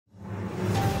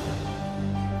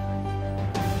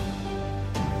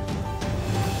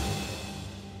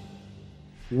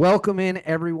Welcome in,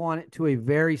 everyone, to a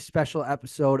very special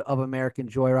episode of American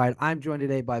Joyride. I'm joined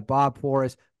today by Bob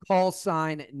Porras, call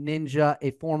sign Ninja,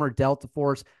 a former Delta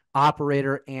Force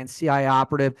operator and CIA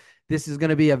operative. This is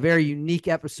going to be a very unique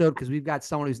episode because we've got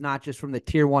someone who's not just from the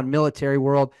Tier 1 military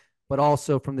world, but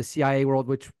also from the CIA world,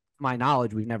 which, to my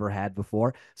knowledge, we've never had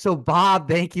before. So, Bob,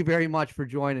 thank you very much for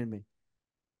joining me.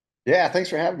 Yeah, thanks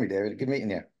for having me, David. Good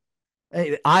meeting you.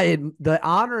 Hey, the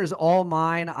honor is all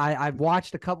mine. I've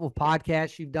watched a couple of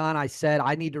podcasts you've done. I said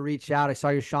I need to reach out. I saw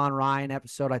your Sean Ryan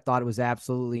episode. I thought it was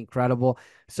absolutely incredible.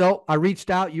 So I reached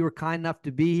out. You were kind enough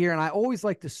to be here, and I always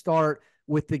like to start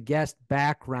with the guest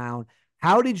background.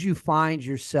 How did you find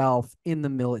yourself in the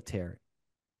military?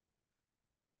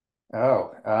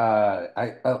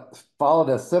 I followed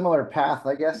a similar path,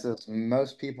 I guess, as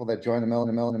most people that join the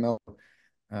mill,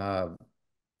 uh,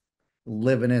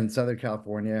 living in Southern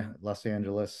California, Los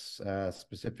Angeles,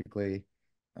 specifically.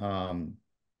 Um,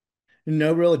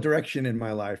 no real direction in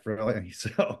my life, really.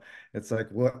 So it's like,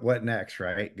 what next,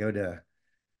 right?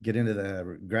 Get into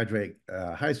the graduate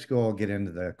high school, get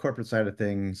into the corporate side of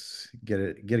things, get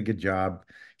a good job,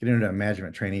 get into a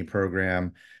management training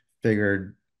program.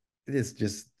 Figured this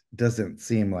just doesn't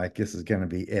seem like this is going to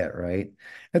be it, right?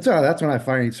 And so that's when I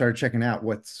finally started checking out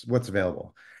what's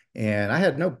available. And I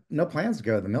had no plans to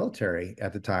go to the military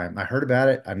at the time. I heard about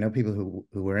it. I know people who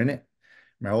were in it.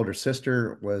 My older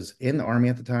sister was in the army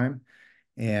at the time,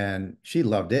 and she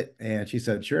loved it. And she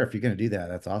said, "Sure, if you're going to do that,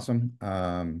 that's awesome."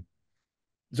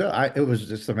 It was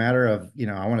just a matter of,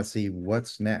 I want to see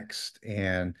what's next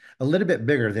and a little bit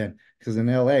bigger than because in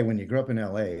LA, when you grow up in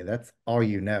LA, that's all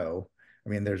you know. I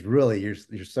mean, there's really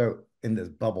you're so in this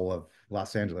bubble of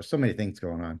Los Angeles, so many things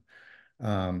going on.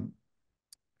 Um,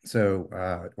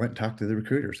 Went and talked to the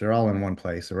recruiters. They're all in one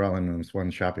place. They're all in this one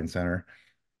shopping center,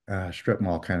 strip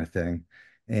mall kind of thing,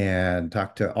 and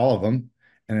talked to all of them.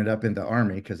 Ended up in the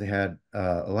army because they had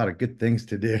a lot of good things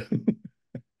to do.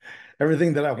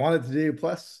 Everything that I wanted to do.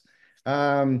 Plus,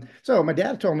 so my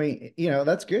dad told me,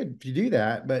 that's good if you do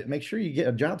that, but make sure you get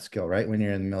a job skill, right, when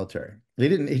you're in the military. He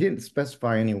didn't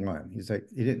specify any one.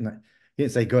 He didn't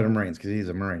say go to Marines because he's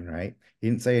a Marine, right? He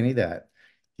didn't say any of that.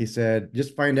 He said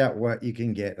just find out what you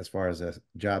can get as far as a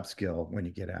job skill when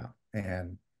you get out.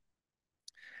 And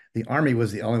the Army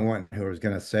was the only one who was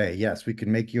going to say, yes, we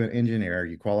can make you an engineer.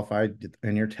 You qualified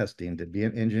in your testing to be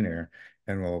an engineer,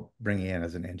 and we'll bring you in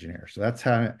as an engineer. So that's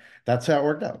how it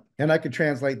worked out. And I could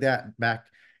translate that back.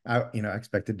 I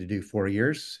expected to do 4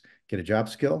 years, get a job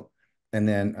skill, and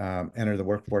then enter the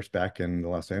workforce back in the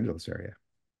Los Angeles area.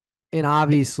 And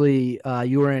obviously,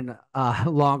 you were in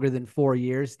longer than 4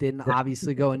 years. Didn't Yeah.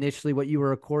 obviously go initially what you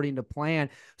were according to plan.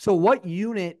 So, what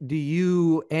unit do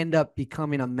you end up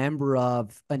becoming a member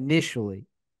of initially?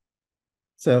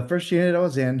 So first unit I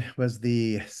was in was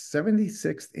the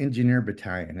 76th Engineer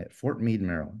Battalion at Fort Meade,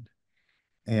 Maryland.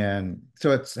 And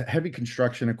so it's heavy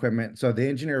construction equipment. So the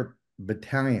engineer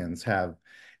battalions have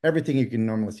everything you can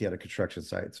normally see at a construction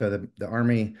site. So the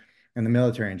Army and the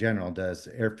military in general does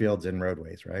airfields and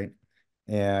roadways, right?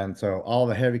 And so all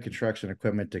the heavy construction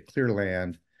equipment to clear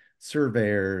land,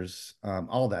 surveyors,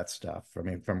 all that stuff. I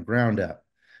mean, from ground up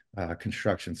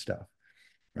construction stuff.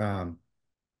 Um,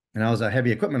 and I was a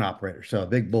heavy equipment operator, so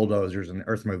big bulldozers and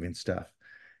earth moving stuff.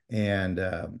 And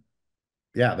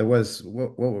yeah, there was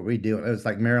what were we doing? It was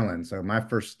like Maryland. So my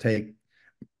first take,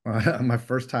 my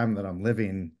first time that I'm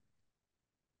living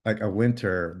like a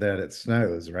winter that it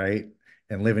snows, right?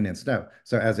 And living in snow.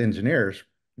 So as engineers,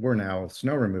 we're now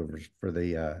snow removers for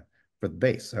the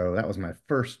base. So that was my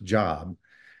first job.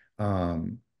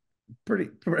 Um,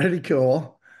 pretty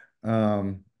cool.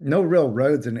 No real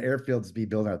roads and airfields to be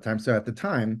built at the time. So at the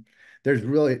time,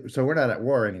 we're not at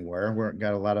war anywhere. We're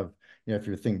got a lot of, if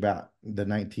you think about the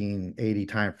 1980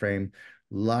 time frame,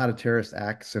 a lot of terrorist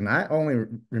acts. And I only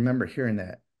remember hearing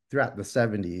that throughout the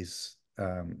 70s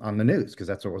on the news, because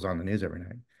that's what was on the news every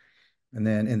night. And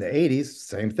then in the 80s,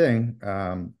 same thing.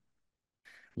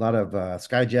 A lot of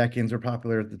skyjackings were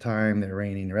popular at the time. The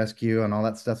Iranian rescue and all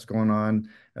that stuff's going on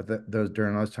at those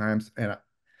during those times. And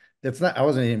it's not, I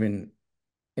wasn't even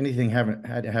anything haven't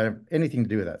had to have anything to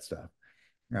do with that stuff.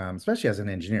 Especially as an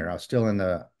engineer, I was still in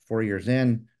the 4 years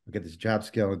in, I'll get this job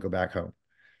skill and go back home.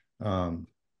 Um,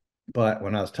 but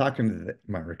when I was talking to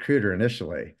my recruiter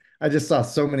initially, I just saw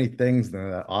so many things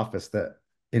in the office that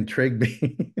intrigued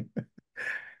me.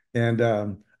 And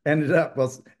ended up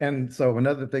well, and so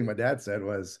another thing my dad said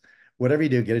was, whatever you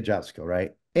do, get a job skill,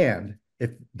 right? And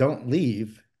if don't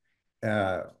leave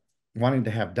uh wanting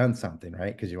to have done something,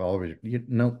 right? Because you always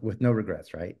with no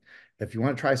regrets, right? If you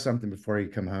want to try something before you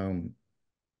come home,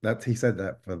 he said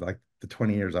that for like the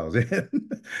 20 years I was in.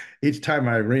 Each time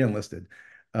I re-enlisted.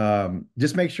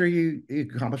 Just make sure you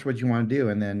accomplish what you want to do,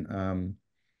 and then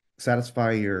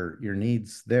satisfy your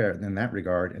needs there in that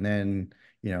regard, and then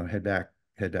head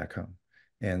back home.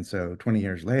 And so 20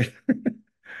 years later,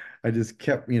 I just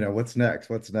kept, what's next?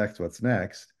 What's next? What's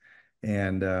next?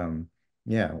 And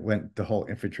yeah, went the whole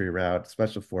infantry route,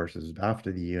 special forces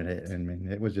after the unit. And I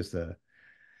mean, it was just a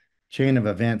chain of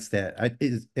events and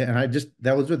I just,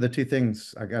 that was the two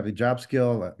things. I got a job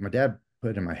skill. My dad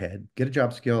put in my head, get a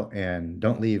job skill and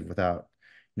don't leave without,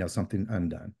 something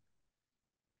undone.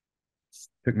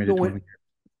 Took me to So when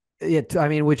 20. I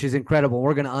mean, which is incredible.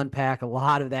 We're going to unpack a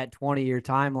lot of that 20-year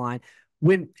timeline.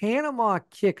 When Panama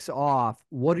kicks off,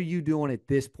 what are you doing at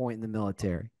this point in the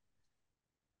military?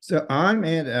 So I'm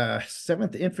in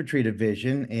 7th Infantry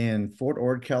Division in Fort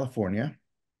Ord, California.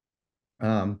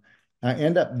 Um, I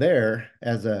end up there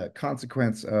as a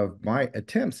consequence of my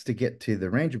attempts to get to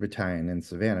the Ranger Battalion in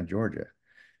Savannah, Georgia.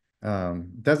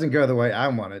 Doesn't go the way I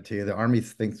want it to. The Army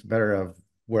thinks better of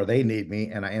where they need me,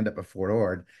 and I end up at Fort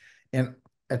Ord. And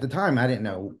at the time, I didn't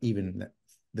know even that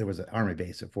there was an Army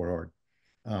base at Fort Ord,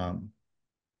 um,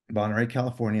 Monterey,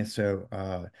 California. So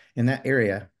in that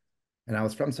area, and I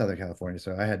was from Southern California,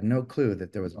 so I had no clue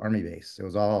that there was Army base. It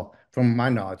was all, from my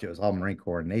knowledge, it was all Marine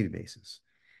Corps and Navy bases.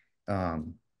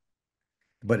 Um,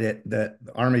 but the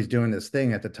Army's doing this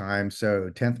thing at the time. So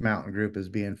 10th Mountain Group is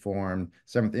being formed,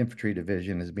 7th Infantry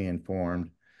Division is being formed.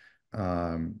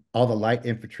 All the light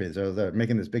infantry, so they're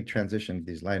making this big transition to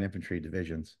these light infantry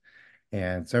divisions,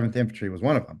 and 7th Infantry was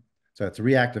one of them. So it's a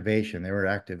reactivation. They were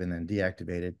active and then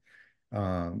deactivated.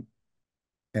 Um,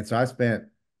 and so I spent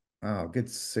a good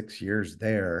 6 years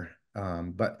there.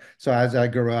 But so as I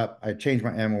grew up, I changed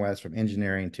my MOS from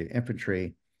engineering to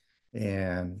infantry,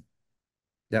 and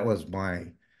that was my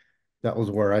that was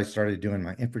where I started doing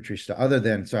my infantry stuff. Other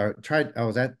than, so I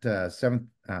was at 7th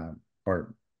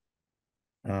or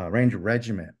Ranger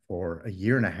Regiment for a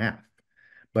year and a half,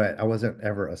 but I wasn't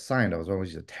ever assigned. I was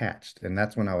always attached, and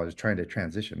that's when I was trying to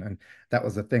transition, and that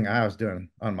was the thing I was doing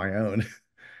on my own.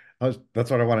 That's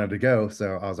what I wanted to go,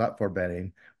 so I was up for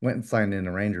betting. Went and signed in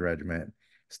a Ranger Regiment,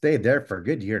 stayed there for a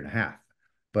good year and a half,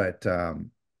 but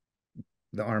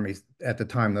the Army at the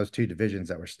time, those two divisions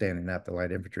that were standing up, the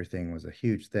light infantry thing was a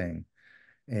huge thing.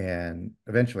 And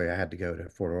eventually I had to go to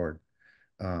Fort Ord.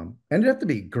 Ended up to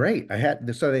be great.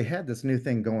 So they had this new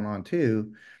thing going on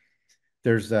too.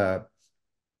 There's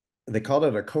they called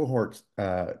it a cohort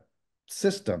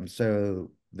system.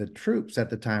 So the troops at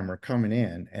the time were coming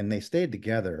in and they stayed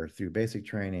together through basic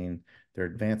training, their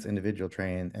advanced individual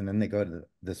training, and then they go to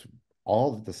this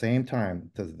all at the same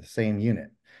time to the same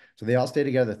unit. So they all stay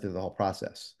together through the whole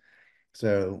process.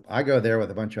 So I go there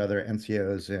with a bunch of other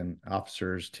NCOs and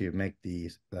officers to make the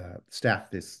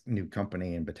staff this new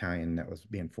company and battalion that was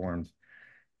being formed,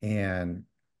 and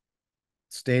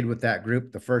stayed with that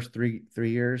group the first three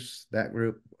years. That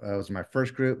group was my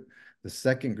first group. The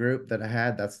second group that I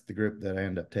had, that's the group that I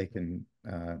ended up taking.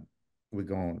 We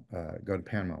go to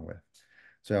Panama with.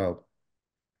 So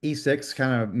E6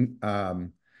 kind of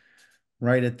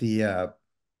right at the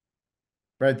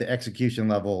right at the execution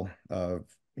level of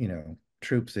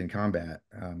troops in combat.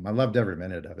 I loved every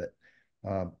minute of it.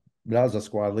 But I was a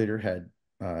squad leader, had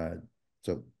uh,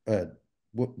 so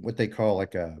what they call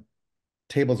like a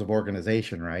tables of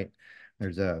organization, right?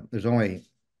 There's only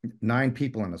 9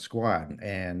 people in a squad,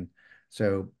 and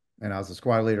so and I was a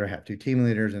squad leader. I have 2 team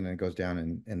leaders, and then it goes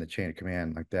down in the chain of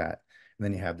command like that. And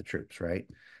then you have the troops, right?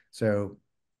 So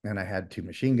and I had 2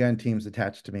 machine gun teams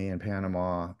attached to me in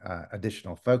Panama,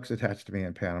 additional folks attached to me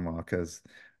in Panama because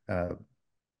uh,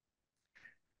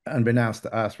 unbeknownst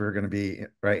to us, we were going to be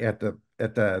right at the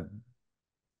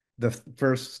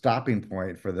first stopping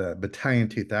point for the Battalion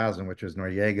 2000, which was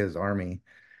Noriega's army,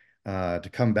 to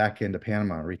come back into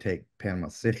Panama and retake Panama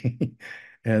City.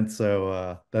 And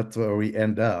so that's where we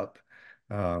end up.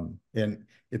 And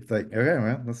it's like, okay,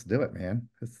 well, let's do it, man.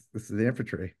 This is the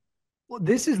infantry. Well,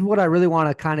 this is what I really want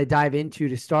to kind of dive into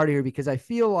to start here because I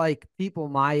feel like people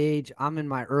my age, I'm in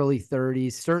my early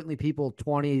 30s, certainly people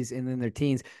 20s and then their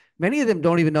teens, many of them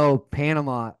don't even know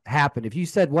Panama happened. If you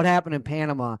said what happened in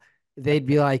Panama, they'd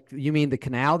be like, you mean the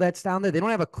canal that's down there? They don't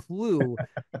have a clue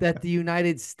that the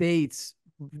United States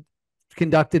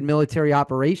conducted military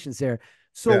operations there.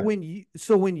 Yeah.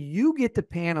 So when you get to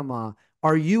Panama,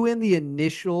 are you in the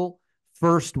initial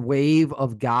first wave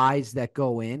of guys that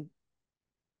go in?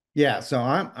 Yeah, so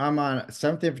I'm on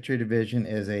 7th Infantry Division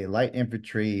is a light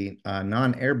infantry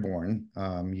non-airborne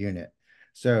unit.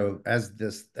 So as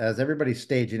everybody's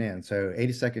staging in, so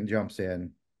 82nd jumps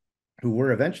in, who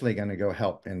we're eventually going to go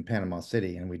help in Panama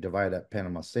City, and we divide up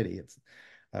Panama City. It's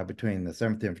between the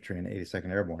 7th Infantry and 82nd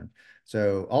Airborne.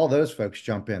 So all those folks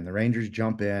jump in. The Rangers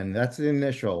jump in. That's the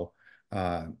initial,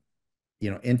 uh,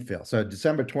 infill. So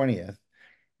December 20th,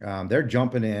 they're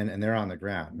jumping in and they're on the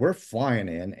ground. We're flying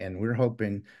in, and we're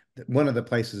hoping that one of the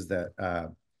places that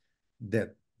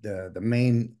the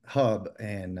main hub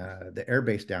and the air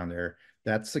base down there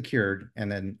that's secured,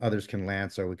 and then others can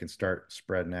land so we can start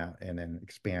spreading out and then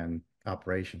expand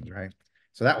operations, right?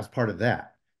 So that was part of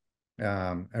that.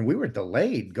 And we were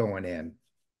delayed going in.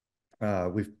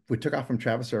 We took off from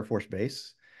Travis Air Force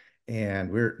Base,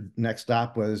 and we're next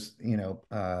stop was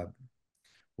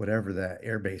whatever the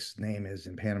airbase name is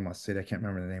in Panama City. I can't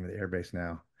remember the name of the airbase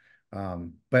now.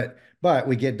 But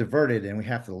we get diverted and we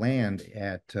have to land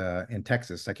at in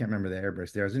Texas. I can't remember the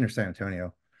airbase there. I was near San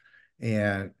Antonio,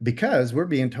 and because we're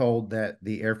being told that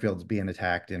the airfield's being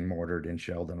attacked and mortared and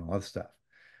shelled and all that stuff.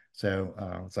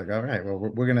 So it's like, all right, well,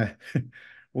 we're gonna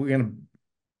we're gonna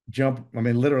jump. I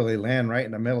mean, literally land right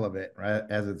in the middle of it, right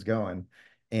as it's going,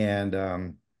 and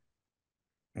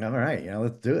all right,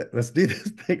 let's do it. Let's do this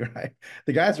thing, right?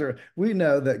 We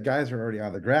know that guys are already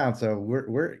on the ground, so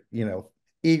we're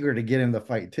eager to get in the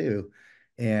fight too.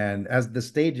 And as the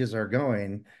stages are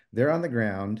going, they're on the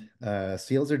ground.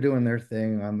 SEALs are doing their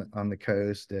thing on the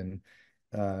coast, and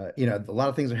a lot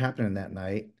of things are happening that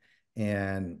night.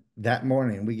 And that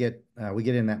morning, we get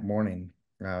in that morning.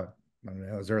 I don't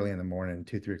know, it was early in the morning,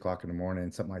 2, 3 o'clock in the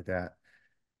morning, something like that.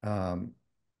 Um,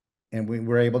 and we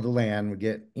were able to land. We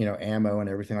get ammo and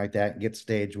everything like that. And get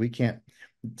staged. We can't,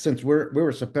 since we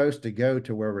were supposed to go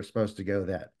to where we're supposed to go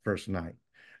that first night,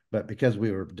 but because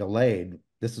we were delayed,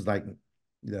 this is like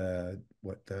the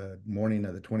morning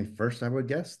of the 21st, I would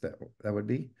guess that would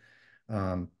be.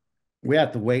 Um, we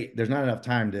have to wait. There's not enough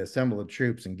time to assemble the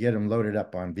troops and get them loaded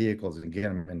up on vehicles and get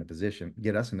them in the position,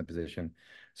 get us in the position.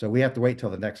 So we have to wait till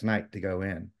the next night to go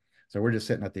in. So we're just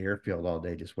sitting at the airfield all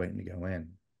day, just waiting to go in.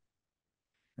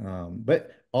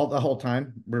 But all the whole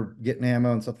time we're getting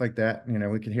ammo and stuff like that.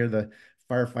 We can hear the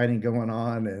firefighting going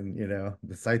on, and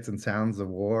the sights and sounds of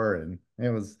war, and it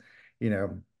was, you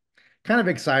know, kind of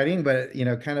exciting, but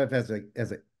kind of as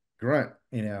a grunt.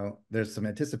 There's some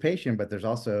anticipation, but there's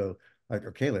also like,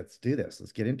 okay, let's do this.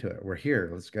 Let's get into it. We're here.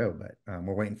 Let's go. But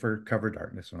we're waiting for cover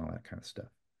darkness and all that kind of stuff.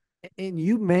 And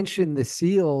you mentioned the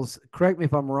SEALs. Correct me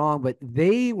if I'm wrong, but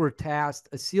they were tasked.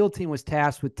 A SEAL team was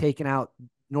tasked with taking out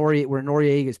where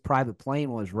Noriega's private plane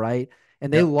was, right?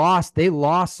 And they Yep. lost. They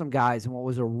lost some guys in what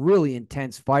was a really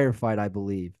intense firefight, I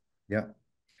believe. Yep.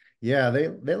 Yeah,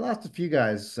 they lost a few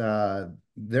guys.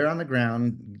 They're on the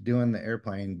ground doing the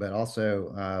airplane, but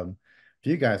also a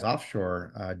few guys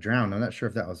offshore drowned. I'm not sure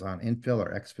if that was on infill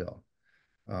or exfil.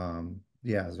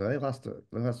 Yeah, so they lost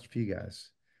a few guys.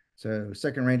 So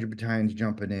Second Ranger Battalion's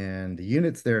jumping in. The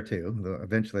unit's there too.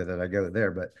 Eventually, that I go there,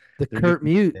 but The they're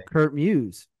doing. Kurt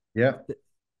Muse. Yeah,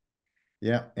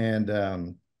 yeah,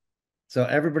 and so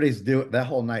everybody's doing that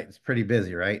whole night. It's pretty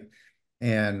busy, right?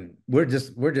 And we're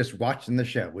just watching the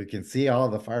show. We can see all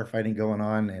the firefighting going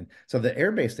on, and so the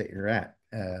airbase that you're at,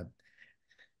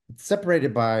 it's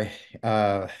separated by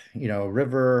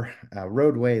river,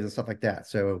 roadways and stuff like that.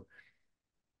 So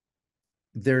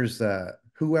there's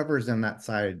whoever's in that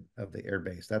side of the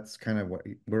airbase. That's kind of what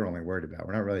we're only worried about.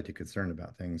 We're not really too concerned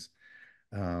about things,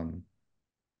 um,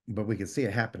 but we can see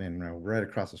it happening right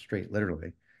across the street,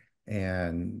 literally.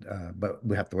 And but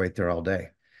we have to wait there all day,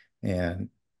 and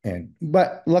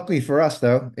but luckily for us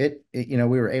though, we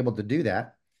were able to do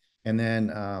that, and then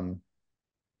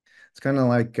it's kind of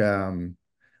like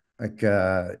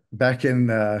back in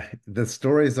the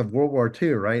stories of World War II,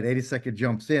 right? 82nd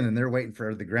jumps in and they're waiting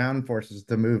for the ground forces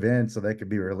to move in so they could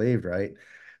be relieved, right?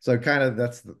 So kind of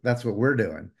that's what we're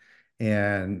doing.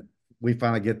 And we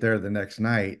finally get there the next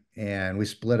night and we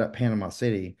split up Panama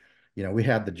City. We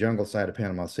had the jungle side of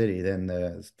Panama City,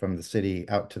 then from the city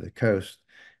out to the coast,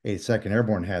 82nd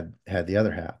Airborne had the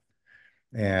other half.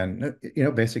 And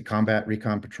basic combat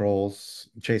recon patrols,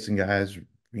 chasing guys,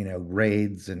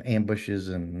 raids and ambushes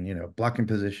and blocking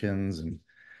positions and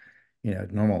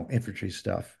normal infantry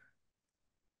stuff.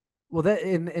 Well,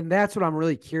 and that's what I'm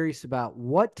really curious about.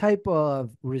 What type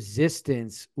of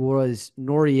resistance were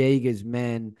Noriega's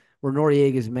men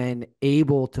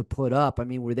able to put up? I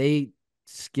mean, were they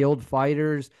skilled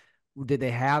fighters? Did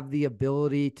they have the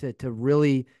ability to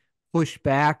really push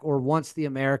back, or once the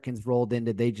Americans rolled in,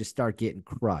 did they just start getting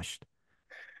crushed?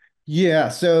 Yeah,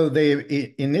 so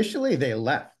initially they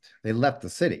left. They left the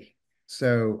city.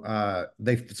 So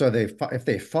if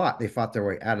they fought their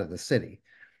way out of the city.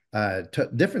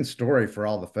 Different story for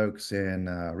all the folks in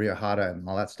Rio Hatta and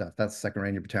all that stuff. That's Second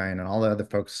Ranger Battalion and all the other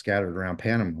folks scattered around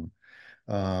Panama.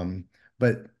 Um,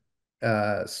 but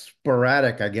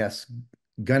sporadic, I guess,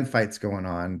 gunfights going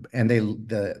on, and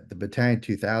the Battalion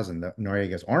 2000, the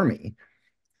Noriega's army,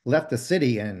 left the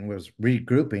city and was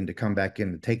regrouping to come back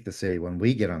in to take the city when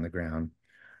we get on the ground.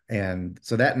 And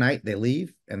so that night they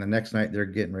leave, and the next night they're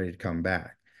getting ready to come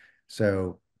back.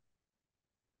 So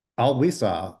all we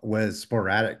saw was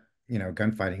sporadic,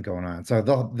 gunfighting going on. So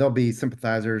they'll be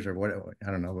sympathizers or what,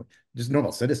 I don't know, just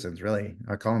normal citizens, really.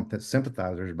 I call them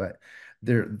sympathizers, but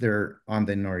they're on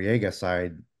the Noriega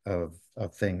side of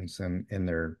things and in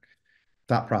their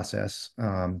thought process.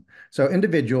 So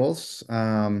individuals,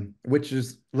 which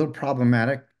is a little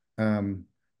problematic.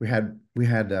 We had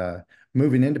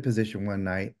moving into position one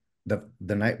night,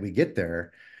 the night we get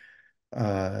there,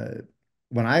 uh,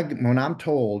 when I'm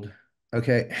told,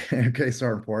 okay, okay,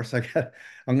 Sergeant Force,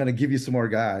 I'm going to give you some more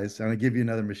guys. I'm going to give you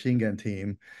another machine gun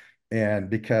team, and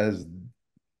because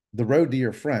the road to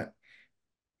your front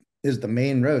is the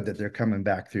main road that they're coming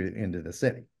back through into the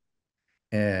city,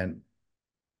 and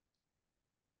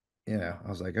I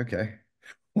was like, okay,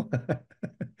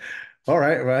 all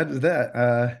right, well, I did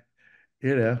that.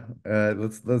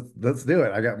 Let's do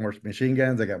it. I got more machine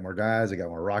guns, I got more guys, I got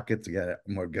more rockets, I got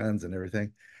more guns and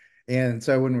everything. And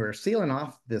so when we were sealing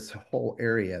off this whole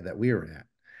area that we were at,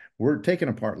 we're taking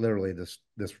apart literally this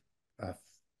uh,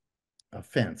 a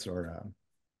fence or I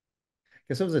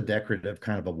guess it was a decorative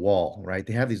kind of a wall, right?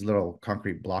 They have these little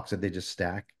concrete blocks that they just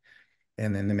stack,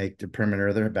 and then they make the perimeter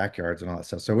of their backyards and all that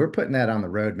stuff. So we're putting that on the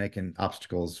road, making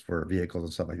obstacles for vehicles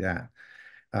and stuff like that.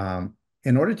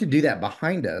 In order to do that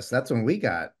behind us, that's when we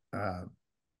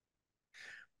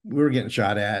were getting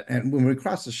shot at, and when we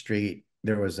crossed the street,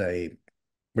 there was a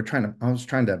I was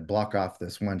trying to block off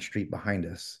this one street behind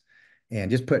us and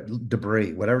just put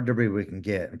debris, whatever debris we can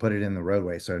get, and put it in the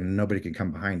roadway so nobody can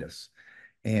come behind us.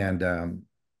 And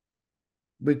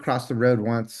we crossed the road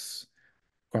once,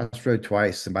 crossed the road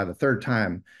twice, and by the third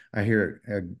time, I hear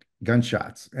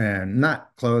gunshots, and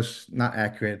not close, not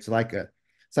accurate. It's like a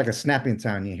snapping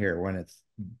sound you hear when it's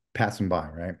passing by,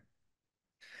 right?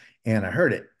 And I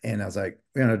heard it, and I was like,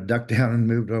 ducked down and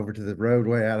moved over to the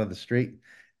roadway out of the street,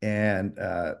 and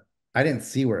I didn't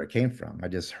see where it came from. I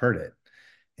just heard it,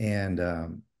 and I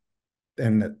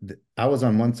was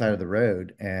on one side of the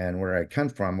road, and where I come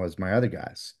from was my other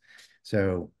guys.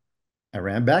 So I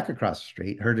ran back across the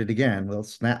street, heard it again, little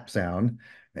snap sound,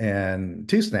 and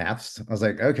two snaps. I was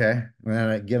like, okay, and then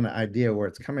I get an idea where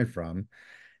it's coming from,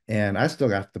 and I still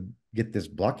got to get this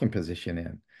blocking position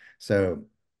in. So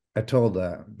I told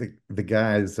the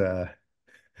guys, the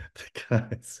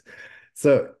guys.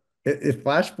 So it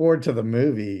flashed forward to the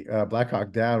movie Black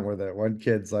Hawk Down, where that one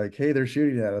kid's like, "Hey, they're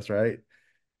shooting at us, right?"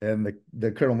 And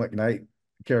the Colonel McKnight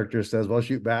character says, "Well,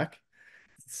 shoot back."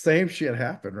 Same shit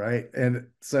happened, right? And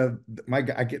so I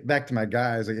get back to my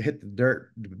guys, I hit the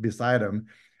dirt beside them,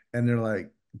 and they're like,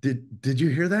 "Did you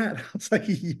hear that?" I was like,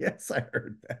 "Yes, I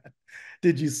heard that."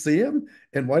 Did you see him?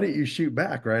 And why didn't you shoot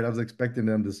back? Right? I was expecting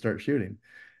them to start shooting.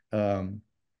 Um,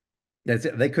 that's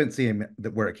it. They couldn't see him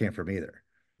where it came from either,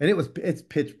 and it's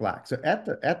pitch black. So at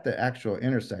the actual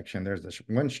intersection, there's this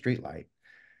one street light,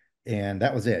 and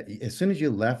that was it. As soon as you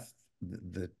left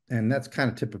and that's kind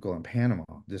of typical in Panama,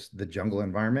 just the jungle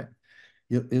environment.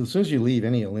 As soon as you leave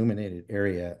any illuminated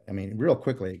area, I mean, real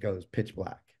quickly it goes pitch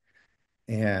black.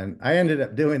 And I ended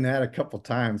up doing that a couple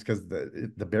times because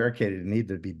the barricade needed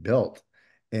to be built.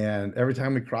 And every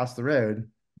time we crossed the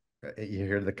road, you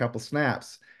hear the couple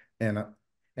snaps, and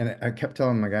I kept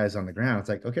telling my guys on the ground, it's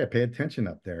like, okay, pay attention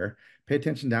up there, pay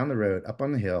attention down the road, up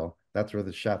on the hill. That's where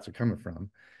the shots are coming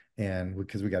from, and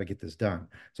because we got to get this done.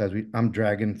 So I'm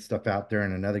dragging stuff out there,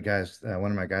 and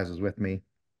one of my guys was with me,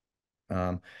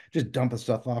 just dumping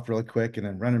stuff off really quick, and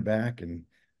then running back, and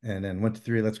then went to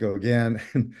three, let's go again.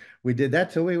 And we did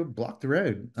that till we would block the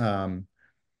road.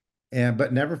 And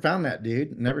but never found that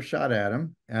dude, never shot at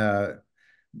him. I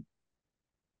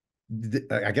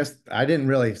guess I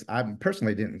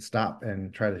personally didn't stop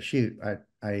and try to shoot. I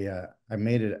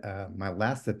made it my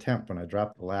last attempt when I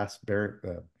dropped the last bear.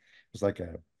 It was like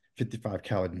a 55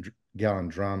 gallon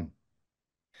drum.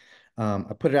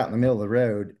 I put it out in the middle of the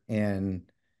road, and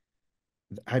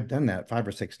I'd done that 5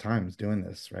 or 6 times doing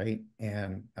this, right?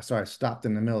 And so I stopped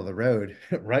in the middle of the road,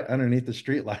 right underneath the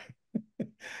street light.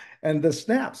 And the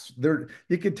snaps,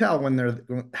 you could tell when they're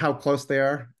how close they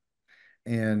are,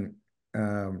 and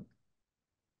um,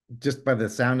 just by the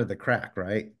sound of the crack,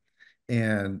 right?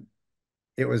 And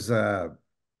it was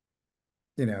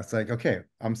it's like, okay,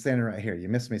 I'm standing right here. You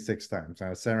missed me 6 times. I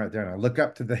was standing right there, and I look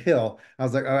up to the hill. I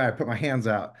was like, all right, I put my hands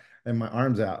out and my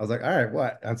arms out. I was like, all right,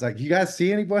 what? I was like, you guys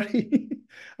see anybody?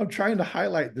 I'm trying to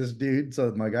highlight this dude so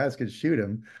that my guys could shoot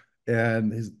him.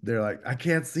 And they're like, I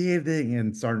can't see anything.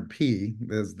 And Sergeant P,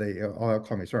 as they all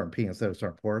call me Sergeant P instead of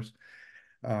Sergeant Porras,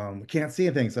 can't see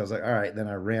anything. So I was like, all right. Then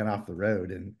I ran off the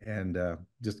road and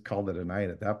just called it a night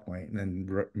at that point, and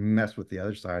then messed with the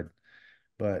other side.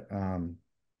 But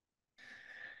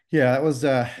yeah, that was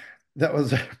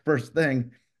the first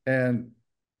thing. And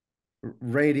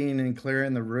raiding and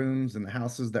clearing the rooms and the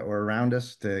houses that were around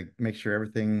us to make sure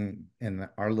everything in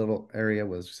our little area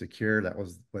was secure. That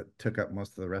was what took up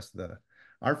most of the rest of the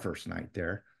our first night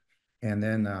there. And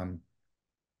then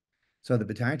so the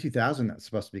Battalion 2000 that's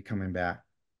supposed to be coming back,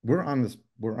 we're on this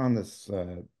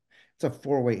it's a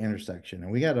four-way intersection,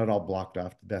 and we got it all blocked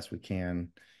off the best we can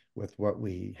with what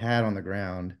we had on the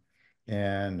ground.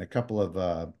 And a couple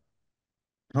of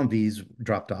Humvees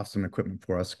dropped off some equipment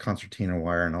for us, concertina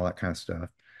wire and all that kind of stuff.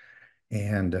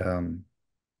 And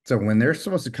so when they're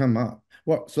supposed to come up,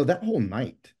 well, so that whole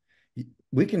night,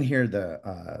 we can hear the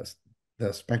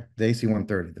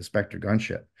AC-130, the Spectre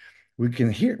gunship. We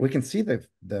can see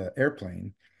the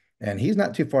airplane, and he's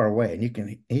not too far away,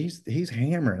 and he's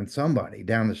hammering somebody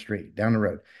down the street, down the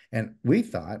road. And we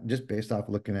thought, just based off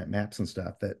looking at maps and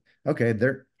stuff, that okay,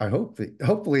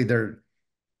 hopefully they're,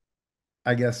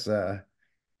 I guess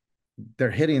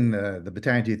they're hitting the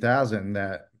Battalion 2000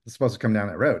 that is supposed to come down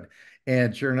that road.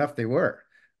 And sure enough, they were.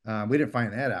 We didn't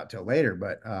find that out till later,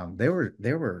 but they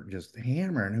were just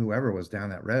hammering whoever was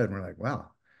down that road. And we're like, wow,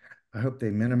 I hope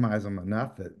they minimize them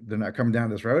enough that they're not coming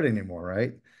down this road anymore,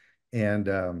 right? And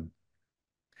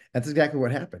that's exactly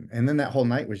what happened. And then that whole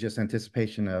night was just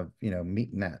anticipation of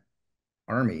meeting that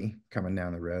army coming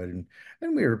down the road,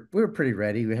 and we were pretty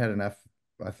ready. We had enough,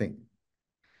 I think,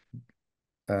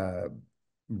 uh,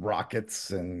 rockets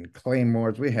and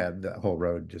claymores. We had the whole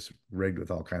road just rigged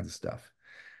with all kinds of stuff.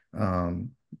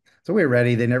 Um, so we were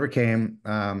ready. They never came.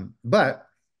 But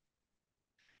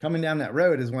coming down that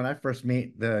road is when I first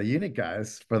meet the unit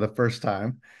guys for the first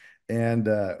time. And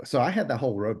so I had that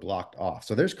whole road blocked off.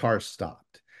 So there's cars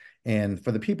stopped. And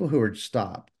for the people who are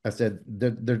stopped, I said,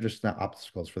 they're just not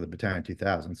obstacles for the Battalion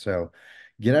 2000. So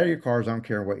get out of your cars. I don't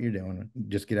care what you're doing.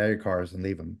 Just get out of your cars and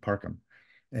leave them, park them.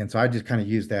 And so I just kind of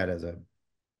used that as a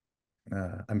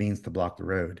means to block the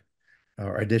road,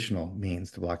 or additional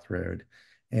means to block the road.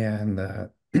 And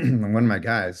one of my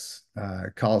guys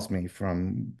calls me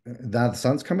from the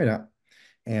sun's coming up,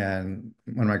 and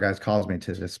one of my guys calls me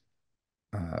to this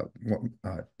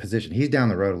position. He's down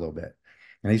the road a little bit,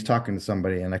 and he's talking to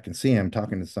somebody, and I can see him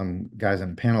talking to some guys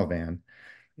in a panel van,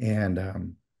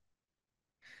 and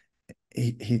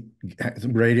he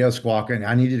radio squawking.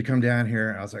 I need you to come down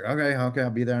here. I was like, okay, okay, I'll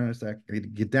be there in a sec. I need to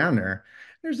get down there.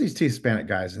 There's these two Hispanic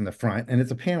guys in the front, and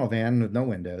it's a panel van with no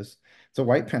windows. It's a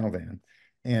white panel van,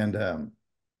 and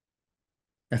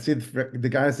I see the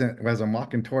guys as I'm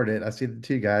walking toward it. I see the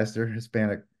two guys. They're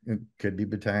Hispanic. It could be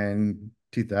Battalion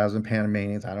 2000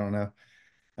 Panamanians. I don't know.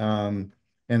 Um,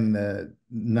 and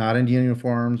not in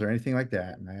uniforms or anything like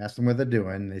that. And I asked them what they're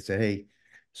doing. They said, "Hey,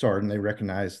 Sergeant." They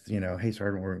recognized, hey,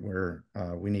 Sergeant,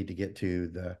 we need to get to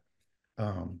the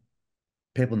um,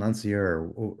 Papal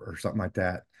Nuncio or something like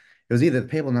that. It was either the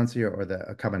Papal Nuncio or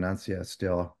the Covenantia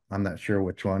still. I'm not sure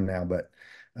which one now, but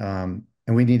and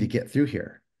we need to get through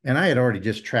here. And I had already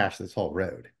just trashed this whole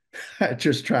road. I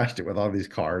just trashed it with all these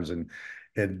cars and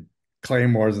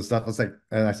claymores and stuff. I was like,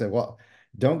 and I said, well,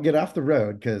 don't get off the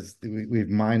road because we've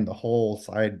mined the whole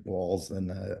side walls and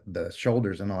the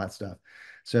shoulders and all that stuff.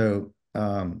 So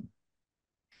so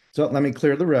let me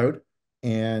clear the road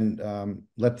and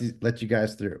let you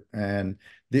guys through. And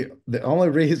the only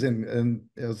reason, and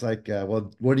it was like,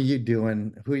 well, what are you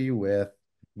doing? Who are you with?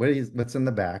 What's in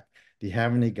the back? Do you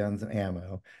have any guns and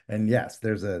ammo? And yes,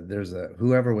 there's a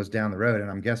whoever was down the road,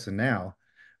 and I'm guessing now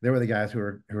they were the guys who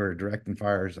are directing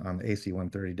fires on the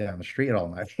AC-130 down the street all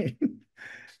night.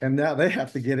 And now they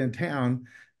have to get in town.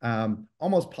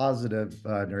 Almost positive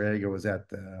Noriega was at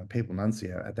the Papal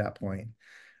Nuncio at that point,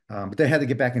 but they had to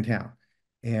get back in town,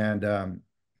 and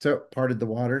so parted the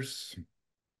waters,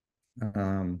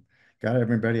 um, got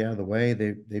everybody out of the way.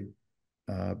 They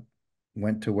uh,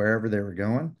 went to wherever they were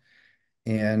going,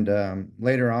 and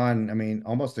later on, I mean,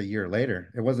 almost a year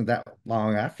later, it wasn't that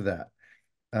long after that.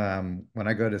 When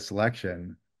I go to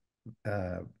selection,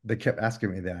 they kept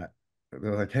asking me that.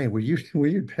 They're like, "Hey, were you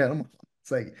in Panama?"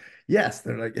 It's like, yes.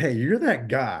 They're like, "Hey, you're that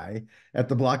guy at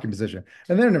the blocking position."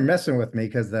 And then they're messing with me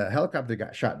because the helicopter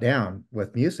got shot down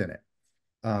with Muse in it.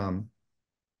 Um,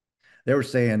 they were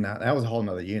saying that was a whole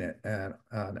nother unit in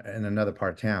another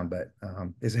part of town, but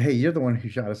they said, "Hey, you're the one who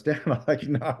shot us down." I'm like,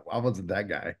 "No, I wasn't that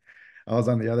guy. I was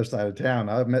on the other side of town.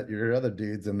 I met your other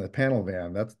dudes in the panel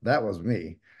van. That was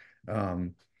me."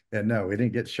 Um, and no, we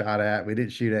didn't get shot at. We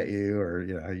didn't shoot at you, or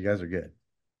you guys are good.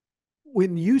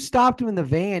 When you stopped him in the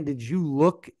van, did you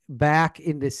look back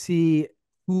in to see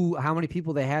how many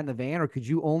people they had in the van, or could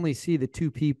you only see the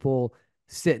two people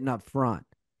sitting up front?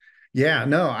 Yeah,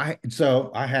 no,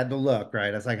 so I had to look,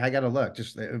 right? I was like, I gotta look.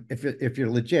 Just if you're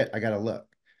legit, I gotta look.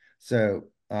 So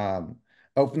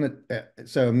open it.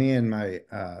 So me and my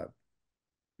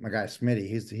guy Smitty,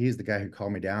 he's the guy who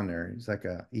called me down there. He's like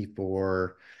a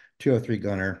E4 203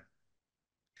 gunner.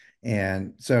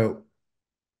 And so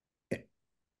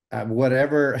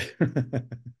whatever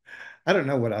I don't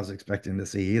know what I was expecting to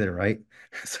see either, right?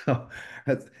 So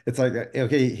it's like,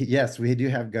 okay, yes, we do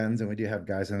have guns and we do have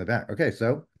guys in the back. Okay,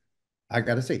 so I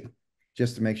got to see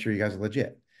just to make sure you guys are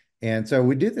legit. And so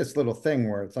we do this little thing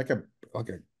where it's like a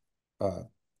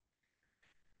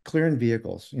clearing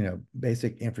vehicles,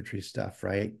 basic infantry stuff,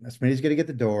 right? Somebody's going to get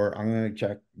the door. I'm going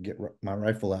to get my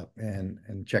rifle up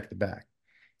and check the back,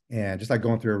 and just like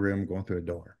going through a room, going through a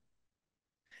door.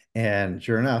 And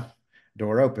sure enough,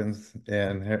 door opens,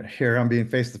 and here I'm being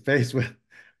face to face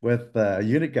with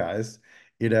unit guys,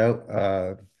 you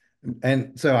know.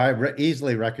 And so I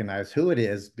easily recognize who it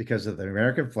is because of the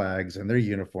American flags and their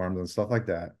uniforms and stuff like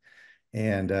that.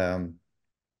 And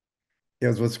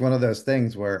was one of those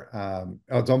things where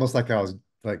it's almost like I was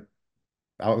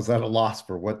at a loss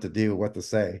for what to do, what to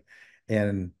say,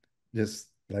 and just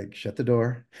like shut the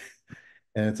door.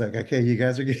 And it's like, okay, you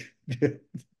guys are good.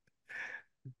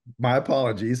 My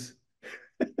apologies.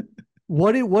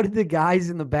 What did the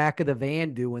guys in the back of the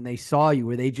van do when they saw you?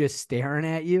 Were they just staring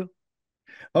at you?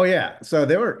 Oh yeah. So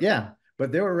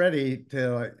but they were ready to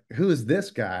like, who is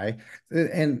this guy?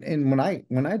 And when I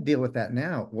deal with that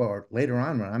now, well, later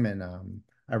on when I'm in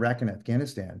Iraq and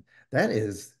Afghanistan, that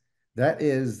is that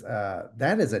is a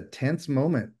tense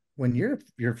moment when you're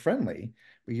friendly,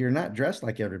 but you're not dressed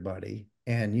like everybody,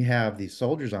 and you have these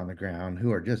soldiers on the ground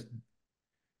who are just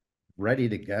ready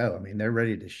to go. I mean, they're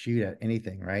ready to shoot at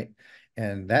anything, right?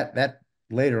 And that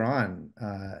later on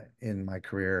in my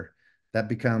career, that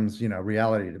becomes,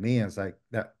 reality to me. And it's like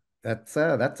that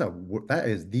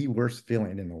is the worst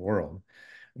feeling in the world.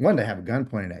 One, to have a gun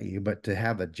pointed at you, but to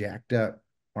have a jacked up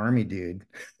army dude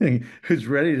who's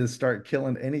ready to start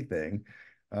killing anything.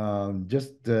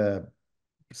 Just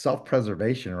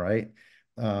self-preservation, right?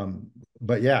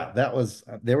 But yeah,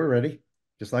 they were ready,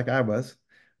 just like I was.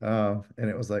 And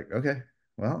it was like, okay,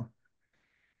 well,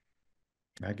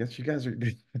 I guess you guys are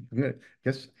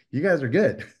guess you guys are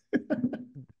good.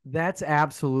 That's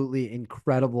absolutely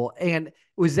incredible. And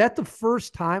was that the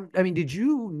first time? I mean, did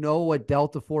you know what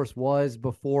Delta Force was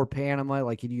before Panama?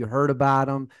 Like, had you heard about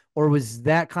them, or was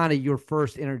that kind of your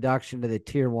first introduction to the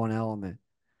Tier One element?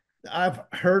 I've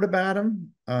heard about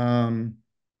them,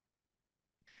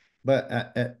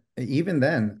 but even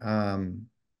then, I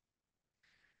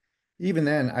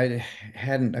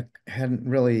hadn't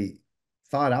really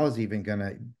thought I was even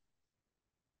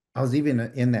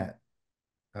in that,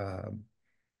 uh,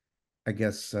 I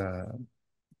guess,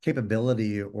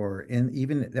 capability, or in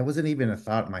even that wasn't even a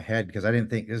thought in my head because I didn't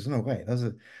think there's no way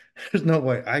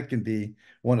I can be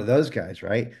one of those guys,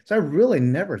 right? So I really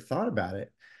never thought about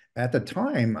it. At the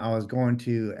time, I was going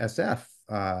to SF,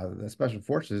 the Special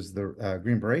Forces, the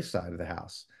Green Beret side of the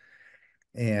house.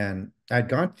 And I'd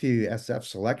gone to SF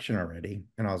selection already,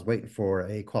 and I was waiting for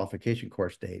a qualification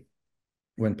course date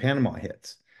when Panama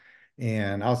hits.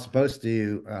 And I was supposed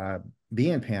to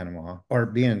be in Panama or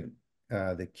be in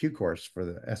the Q course for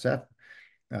the SF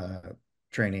uh,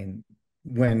 training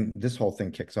when this whole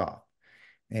thing kicks off.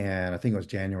 And I think it was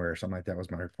January or something like that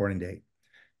was my reporting date.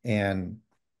 And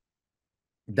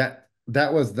that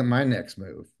was my next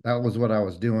move. That was what I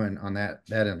was doing on that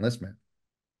enlistment.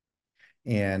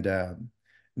 And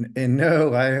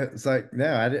no, it's like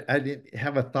no, I didn't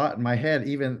have a thought in my head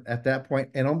even at that point.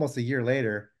 And almost a year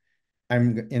later,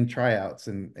 I'm in tryouts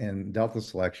and Delta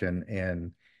selection,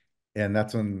 and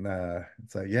that's when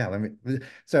it's like, yeah, let me.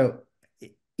 So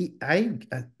I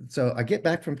so I get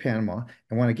back from Panama,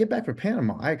 and when I get back from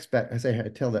Panama, I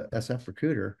tell the SF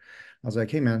recruiter, I was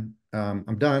like, hey man,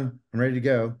 I'm done, I'm ready to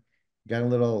go. Got a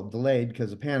little delayed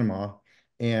because of Panama,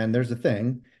 and there's a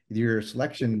thing, your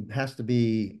selection has to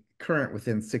be current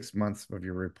within 6 months of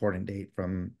your reporting date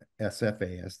from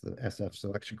SFAS, the SF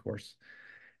selection course,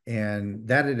 and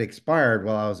that had expired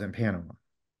while I was in Panama.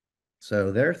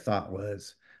 So their thought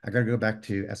was, I got to go back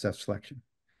to SF selection.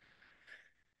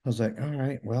 I was like, all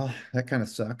right, well, that kind of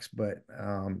sucks, but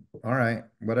all right,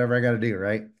 whatever I got to do,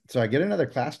 right? So I get another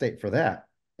class date for that.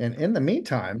 And in the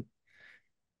meantime,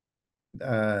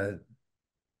 uh,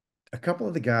 a couple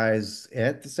of the guys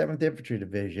at the 7th Infantry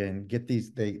Division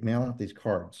they mail out these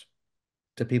cards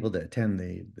to people that attend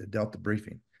the Delta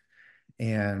briefing.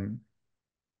 And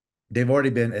they've already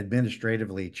been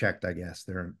administratively checked, I guess,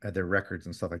 their records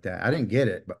and stuff like that. I didn't get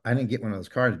it, but I didn't get one of those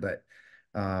cards, but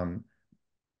um,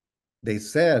 they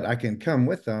said I can come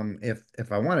with them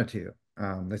if I wanted to.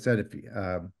 They said if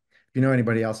you know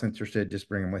anybody else interested, just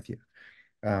bring them with you.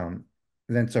 Um,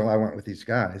 then so I went with these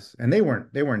guys, and they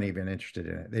weren't even interested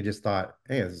in it. They just thought,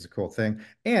 hey, this is a cool thing,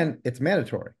 and it's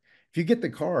mandatory. If you get the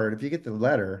card, if you get the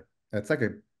letter, it's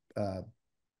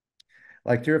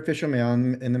like through official mail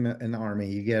in the army,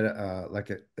 you get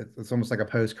like it's almost like a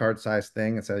postcard size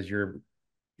thing. It says your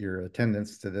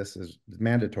attendance to this is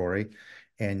mandatory,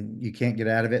 and you can't get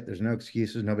out of it. There's no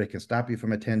excuses. Nobody can stop you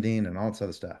from attending, and all this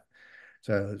other stuff.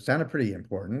 So it sounded pretty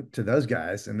important to those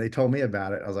guys, and they told me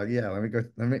about it. I was like, yeah, let me go.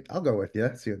 I'll go with you.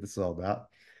 See what this is all about.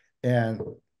 And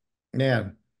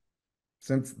man,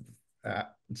 since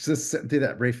just sitting through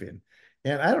that briefing,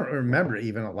 and I don't remember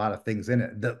even a lot of things in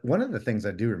it. One of the things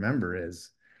I do remember is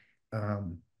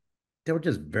um, they were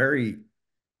just very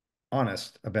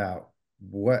honest about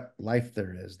what life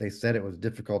there is. They said it was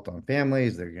difficult on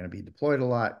families. They're going to be deployed a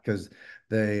lot because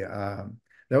they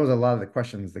there was a lot of the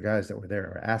questions the guys that were there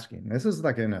were asking. This is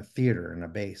like in a theater, in a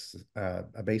base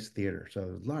theater. So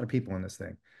there's a lot of people in this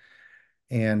thing,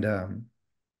 and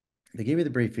they give you the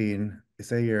briefing. They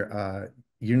say you're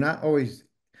not always.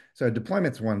 So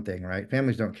deployment's one thing, right?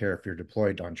 Families don't care if you're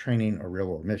deployed on training or real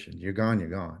world missions. You're gone, you're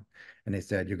gone. And they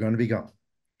said you're going to be gone.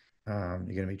 You're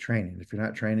going to be training. If you're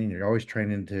not training, you're always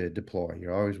training to deploy.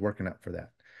 You're always working up for that.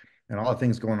 And all the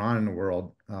things going on in the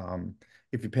world,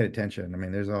 if you paid attention, I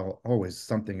mean, there's always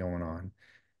something going on.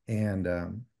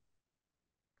 And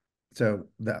so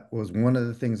that was one of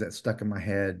the things that stuck in my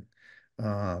head.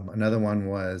 Another one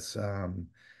was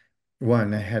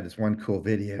one I had this one cool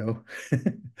video,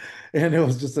 and it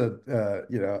was just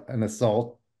an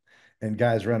assault and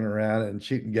guys running around and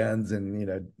shooting guns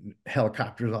and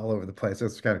helicopters all over the place. It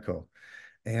was kind of cool.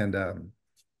 And that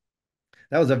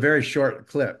was a very short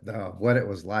clip of what it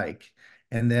was like.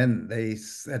 And then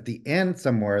at the end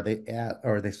somewhere, they add,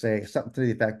 or they say something to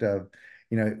the effect of,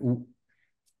 you know,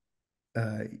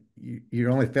 uh,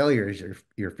 your only failure is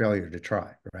your failure to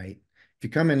try, right? If you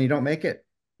come in and you don't make it,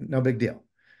 no big deal.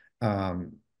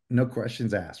 Um, no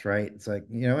questions asked, right? It's like,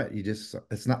 you know what,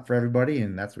 it's not for everybody,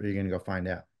 and that's what you're going to go find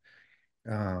out.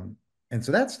 Um, and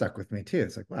so that stuck with me too.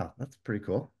 It's like, wow, that's pretty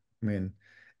cool. I mean,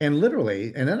 and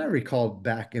literally, and then I recalled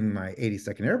back in my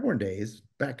 82nd Airborne days,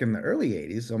 back in the early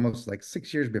 80s, almost like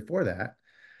 6 years before that,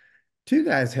 two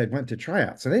guys had went to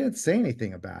tryout. So they didn't say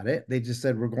anything about it. They just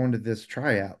said, we're going to this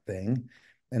tryout thing.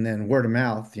 And then word of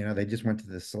mouth, they just went to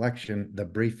the selection, the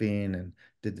briefing, and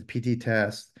did the PT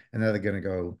test. And now they're going to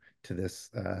go to this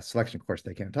selection course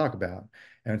they can't talk about.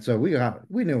 And so we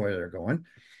knew where they're going.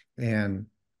 And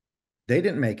they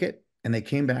didn't make it, and they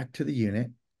came back to the unit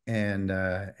and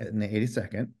in the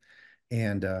 82nd,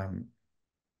 and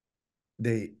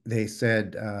they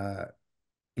said,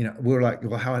 we were like,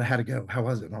 well, how'd it go? How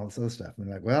was it? And all this other stuff. And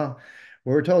they're like, well,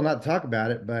 we were told not to talk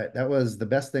about it, but that was the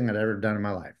best thing I'd ever done in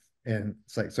my life. And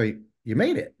it's like, so you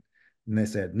made it? And they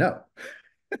said, no.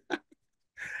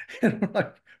 And I'm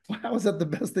like, well, how is that the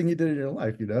best thing you did in your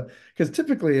life? Because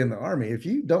typically in the army, if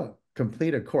you don't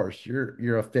complete a course,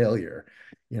 you're a failure,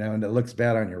 and it looks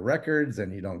bad on your records,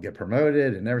 and you don't get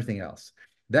promoted and everything else.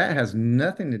 That has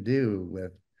nothing to do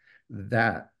with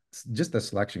that, just the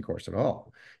selection course at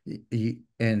all.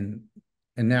 And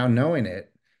now knowing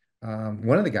it,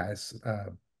 one of the guys,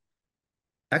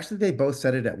 actually, they both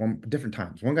said it at one different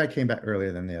times. One guy came back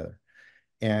earlier than the other,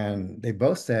 and they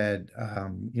both said,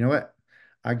 you know what?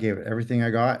 I gave it everything I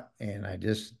got, and it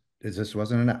just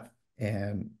wasn't enough.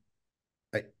 And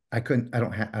I couldn't, I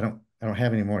don't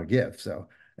have any more to give. So,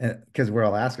 and because we're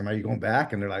all asking, are you going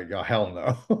back? And they're like, oh, hell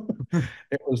no.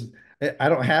 It was, I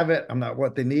don't have it. I'm not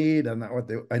what they need. I'm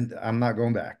not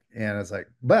going back. And it's like,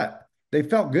 but they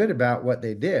felt good about what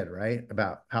they did, right?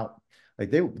 About how,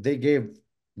 like they gave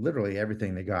literally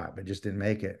everything they got, but just didn't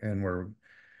make it. And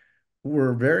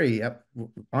were very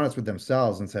honest with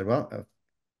themselves and said, well,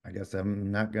 I guess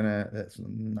I'm not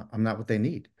what they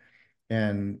need.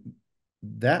 And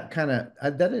that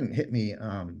didn't hit me.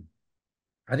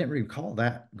 I didn't recall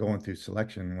that going through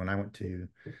selection when I went to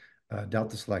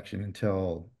Delta selection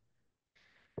until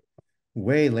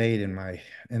way late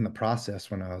in the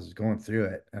process when I was going through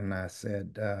it. And I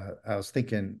said, I was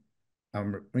thinking,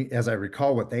 as I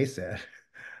recall what they said,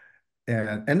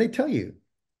 and they tell you,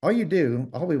 all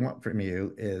we want from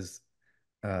you is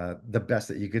the best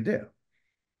that you could do.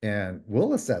 And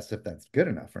we'll assess if that's good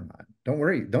enough or not. Don't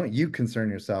worry. Don't you concern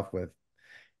yourself with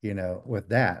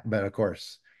that. But of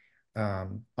course,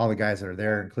 all the guys that are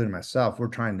there, including myself, we're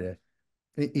trying to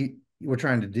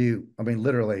do, I mean,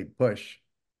 literally push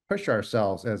push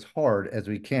ourselves as hard as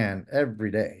we can every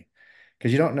day,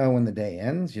 because you don't know when the day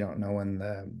ends. You don't know when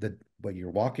the what your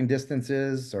walking distance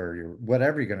is, or your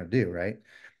whatever you're going to do, right?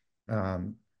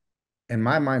 Um, and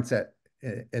my mindset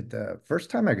at the first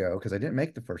time I go, because I didn't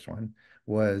make the first one,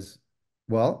 was,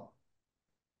 well,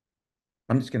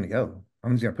 I'm just going to go.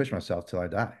 I'm just going to push myself till I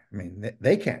die. I mean,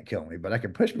 they can't kill me, but I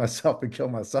can push myself and kill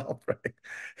myself, right?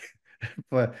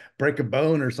 But break a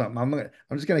bone or something.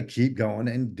 I'm just going to keep going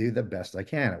and do the best I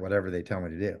can at whatever they tell me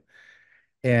to do.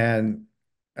 And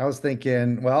I was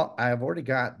thinking, well, I've already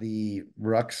got the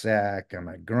rucksack. I'm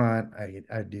a grunt.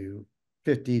 I do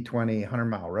 50, 20,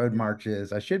 100-mile road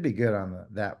marches. I should be good on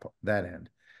that end.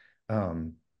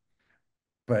 Um,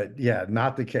 but yeah,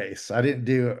 not the case. I didn't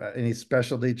do any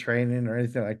specialty training or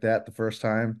anything like that the first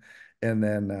time. And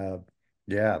then,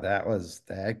 yeah,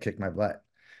 that kicked my butt.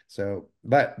 So,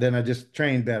 but then I just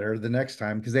trained better the next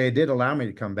time because they did allow me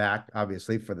to come back,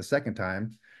 obviously, for the second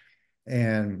time.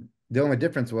 And the only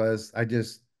difference was I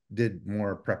just did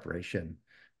more preparation,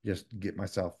 just to get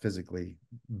myself physically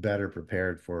better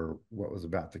prepared for what was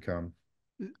about to come.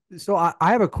 So I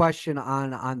have a question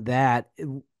on that.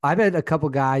 I've had a couple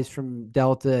guys from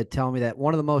Delta tell me that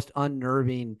one of the most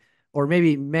unnerving or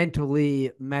maybe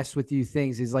mentally mess with you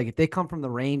things is like if they come from the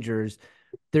Rangers,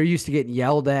 they're used to getting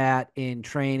yelled at in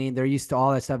training. They're used to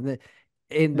all that stuff.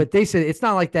 And but they said it's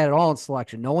not like that at all in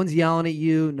selection. No one's yelling at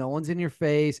you. No one's in your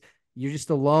face. You're just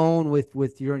alone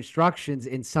with your instructions.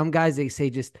 And some guys they say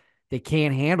just they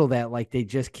can't handle that. Like they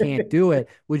just can't do it.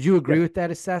 Would you agree Yeah, with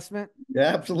that assessment?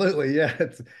 yeah, absolutely. Yeah,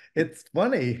 it's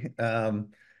funny.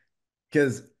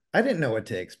 Because I didn't know what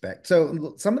to expect.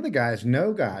 So some of the guys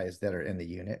know guys that are in the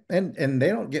unit, and they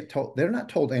don't get told. They're not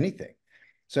told anything.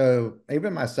 So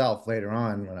even myself later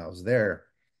on when I was there,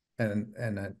 and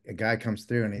a guy comes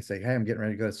through and he's like, "Hey, I'm getting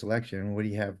ready to go to selection. What do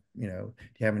you have? Do you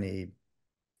have any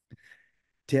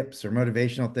tips or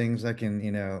motivational things I can,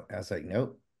 I was like,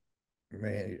 nope,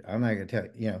 man, I'm not gonna tell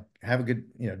you, have a good,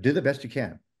 do the best you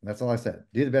can. That's all I said.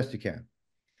 Do the best you can.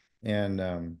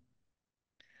 And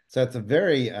so it's a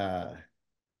very I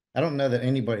don't know that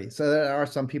anybody, so there are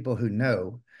some people who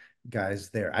know guys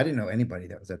there. I didn't know anybody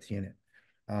that was at the unit.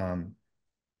 Um,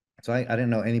 so I didn't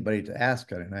know anybody to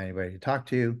ask. I didn't know anybody to talk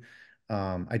to.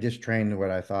 I just trained what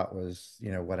I thought was,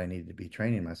 what I needed to be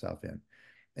training myself in.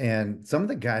 And some of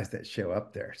the guys that show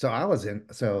up there. So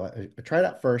I tried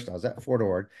out first. I was at Fort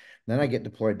Ord. Then I get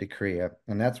deployed to Korea.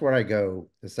 And that's where I go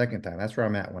the second time. That's where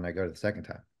I'm at when I go to the second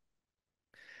time.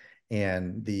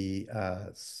 And the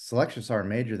selection sergeant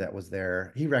major that was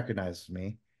there, he recognized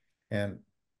me. And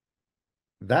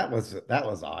that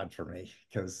was odd for me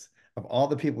because of all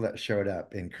the people that showed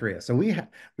up in Korea. So we had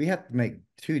to make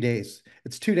 2 days.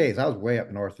 It's 2 days. I was way up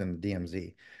north in the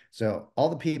DMZ. So all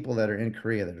the people that are in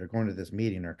Korea that are going to this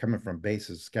meeting are coming from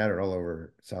bases scattered all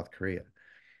over South Korea.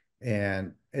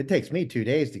 And it takes me 2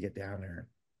 days to get down there.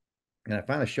 And I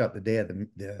finally show up the day of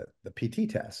the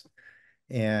PT test.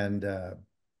 And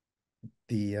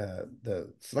the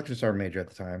selection sergeant major at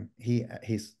the time, he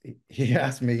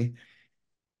asked me,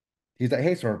 he's like,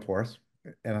 "Hey, Sergeant Porras,"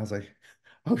 and I was like,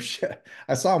 "Oh shit!"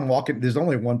 I saw him walking. There's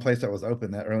only one place that was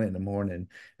open that early in the morning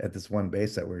at this one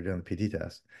base that we were doing the PT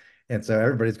test, and so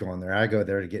everybody's going there. I go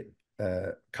there to get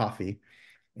coffee,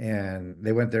 and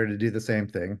they went there to do the same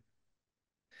thing.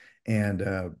 And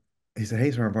he said,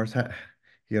 "Hey, Sergeant Porras,"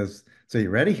 he goes, "So you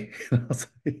ready?" And I was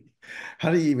like,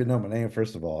 "How do you even know my name?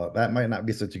 First of all, that might not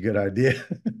be such a good idea.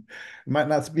 It might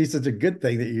not be such a good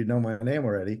thing that you know my name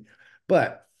already,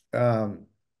 but."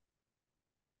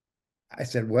 I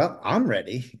said, "Well, I'm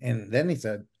ready." And then he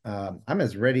said, "I'm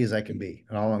as ready as I can be.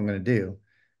 And all I'm going to do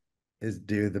is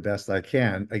do the best I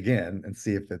can again and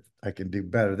see if I can do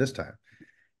better this time."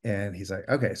 And he's like,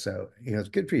 "Okay." So he goes,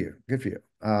 "Good for you. Good for you."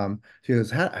 So he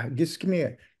goes, just give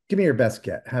me your best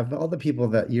get. Have all the people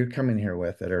that you're coming here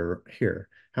with that are here,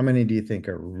 how many do you think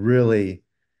are really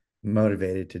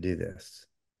motivated to do this?"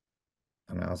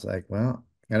 And I was like, "Well,"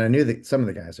 and I knew that some of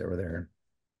the guys that were there.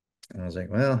 And I was like,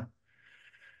 "Well,"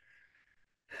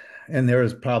 and there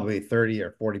was probably 30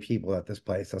 or 40 people at this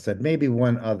place. I said, maybe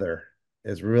one other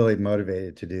is really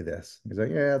motivated to do this. He's like,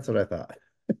 "Yeah, that's what I thought."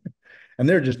 And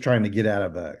they're just trying to get out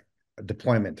of a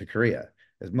deployment to Korea,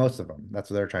 as most of them. That's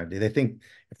what they're trying to do. They think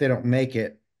if they don't make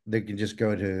it, they can just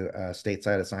go to a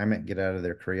stateside assignment, get out of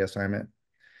their Korea assignment.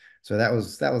 So that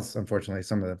was unfortunately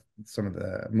some of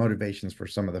the motivations for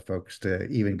some of the folks to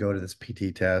even go to this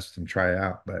PT test and try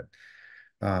out. But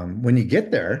when you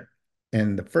get there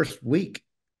in the first week,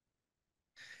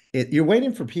 you're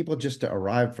waiting for people just to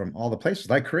arrive from all the places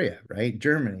like Korea, right?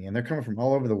 Germany, and they're coming from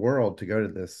all over the world to go to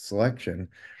this selection.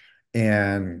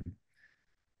 And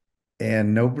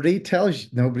and nobody tells you,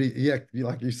 nobody, yeah,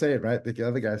 like you say it, right? The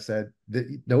other guy said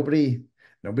that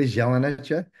nobody's yelling at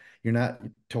you. You're not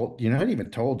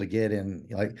even told to get in.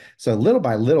 Like, so little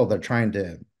by little, they're trying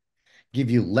to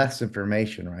give you less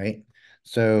information, right?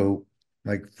 So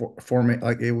like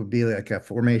like it would be like a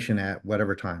formation at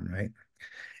whatever time, right?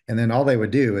 And then all they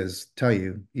would do is tell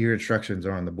you your instructions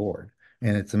are on the board,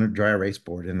 and it's a dry erase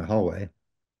board in the hallway.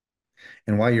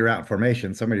 And while you're out in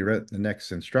formation, somebody wrote the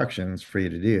next instructions for you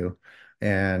to do.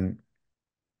 And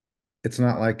it's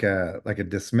not like a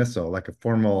dismissal, like a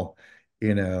formal,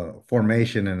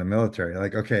 formation in the military.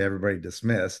 Like, okay, everybody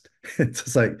dismissed. It's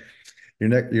just like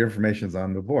your information's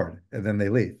on the board, and then they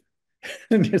leave.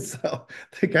 And so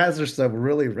the guys are so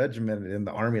really regimented in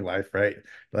the army life, right?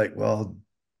 Like, well,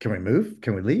 can we move?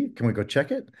 Can we leave? Can we go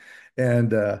check it?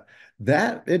 And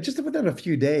that it just within a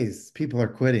few days, people are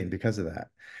quitting because of that.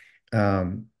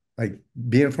 Like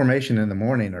be in formation in the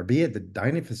morning or be at the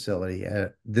dining facility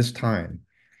at this time.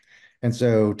 And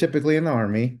so typically in the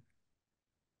army,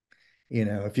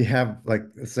 if you have like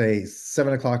say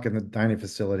 7 o'clock in the dining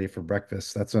facility for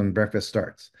breakfast, that's when breakfast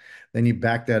starts. Then you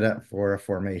back that up for a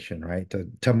formation, right?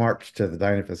 To march to the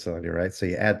dining facility, right? So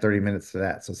you add 30 minutes to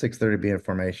that. So 6:30 be in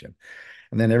formation.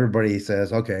 And then everybody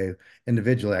says, okay,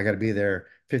 individually, I got to be there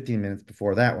 15 minutes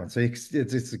before that one. So it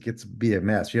gets to be a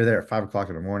mess. You're there at 5 o'clock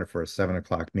in the morning for a 7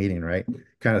 o'clock meeting, right?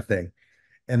 Kind of thing.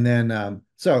 And then,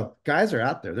 so guys are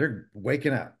out there, they're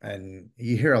waking up and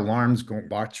you hear alarms going,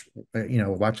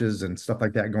 watches and stuff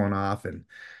like that going off. And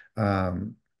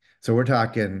um, so we're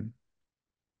talking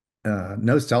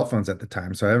no cell phones at the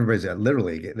time. So everybody's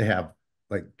literally, they have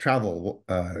like travel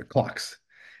clocks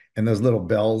and those little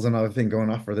bells and other thing going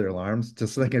off for their alarms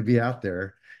just so they can be out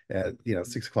there at,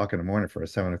 6 o'clock in the morning for a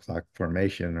 7 o'clock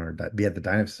formation or be at the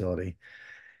dining facility.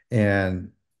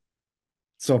 And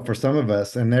so for some of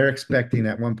us, and they're expecting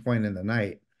at one point in the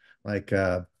night, like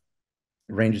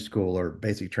ranger school or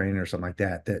basic training or something like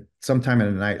that, that sometime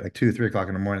in the night, like 2, 3 o'clock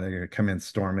in the morning, they're going to come in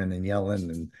storming and yelling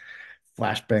and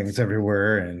flashbangs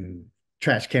everywhere and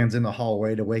trash cans in the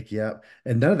hallway to wake you up.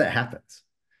 And none of that happens.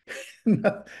 And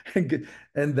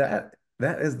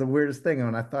that is the weirdest thing.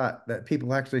 And I thought that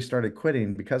people actually started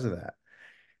quitting because of that.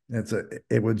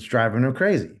 It was driving them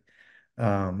crazy.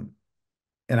 Um,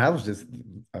 and I was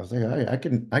like,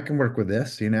 I can work with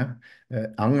this, I'm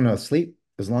gonna sleep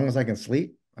as long as I can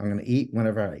sleep. I'm gonna eat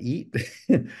whenever I eat.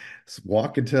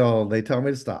 Walk until they tell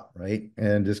me to stop, right?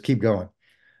 And just keep going.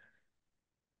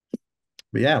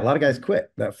 But yeah, a lot of guys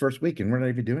quit that first week and we're not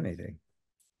even doing anything.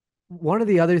 One of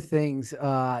the other things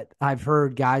I've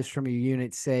heard guys from your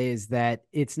unit say is that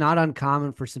it's not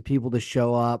uncommon for some people to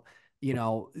show up,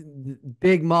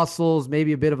 big muscles,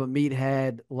 maybe a bit of a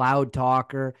meathead, loud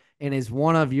talker. And as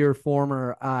one of your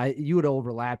former, you would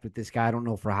overlap with this guy. I don't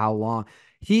know for how long.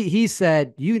 He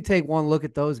said you can take one look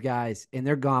at those guys and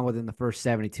they're gone within the first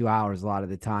 72 hours a lot of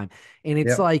the time. And it's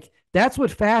Yep. like that's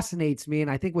what fascinates me. And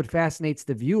I think what fascinates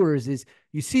the viewers is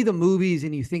you see the movies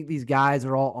and you think these guys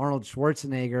are all Arnold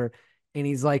Schwarzenegger. And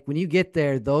he's like, when you get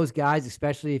there, those guys,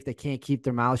 especially if they can't keep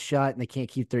their mouth shut and they can't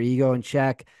keep their ego in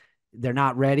check, they're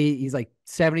not ready. He's like,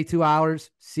 72 hours,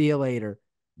 see you later.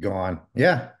 Go on.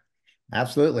 Yeah,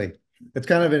 absolutely. It's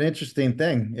kind of an interesting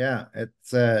thing. Yeah.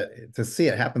 It's to see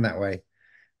it happen that way.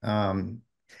 Um,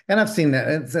 and I've seen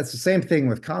that. That's the same thing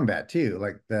with combat too.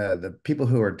 Like the people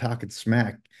who are talking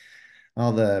smack,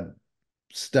 all the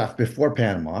stuff before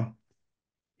Panama,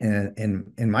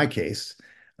 and in my case,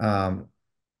 um,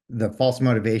 the false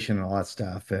motivation and all that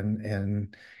stuff,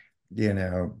 and you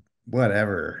know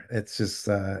whatever. It's just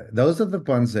those are the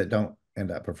ones that don't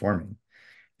end up performing.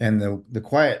 And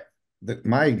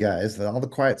my guys, all the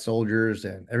quiet soldiers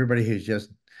and everybody who's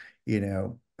just, you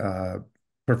know, uh,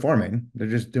 performing, they're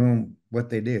just doing what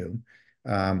they do.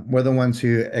 We're the ones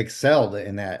who excelled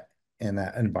in that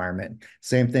environment.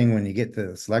 Same thing when you get to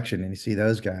the selection and you see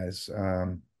those guys.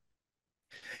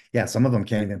 Yeah, some of them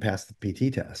can't even pass the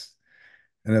PT test.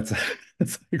 And it's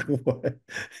it's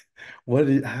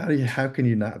like how can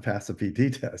you not pass a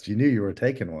PT test? You knew you were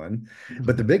taking one,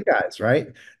 but the big guys, right?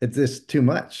 It's just too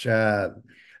much.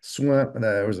 Swim.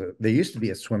 There used to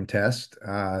be a swim test.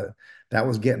 That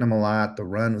was getting them a lot. The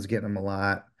run was getting them a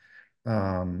lot.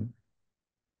 Um,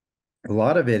 a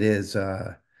lot of it is.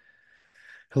 A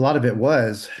lot of it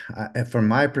was, from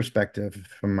my perspective,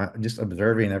 from just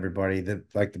observing everybody, that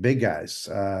like the big guys,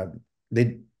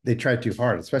 they tried too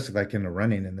hard, especially like in the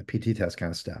running and the PT test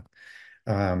kind of stuff.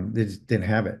 They just didn't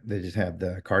have it. They just had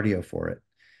the cardio for it.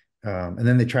 And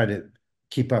then they tried to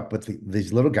keep up with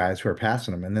these little guys who are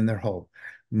passing them. And then their whole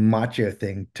macho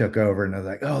thing took over. And they're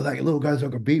like, oh, that little guy's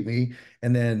not going to beat me.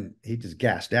 And then he just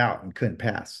gassed out and couldn't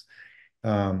pass.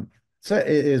 Um, So it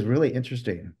is really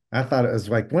interesting. I thought it was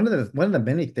like one of the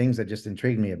many things that just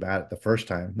intrigued me about it the first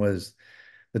time was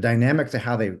the dynamics of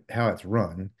how it's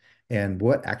run and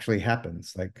what actually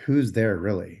happens. Like who's there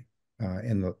really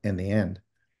in the end.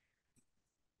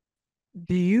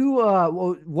 Do you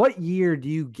well, what year do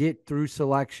you get through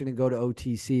selection and go to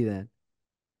OTC then?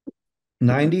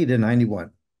 90 to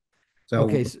 91.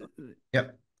 Okay, So so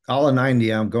yep, all of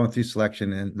 90, I'm going through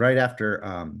selection, and right after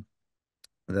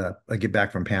the I get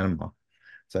back from Panama.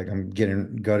 It's like I'm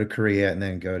getting go to Korea and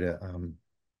then go to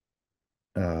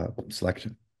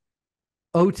selection.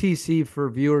 OTC for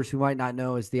viewers who might not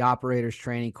know is the operator's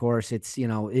training course. It's,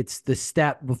 it's the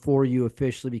step before you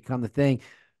officially become the thing.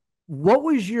 What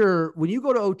was your when you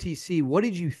go to OTC, what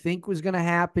did you think was going to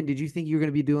happen? Did you think you were going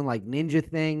to be doing like ninja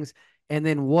things? And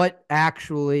then what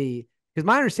actually, because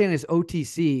my understanding is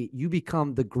OTC, you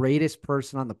become the greatest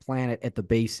person on the planet at the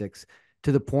basics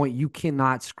to the point you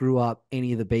cannot screw up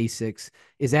any of the basics.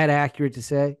 Is that accurate to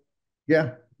say?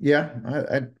 Yeah, yeah,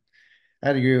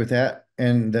 I'd agree with that.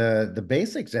 And the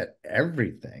basics at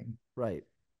everything. Right.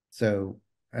 So,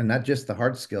 and not just the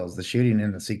hard skills, the shooting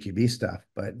and the CQB stuff,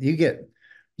 but you get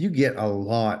a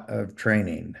lot of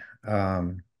training.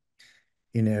 Um,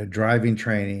 driving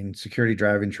training, security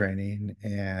driving training,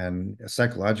 and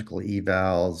psychological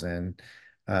evals and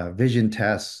vision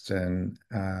tests and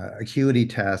acuity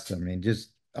tests. I mean,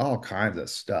 just all kinds of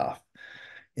stuff.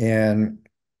 And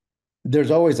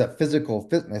there's always a physical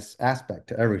fitness aspect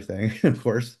to everything, of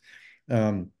course.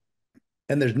 Um,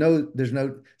 and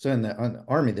so in the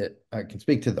army that I can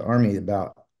speak to the army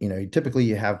about, typically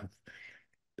you have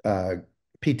uh,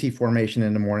 PT formation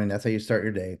in the morning. That's how you start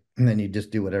your day. And then you just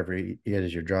do whatever it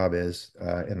is your job is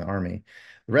in the army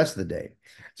the rest of the day.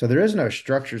 So there is no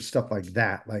structured stuff like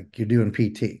that, like you do in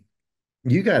PT.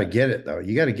 You got to get it though.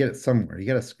 You got to get it somewhere. You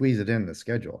got to squeeze it in the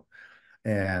schedule.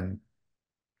 And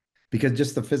because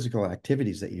just the physical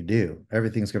activities that you do,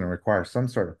 everything's going to require some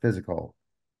sort of physical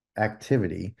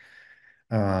activity.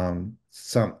 A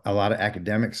lot of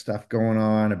academic stuff going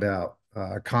on about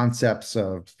concepts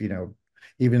of,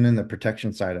 even in the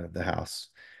protection side of the house.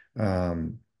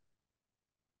 Um,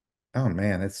 oh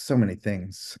man, it's so many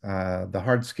things. The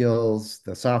hard skills,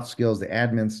 the soft skills, the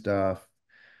admin stuff.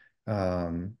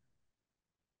 Um,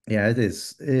 yeah, it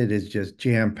is just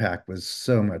jam packed with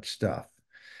so much stuff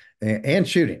and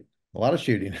shooting, a lot of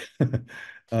shooting.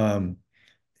 Um,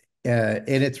 and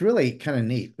it's really kind of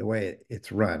neat the way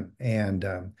it's run, and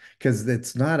because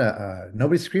it's not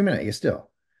nobody's screaming at you still.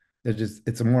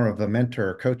 It's a more of a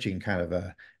mentor coaching kind of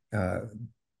a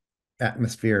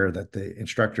atmosphere that the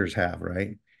instructors have,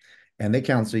 right? And they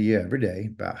counsel you every day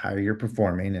about how you're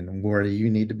performing and where you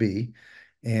need to be.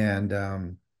 And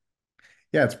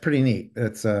yeah, it's pretty neat.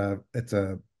 It's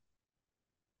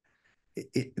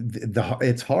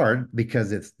hard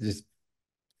because it's just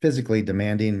physically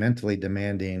demanding, mentally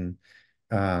demanding.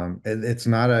 It's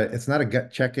not a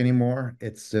gut check anymore.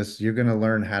 It's just you're going to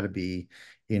learn how to be,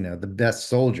 the best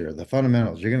soldier, the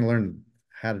fundamentals. You're going to learn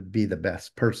how to be the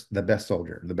best person, the best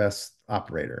soldier, the best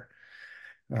operator,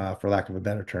 for lack of a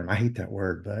better term. I hate that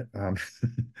word, but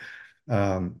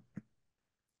um,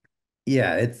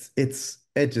 yeah, it's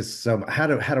just so how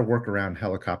to work around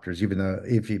helicopters, even though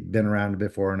if you've been around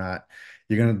before or not,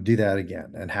 you're going to do that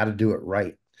again, and how to do it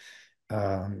right.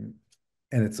 Um,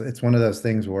 and it's one of those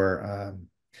things where a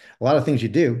lot of things you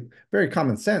do very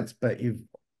common sense, but you've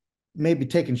maybe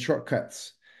taken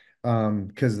shortcuts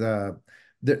because the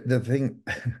thing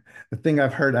the thing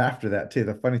I've heard after that too,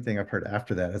 the funny thing I've heard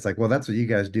after that, it's like, well, that's what you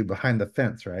guys do behind the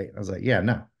fence, right? I was like, yeah,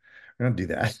 no, we don't do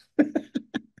that.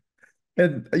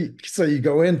 And so you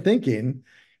go in thinking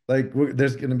like they're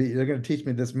going to teach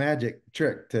me this magic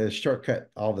trick to shortcut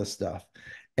all this stuff.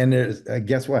 And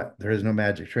guess what? There is no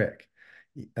magic trick.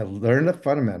 Learn the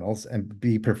fundamentals and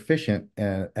be proficient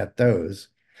at those,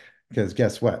 because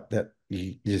guess what? That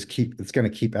you just it's going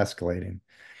to keep escalating.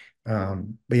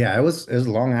 But yeah, it was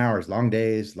long hours, long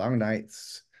days, long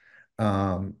nights.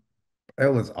 Um,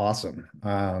 it was awesome.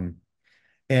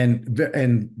 And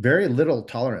very little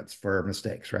tolerance for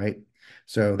mistakes, right?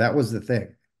 So that was the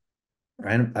thing.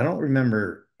 I don't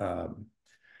remember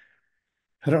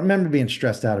being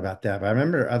stressed out about that, but I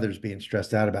remember others being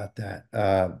stressed out about that.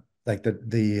 Like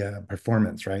the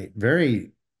performance, right?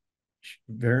 Very,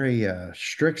 very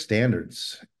strict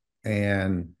standards.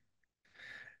 And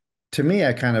to me,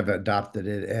 I kind of adopted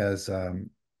it as all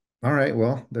right,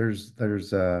 well,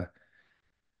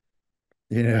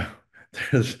 you know,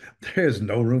 there's there's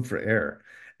no room for error.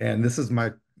 And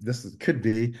could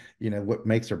be, what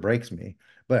makes or breaks me.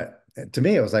 But to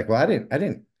me, it was like, well,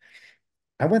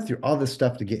 I went through all this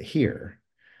stuff to get here.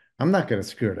 I'm not going to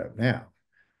screw it up now.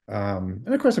 And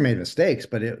of course, I made mistakes,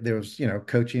 but there was,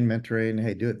 coaching, mentoring.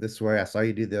 Hey, do it this way. I saw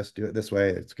you do this. Do it this way.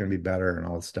 It's going to be better, and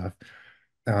all this stuff.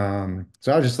 So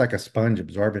I was just like a sponge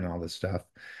absorbing all this stuff.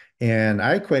 And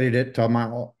I equated it to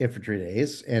my infantry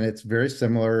days, and it's very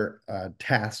similar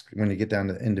task when you get down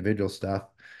to individual stuff.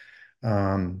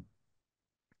 Um,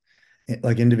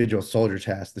 like individual soldier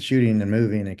tasks, the shooting and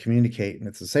moving and communicating.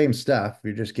 It's the same stuff.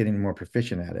 You're just getting more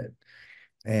proficient at it.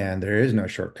 And there is no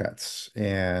shortcuts.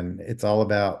 And it's all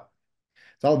about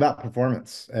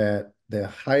performance at the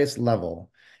highest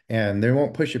level. And they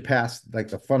won't push you past like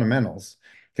the fundamentals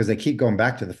because they keep going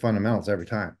back to the fundamentals every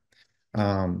time.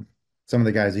 Um, some of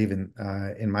the guys even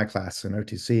in my class in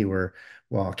OTC were,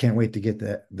 well, I can't wait to get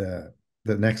the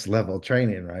next level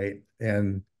training, right?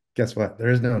 And guess what?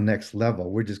 There is no next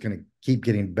level. We're just going to keep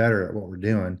getting better at what we're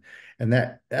doing, and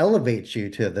that elevates you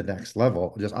to the next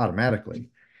level just automatically.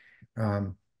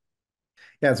 Um,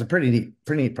 yeah, it's a pretty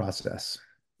neat process.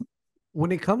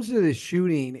 When it comes to the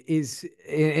shooting,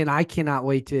 and I cannot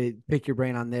wait to pick your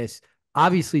brain on this.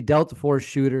 Obviously, Delta Force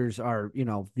shooters are,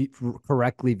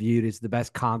 correctly viewed as the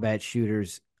best combat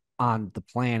shooters on the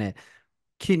planet.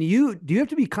 Do you have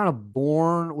to be kind of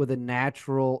born with a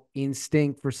natural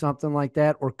instinct for something like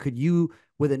that? Or could you,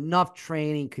 with enough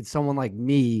training, could someone like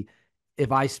me, if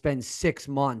I spend 6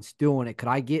 months doing it, could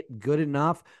I get good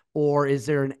enough? Or is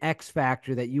there an X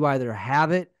factor that you either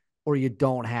have it or you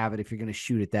don't have it if you're going to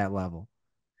shoot at that level?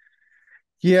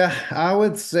 Yeah, I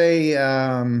would say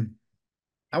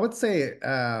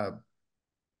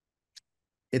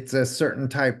it's a certain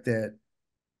type that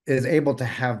is able to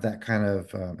have that kind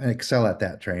of and excel at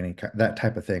that training, that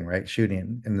type of thing, right?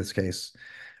 Shooting in this case.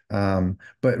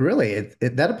 But really,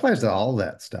 that applies to all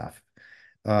that stuff.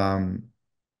 Um,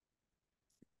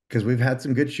 because we've had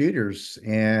some good shooters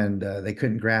and they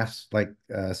couldn't grasp like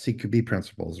CQB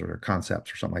principles or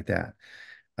concepts or something like that.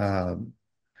 Um,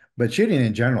 but shooting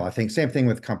in general, I think same thing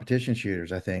with competition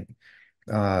shooters. I think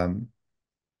um,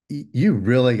 you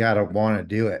really got to want to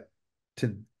do it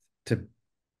to to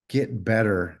get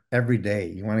better every day.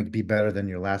 You want to be better than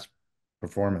your last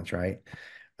performance, right?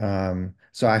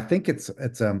 So I think it's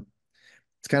kind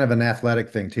of an athletic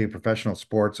thing too, professional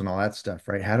sports and all that stuff,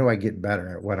 right? How do I get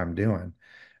better at what I'm doing?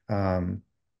 Um,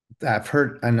 I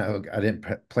know I didn't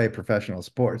play professional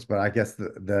sports, but I guess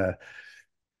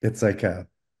it's like it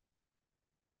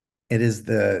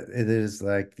is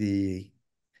like in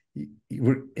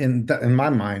my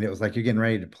mind, it was like you're getting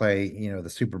ready to play, the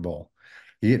Super Bowl.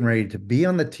 You're getting ready to be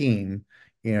on the team,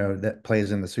 that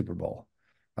plays in the Super Bowl.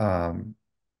 Um,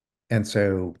 and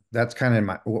so that's kind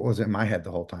of what was in my head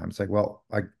the whole time. It's like, well,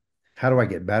 like, how do I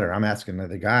get better? I'm asking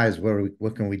the guys,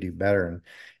 what can we do better?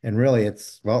 And really,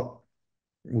 well,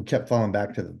 we kept falling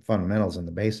back to the fundamentals and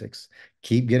the basics.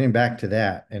 Keep getting back to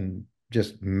that and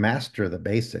just master the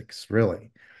basics,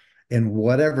 really, in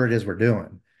whatever it is we're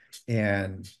doing,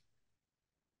 and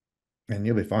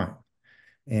you'll be fine.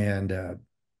 And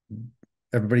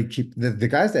everybody keep the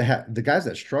guys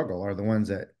that struggle are the ones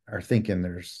that are thinking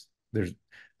there's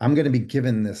I'm going to be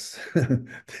given this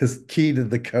this key to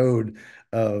the code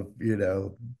of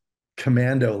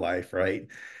commando life, right?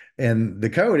 And the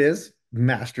code is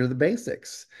master the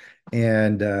basics.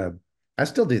 And I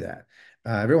still do that.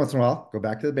 Every once in a while, go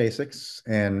back to the basics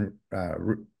and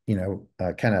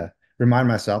kind of remind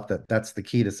myself that that's the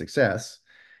key to success,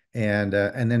 and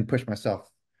then push myself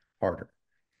harder,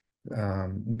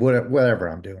 whatever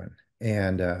I'm doing.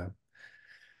 And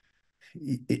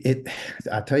it,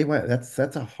 I tell you what, that's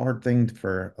a hard thing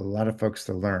for a lot of folks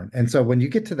to learn. And so when you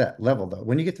get to that level, though,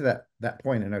 when you get to that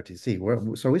point in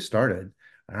OTC, so we started,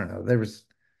 I don't know, there was,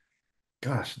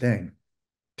 gosh dang,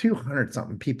 200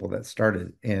 something people that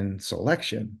started in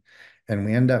selection, and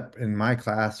we end up in my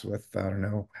class with, I don't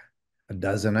know, a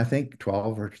dozen, I think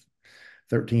 12 or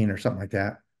 13 or something like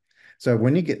that. So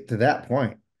when you get to that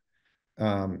point,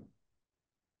 um,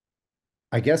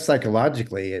 I guess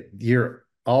psychologically, you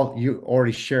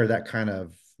already share that kind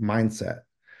of mindset,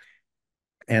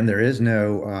 and there is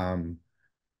no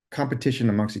competition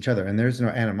amongst each other, and there's no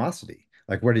animosity.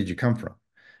 Like, where did you come from?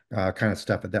 Kind of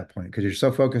stuff at that point, because you're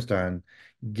so focused on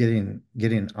getting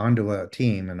onto a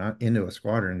team and into a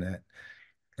squadron that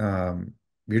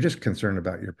you're just concerned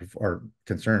about or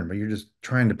concerned, but you're just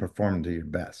trying to perform to your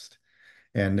best.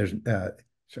 And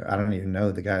so I don't even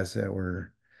know the guys that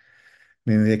were. I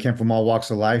mean, they came from all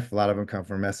walks of life. A lot of them come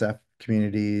from SF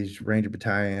communities, Ranger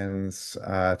battalions.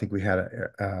 I think we had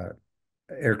a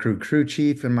aircrew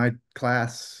chief in my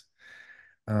class.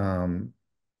 Um,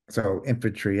 so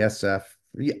infantry, SF,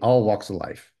 all walks of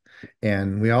life,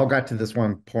 and we all got to this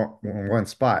one point, one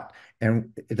spot,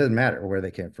 and it doesn't matter where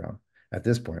they came from. At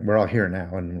this point, we're all here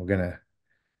now, and we're gonna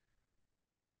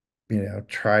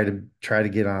try to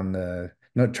get on the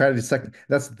no, try to second.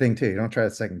 That's the thing too. You don't try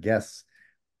to second guess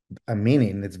a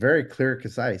meaning. It's very clear,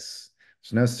 concise.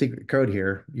 There's no secret code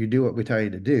here. You do what we tell you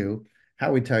to do,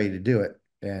 how we tell you to do it,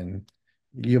 and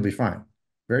you'll be fine.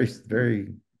 Very,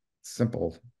 very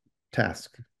simple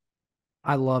task.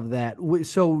 I love that.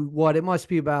 So what? It must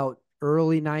be about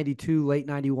early 92, late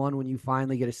 91 when you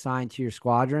finally get assigned to your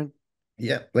squadron.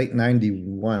 Yeah, late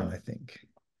 91, I think.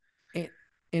 And,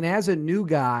 and as a new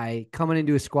guy coming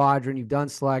into a squadron, you've done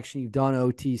selection, you've done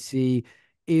OTC.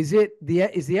 Is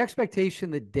the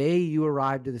expectation the day you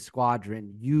arrive to the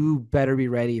squadron, you better be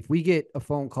ready? If we get a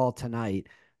phone call tonight,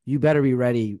 you better be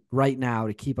ready right now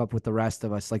to keep up with the rest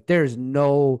of us. Like there's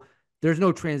no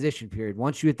transition period.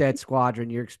 Once you hit that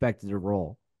squadron, you're expected to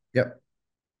roll. Yep.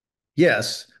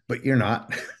 Yes, but you're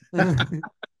not.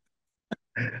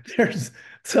 There's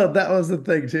so that was the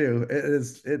thing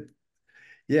too.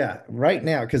 Yeah, right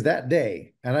now, because that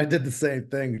day, and I did the same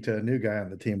thing to a new guy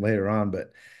on the team later on,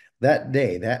 but that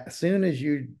day, that as soon as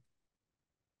you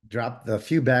drop the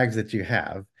few bags that you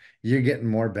have, you're getting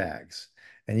more bags,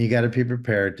 and you got to be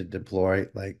prepared to deploy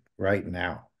like right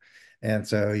now. And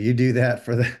so you do that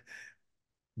for the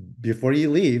before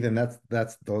you leave, and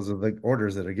that's those are the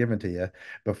orders that are given to you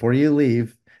before you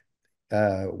leave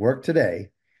work today.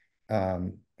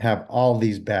 Have all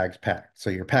these bags packed. So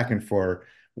you're packing for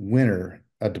winter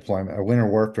deployment, a winter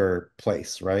warfare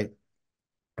place, right?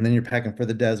 And then you're packing for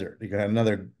the desert. You got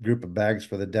another group of bags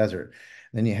for the desert.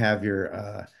 And then you have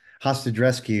your hostage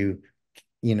rescue,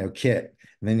 kit.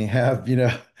 And then you have,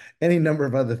 any number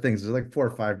of other things. There's like 4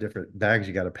 or 5 different bags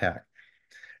you got to pack.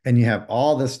 And you have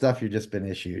all this stuff you've just been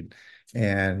issued.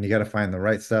 And you got to find the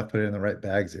right stuff, put it in the right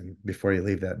bags and before you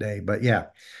leave that day. But yeah,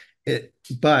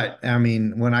 but I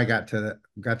mean, when I got to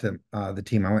the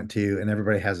team I went to, and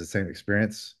everybody has the same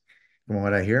experience from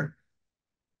what I hear.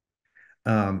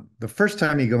 The first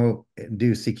time you go and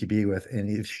do CQB with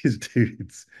any of these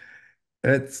dudes,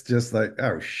 it's just like,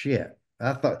 oh shit.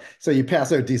 I thought so. You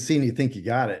pass OTC and you think you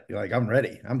got it. You're like, I'm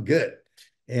ready. I'm good.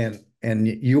 And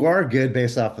you are good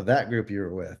based off of that group you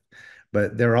were with,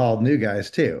 but they're all new guys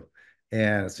too.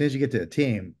 And as soon as you get to a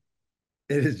team,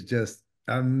 it is just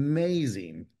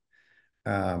amazing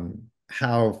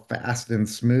how fast and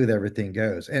smooth everything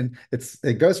goes. And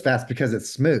it goes fast because it's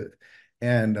smooth.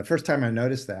 And the first time I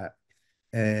noticed that,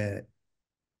 uh,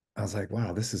 I was like,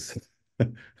 wow, this is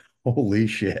holy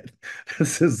shit.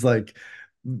 This is like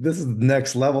this is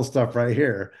next level stuff right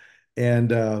here.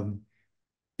 And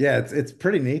yeah, it's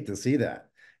pretty neat to see that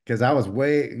because I was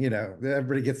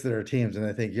everybody gets to their teams and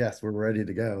I think, yes, we're ready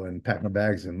to go and pack my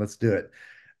bags and let's do it.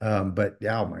 But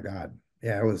yeah, oh my God.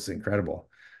 Yeah, it was incredible.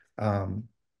 Um,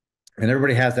 and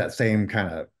everybody has that same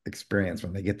kind of experience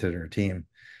when they get to their team.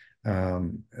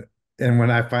 Um, and when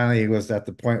I finally was at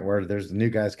the point where there's new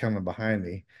guys coming behind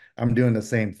me, I'm doing the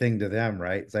same thing to them,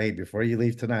 right? Say, hey, before you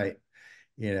leave tonight,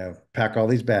 pack all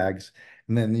these bags.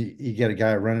 And then you get a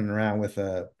guy running around with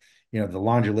the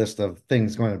laundry list of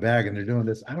things going in a bag, and they're doing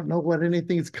this. I don't know what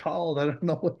anything's called. I don't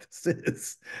know what this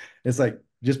is. It's like,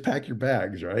 just pack your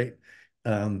bags, right?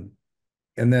 Um,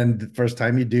 and then the first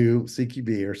time you do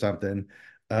CQB or something,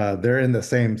 they're in the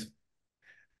same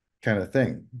kind of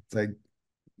thing. It's like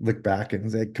look back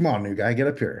and say, "Come on, new guy, get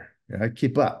up here,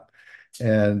 keep up,"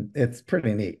 and it's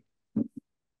pretty neat.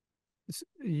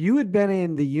 You had been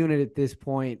in the unit at this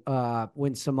point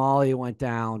when Somalia went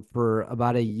down for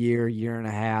about a year and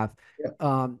a half.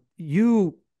 Yeah.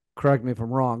 You correct me if I'm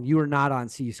wrong. You were not on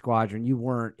C Squadron. You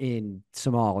weren't in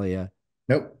Somalia.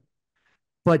 Nope.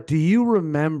 But do you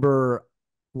remember,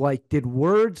 like, did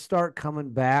word start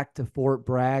coming back to Fort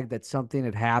Bragg that something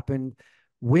had happened?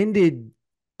 When did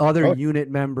other Oh, unit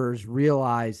members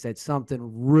realize that something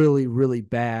really, really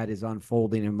bad is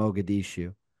unfolding in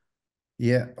Mogadishu?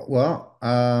 yeah. Well,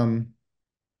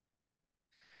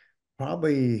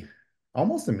 probably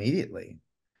almost immediately.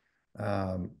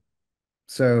 Um,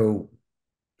 so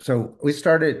so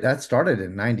that started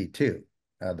in 92,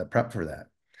 the prep for that.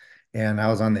 And I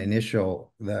was on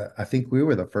I think we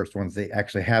were the first ones they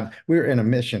actually had, we were in a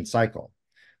mission cycle.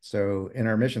 So in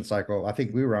our mission cycle, I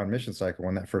think we were on mission cycle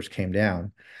when that first came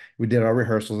down. We did our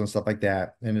rehearsals and stuff like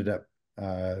that, ended up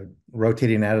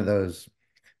rotating out of those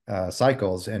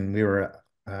cycles. And we were,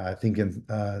 I think, in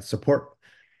support.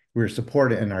 We were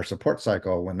supported in our support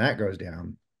cycle when that goes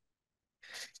down.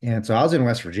 And so I was in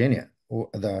West Virginia.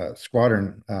 The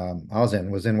squadron I was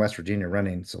in West Virginia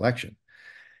running selection.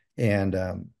 And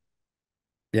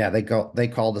yeah, they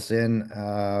called us in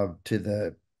to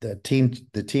the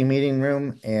team meeting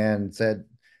room and said,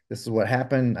 "This is what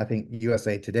happened." I think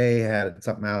USA Today had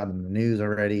something out in the news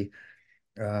already.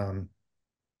 Um,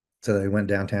 So they went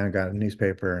downtown, got a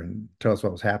newspaper, and told us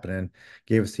what was happening,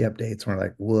 gave us the updates. We're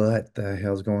like, what the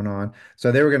hell's going on?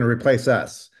 So they were going to replace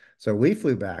us. So we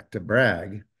flew back to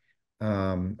Bragg.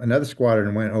 Another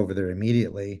squadron went over there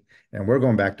immediately, and we're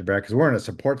going back to Bragg because we're in a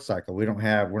support cycle. We're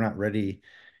not ready,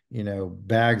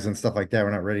 bags and stuff like that.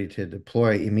 We're not ready to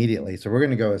deploy immediately. So we're going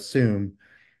to go assume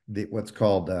what's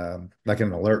called like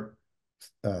an alert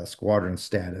squadron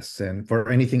status and for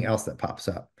anything else that pops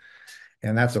up.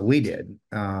 And that's what we did.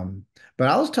 But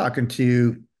I was talking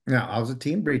to, now I was a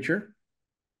team breacher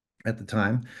at the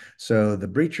time. So the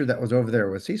breacher that was over there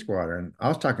with C Squadron, I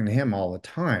was talking to him all the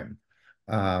time.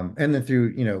 And then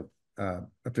through,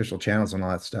 official channels and all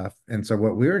that stuff. And so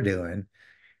what we were doing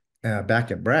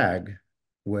back at Bragg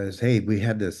was, hey, we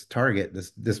had this target,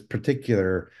 this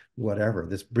particular whatever,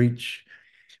 this breach.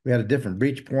 We had a different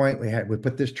breach point. We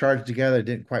put this charge together. It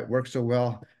didn't quite work so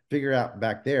well. Figure out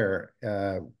back there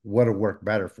what would work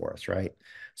better for us, right?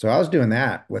 So I was doing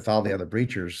that with all the other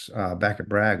breachers back at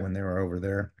Bragg when they were over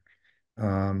there.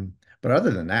 But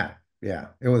other than that, yeah,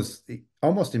 it was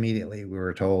almost immediately we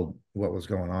were told what was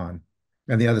going on.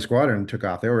 And the other squadron took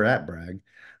off. They were at Bragg.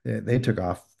 They took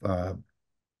off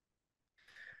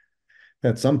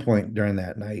at some point during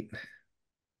that night.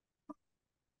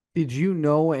 Did you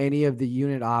know any of the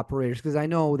unit operators? Because I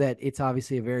know that it's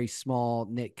obviously a very small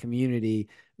knit community.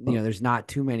 There's not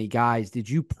too many guys. Did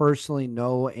you personally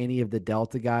know any of the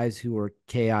Delta guys who were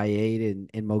KIA'd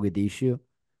in Mogadishu?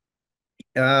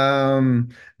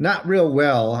 Not real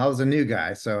well. I was a new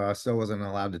guy, so I still wasn't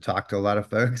allowed to talk to a lot of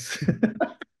folks.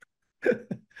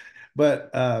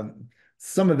 But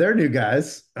some of their new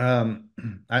guys, I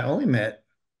only met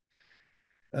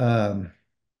um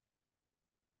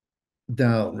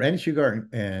no, Randy Shugart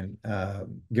and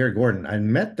Gary Gordon. I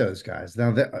met those guys.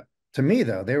 Now, to me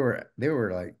though, they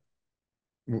were like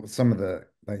some of the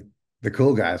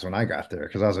cool guys when I got there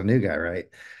because I was a new guy, right?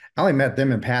 I only met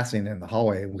them in passing in the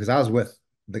hallway because I was with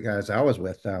the guys I was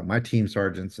with, my team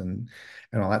sergeants and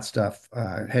all that stuff,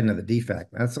 heading to the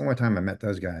defect. That's the only time I met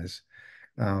those guys.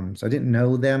 So I didn't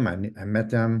know them. I met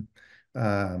them.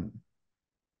 Um,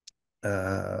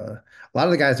 a lot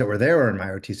of the guys that were there were in my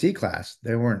OTC class.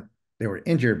 They were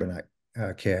injured, but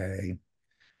not KIA.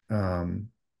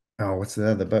 Oh, what's the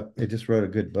other book? They just wrote a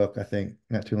good book, I think,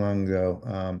 not too long ago.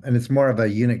 And it's more of a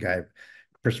unit guy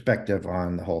perspective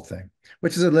on the whole thing,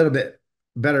 which is a little bit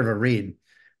better of a read.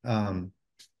 Um,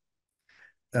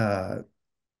 uh,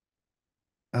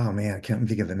 oh man, I can't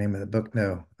think of the name of the book.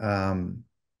 No.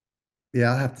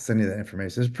 Yeah, I'll have to send you that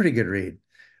information. It's a pretty good read.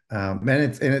 And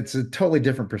it's a totally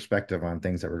different perspective on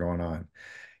things that were going on.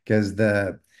 Because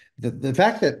the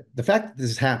fact that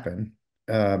this happened,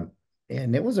 um,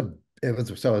 and it was a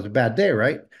bad day,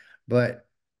 right? But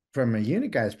from a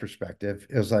unit guy's perspective,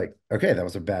 it was like, okay, that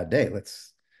was a bad day.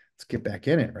 Let's get back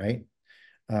in it, right?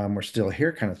 We're still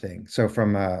here, kind of thing. So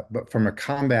from a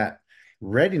combat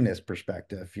readiness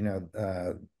perspective,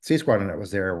 C Squadron that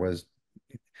was there was,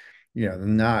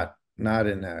 not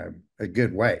in a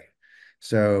good way.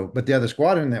 So, but the other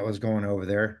squadron that was going over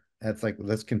there, that's like,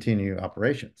 let's continue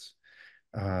operations.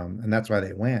 And that's why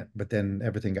they went. But then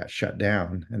everything got shut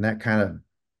down, and that kind of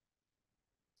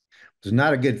was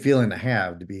not a good feeling to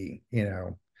have. To be,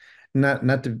 not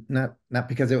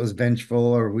because it was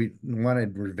vengeful or we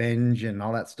wanted revenge and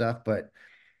all that stuff, but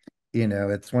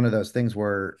it's one of those things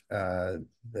where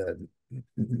the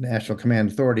National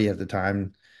Command Authority at the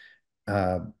time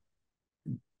uh,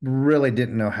 really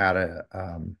didn't know how to.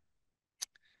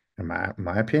 In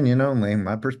my opinion only,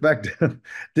 my perspective,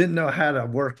 didn't know how to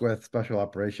work with special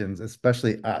operations,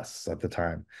 especially us at the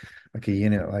time, like a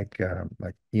unit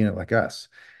like us.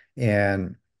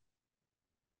 And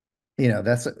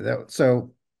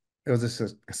so it was a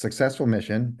successful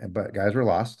mission, but guys were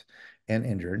lost and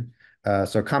injured.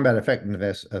 So combat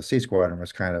effectiveness of C Squadron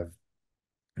was kind of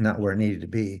not where it needed to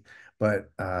be,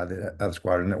 but the other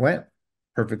squadron that went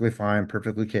perfectly fine,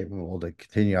 perfectly capable to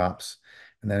continue ops,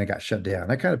 and then it got shut down.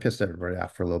 That kind of pissed everybody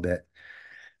off for a little bit.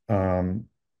 Um,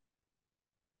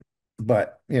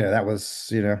 but that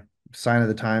was, sign of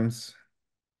the times.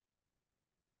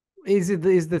 Is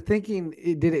the thinking,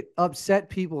 did it upset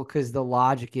people? Because the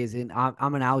logic is, and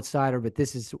I'm an outsider, but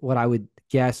this is what I would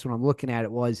guess when I'm looking at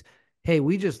it was, hey,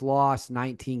 we just lost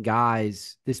 19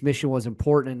 guys. This mission was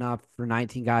important enough for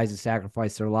 19 guys to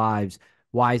sacrifice their lives.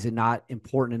 Why is it not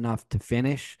important enough to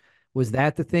finish? Was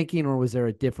that the thinking, or was there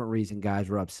a different reason guys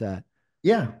were upset?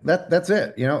 Yeah, that's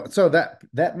it. So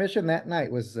that mission that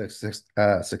night was a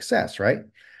success, right?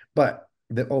 But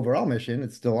the overall mission,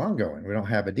 it's still ongoing. We don't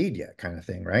have a deed yet, kind of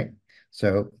thing, right?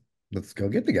 So let's go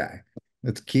get the guy.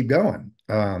 Let's keep going.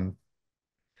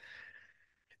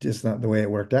 Just not the way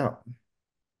it worked out.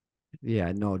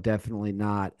 Yeah, no, definitely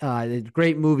not.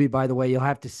 Great movie, by the way. You'll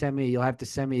have to send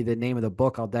me the name of the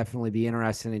book. I'll definitely be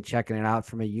interested in checking it out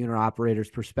from a unit operator's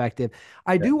perspective.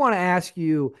 I Yeah. do want to ask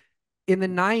you, in the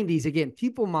 90s, again,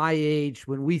 people my age,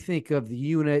 when we think of the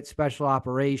unit, special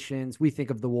operations, we think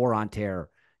of the war on terror,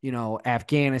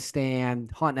 Afghanistan,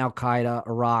 hunting Al Qaeda,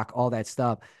 Iraq, all that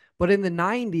stuff. But in the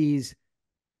 90s,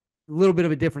 a little bit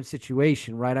of a different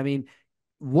situation, right? I mean,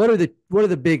 what are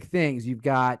the big things? You've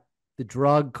got the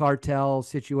drug cartel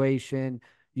situation,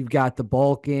 you've got the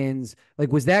Balkans.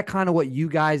 Like, was that kind of what you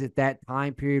guys at that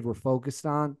time period were focused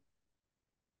on?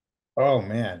 Oh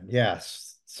man,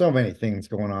 yes. So many things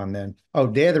going on then. Oh,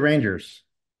 Day of the Rangers.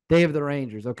 Day of the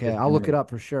Rangers. Okay, Yes, I'll look it up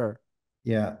for sure.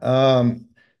 yeah.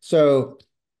 So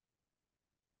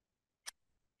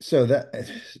so that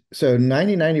so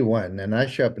 1991, and I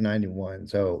show up in 91.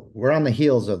 So we're on the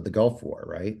heels of the Gulf War,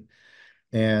 right?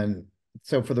 And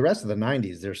so for the rest of the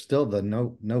 90s, there's still the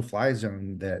no fly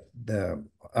zone that the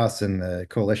us and the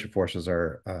coalition forces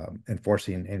are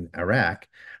enforcing in Iraq.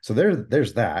 So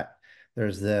there's that.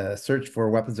 There's the search for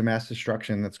weapons of mass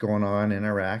destruction that's going on in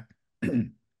Iraq.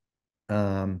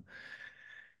 Um,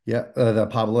 yeah, the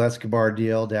Pablo Escobar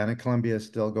deal down in Colombia is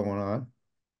still going on.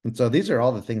 And so these are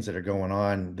all the things that are going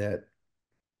on that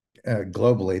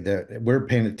globally that we're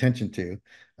paying attention to.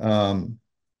 Um,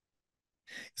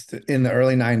 in the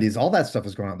early 90s, all that stuff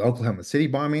was going on. The Oklahoma City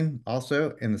bombing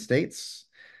also in the States.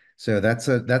 So that's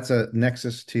a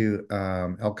nexus to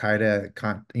Al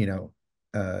Qaeda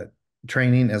uh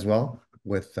training as well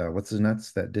with what's his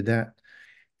nuts that did that.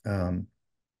 Um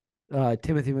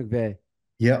Timothy McVeigh.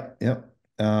 yep, yep.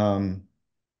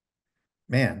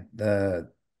 Man,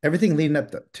 the everything leading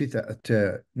up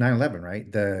to 9/11,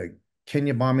 right? The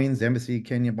Kenya bombings, the embassy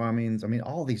Kenya bombings. I mean,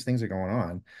 all these things are going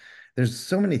on. There's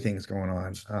so many things going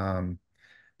on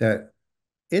that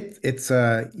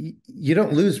you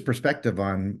don't lose perspective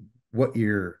on why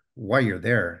you're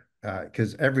there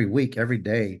because every week, every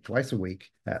day, twice a week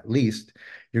at least,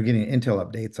 you're getting intel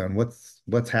updates on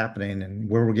what's happening and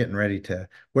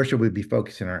where should we be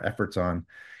focusing our efforts on.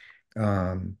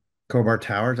 Kobar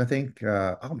Towers, I think.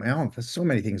 Oh man, there's so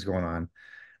many things going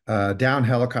on. Down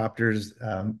helicopters,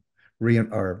 re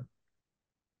or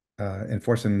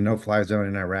enforcing the no-fly zone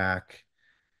in Iraq.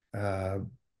 Uh,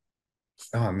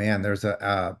 Oh man, there's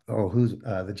a who's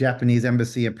the Japanese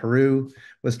embassy in Peru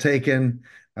was taken.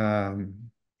 That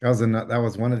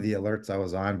was one of the alerts I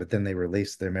was on, but then they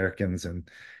released the Americans and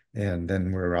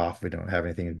then we're off. We don't have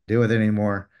anything to do with it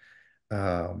anymore.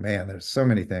 Oh man, there's so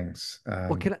many things.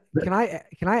 Well, can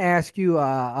I ask you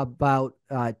about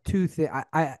two things?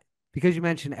 Because you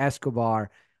mentioned Escobar.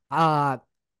 Uh,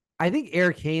 I think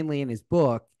Eric Hanley in his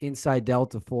book Inside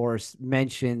Delta Force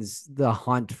mentions the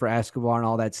hunt for Escobar and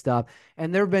all that stuff.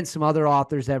 And there have been some other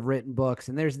authors that have written books,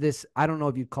 and there's this, I don't know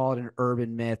if you call it an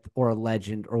urban myth or a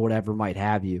legend or whatever might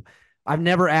have you. I've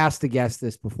never asked a guest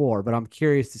this before, but I'm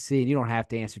curious to see, and you don't have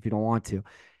to answer if you don't want to.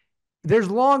 There's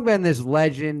long been this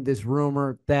legend, this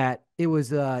rumor that it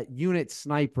was a unit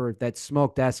sniper that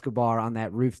smoked Escobar on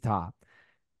that rooftop.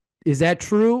 Is that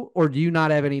true, or do you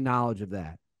not have any knowledge of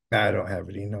that? I don't have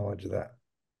any knowledge of that.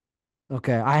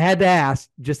 Okay, I had to ask.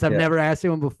 Just I've Yeah. never asked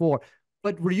anyone before.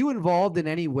 But were you involved in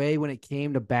any way when it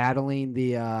came to battling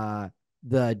the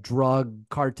drug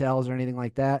cartels or anything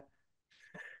like that?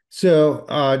 So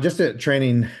just at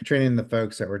training the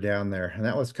folks that were down there, and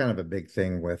that was kind of a big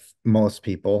thing with most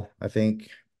people. I think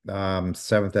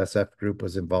 7th SF group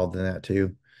was involved in that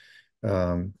too.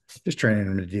 Um, just training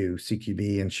them to do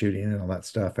CQB and shooting and all that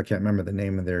stuff. I can't remember the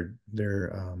name of their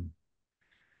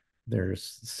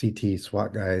CT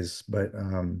SWAT guys, but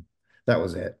that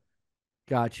was it.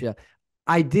 Gotcha.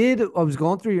 I was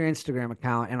going through your Instagram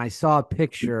account and I saw a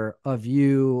picture of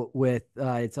you with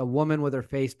it's a woman with her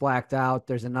face blacked out.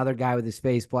 There's another guy with his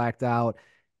face blacked out.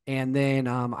 And then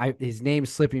his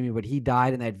name's slipping me, but he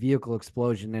died in that vehicle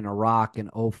explosion in Iraq in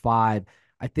 '05.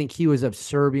 I think he was of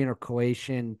Serbian or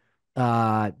Croatian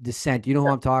descent. You know who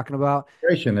I'm talking about?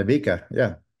 Operation Ivica,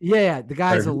 yeah. Yeah, Or, the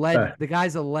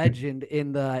guy's a legend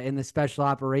in the special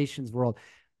operations world.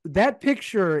 That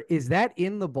picture, is that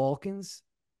in the Balkans?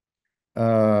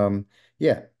 um,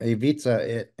 yeah,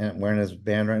 Ivica, and wearing his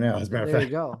band right now, as a matter of There you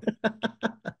fact.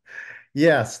 go.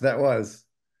 Yes, that was.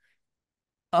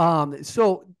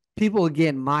 So people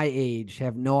again my age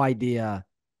have no idea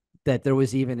that there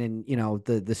was even in,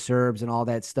 the Serbs and all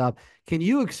that stuff. Can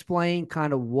you explain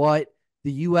kind of what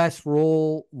the US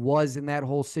role was in that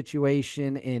whole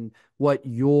situation and what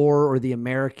your or the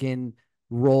American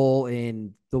role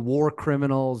in the war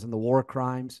criminals and the war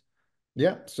crimes?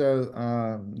 Yeah, so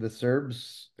the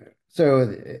Serbs,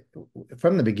 so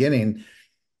from the beginning,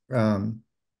 um,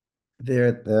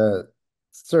 they're the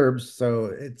Serbs. So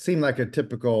it seemed like a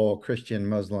typical Christian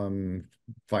Muslim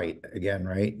fight again,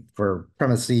 right? For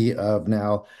primacy of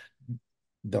now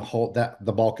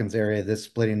the Balkans area, this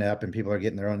splitting up and people are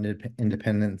getting their own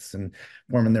independence and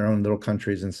forming their own little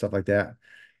countries and stuff like that.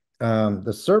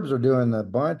 The Serbs are doing a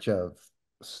bunch of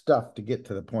stuff to get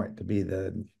to the point to be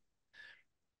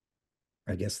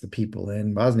I guess, the people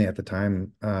in Bosnia at the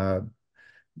time,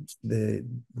 the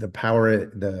the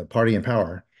party in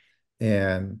power,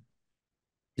 and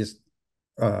just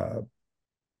uh,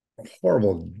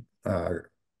 horrible,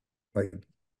 like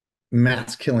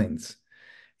mass killings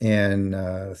and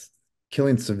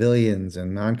killing civilians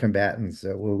and non-combatants,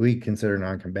 what we consider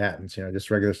non-combatants,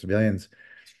 just regular civilians.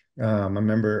 I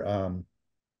remember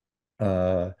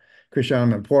uh,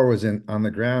 Christian Poor was in on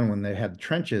the ground when they had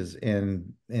trenches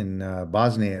in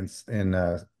Bosnia and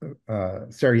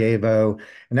in Sarajevo,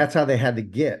 and that's how they had to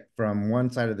get from one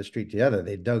side of the street to the other.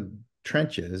 They dug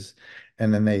trenches,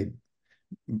 and then they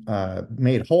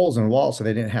made holes in walls so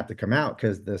they didn't have to come out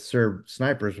because the Serb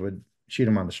snipers would shoot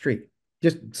them on the street.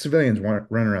 Just civilians run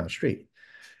around the street,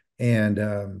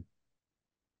 and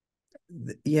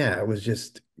yeah, it was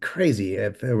just crazy.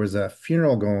 If there was a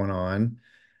funeral going on,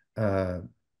 uh,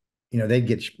 they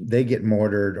get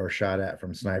mortared or shot at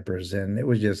from snipers, and it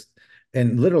was just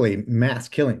and literally mass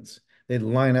killings. They'd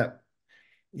line up,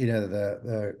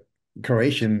 the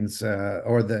Croatians,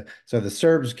 or the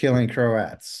Serbs killing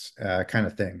Croats, kind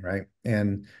of thing, right?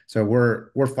 And so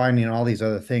we're finding all these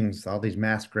other things, all these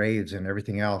mass graves and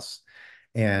everything else,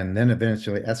 and then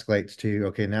eventually escalates to,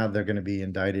 okay, now they're going to be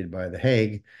indicted by The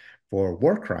Hague for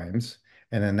war crimes,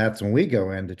 and then that's when we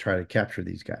go in to try to capture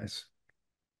these guys.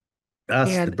 Us,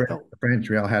 And the French,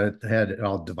 we all had it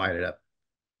all divided up.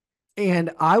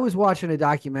 and I was watching a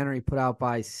documentary put out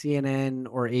by CNN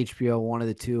or HBO, one of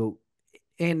the two.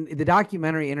 And the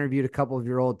documentary interviewed a couple of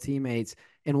your old teammates.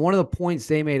 And one of the points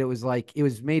they made, it was like, it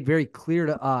was made very clear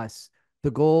to us.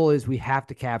 The goal is we have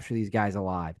to capture these guys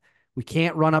alive. We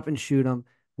can't run up and shoot them.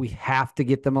 We have to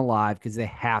get them alive because they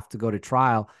have to go to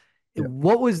trial. Yeah.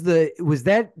 Was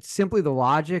that simply the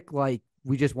logic? Like,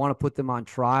 we just want to put them on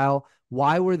trial.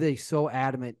 Why were they so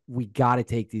adamant? We got to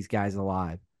take these guys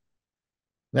alive.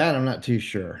 That I'm not too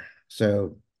sure.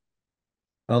 So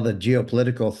all the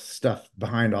geopolitical stuff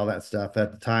behind all that stuff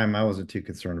at the time, I wasn't too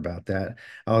concerned about that.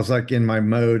 I was like in my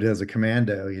mode as a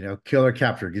commando, kill or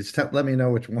capture. Just let me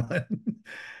know which one.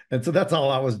 And so that's all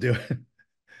I was doing.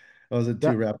 I wasn't too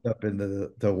That wrapped up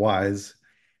into the whys.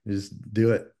 Just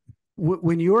do it.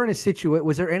 when you were in a situation,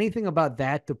 was there anything about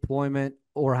that deployment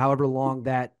or however long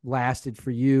that lasted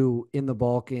for you in the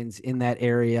Balkans in that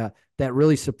area that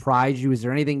really surprised you? Is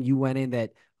there anything you went in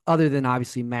that, other than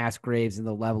obviously mass graves and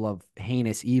the level of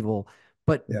heinous evil,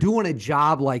 but Yeah. doing a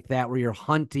job like that where you're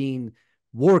hunting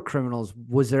war criminals,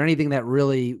 was there anything that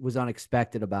really was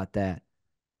unexpected about that?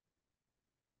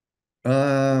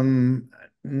 Um,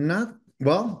 Not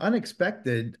well,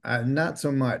 unexpected, not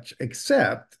so much,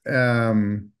 except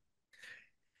in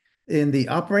the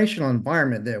operational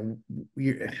environment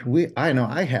that I know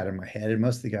I had in my head, and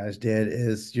most of the guys did,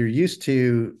 is you're used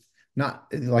to not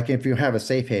like if you have a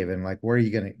safe haven, like where are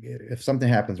you going to, if something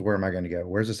happens, where am I going to go?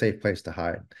 Where's a safe place to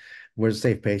hide? Where's a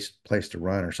safe place to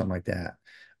run or something like that?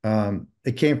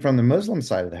 It came from the Muslim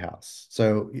side of the house.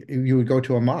 So you would go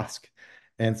to a mosque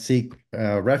and seek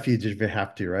refuge if you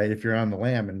have to, right? If you're on the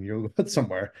lam and you'll go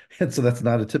somewhere. And so that's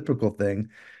not a typical thing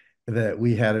that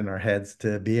we had in our heads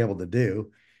to be able to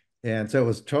do. And so it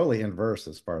was totally inverse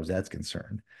as far as that's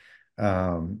concerned.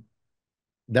 Um,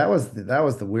 that was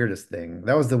the weirdest thing.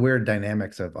 That was the weird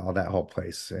dynamics of all that whole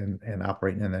place and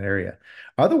operating in that area.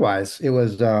 Otherwise, it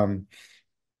was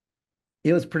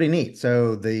pretty neat.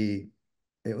 So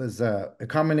it was a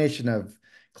combination of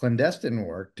clandestine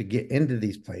work to get into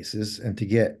these places and to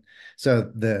get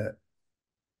so the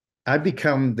I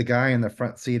become the guy in the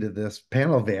front seat of this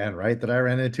panel van, right? That I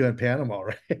ran into in Panama,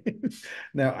 right?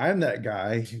 Now I'm that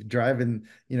guy driving,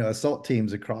 assault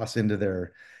teams across into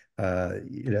their,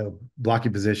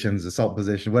 blocking positions, assault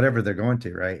position, whatever they're going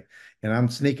to, right? And I'm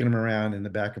sneaking them around in the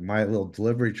back of my little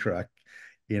delivery truck,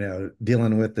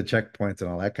 dealing with the checkpoints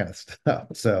and all that kind of stuff.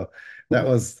 So that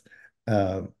was,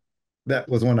 uh, that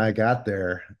was when I got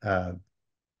there.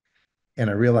 And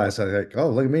I realized I was like, oh,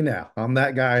 look at me now. I'm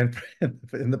that guy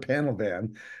in the panel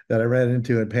van that I ran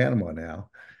into in Panama now.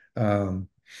 Um,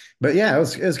 but yeah, it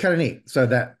was kind of neat. So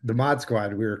that the mod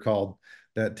squad, we were called,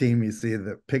 that team you see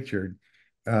that pictured.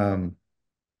 Um,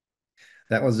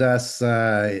 that was us,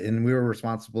 and we were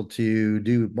responsible to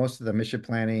do most of the mission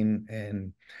planning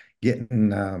and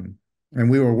getting. and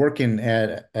we were working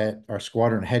at our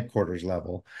squadron headquarters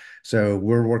level. So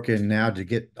we're working now to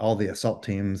get all the assault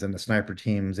teams and the sniper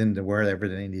teams into wherever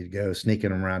they need to go, sneaking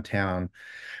them around town,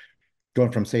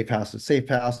 going from safe house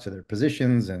to their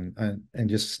positions, and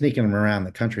just sneaking them around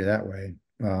the country that way.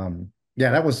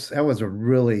 Yeah, that was a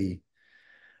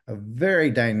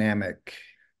very dynamic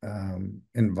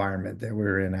environment that we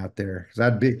were in out there. Because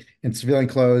I'd be in civilian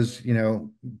clothes,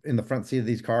 in the front seat of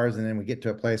these cars, and then we get to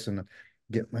a place and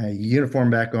get my uniform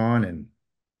back on and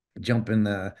jump in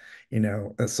the,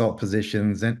 assault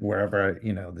positions and wherever,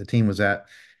 the team was at.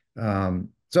 So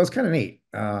it's kind of neat.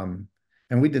 And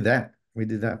we did that. We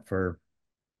did that for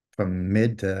from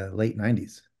mid to late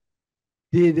 90s.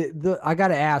 Did the I got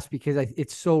to ask because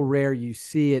it's so rare you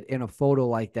see it in a photo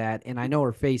like that, and I know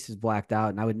her face is blacked out,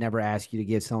 and I would never ask you to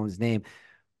give someone's name.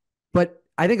 But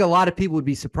I think a lot of people would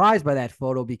be surprised by that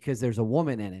photo because there's a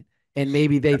woman in it. And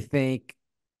maybe they think,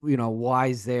 why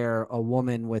is there a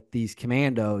woman with these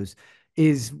commandos?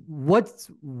 Is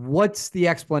what's the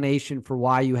explanation for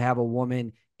why you have a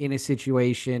woman in a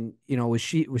situation? Was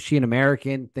she an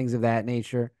American? Things of that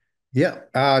nature.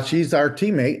 Yeah, she's our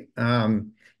teammate.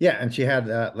 Yeah, and she had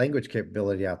language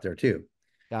capability out there too.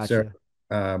 So,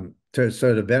 Gotcha.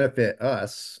 to benefit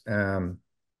us,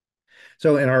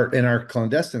 so in our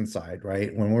clandestine side,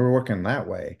 right, when we're working that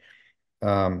way,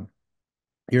 um,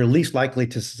 you're least likely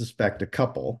to suspect a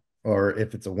couple, or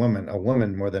if it's a woman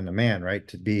more than a man, right,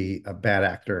 to be a bad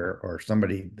actor or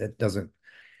somebody that doesn't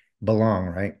belong,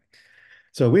 right?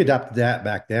 So we adopted that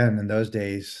back then in those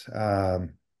days.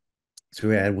 So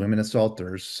we had women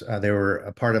assaulters. They were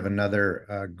a part of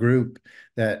another group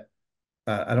that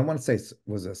I don't want to say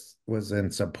was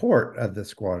in support of the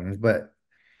squadrons, but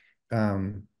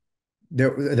um,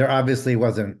 there obviously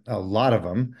wasn't a lot of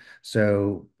them.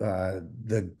 So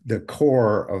the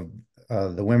core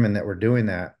of the women that were doing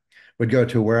that would go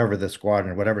to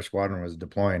whatever squadron was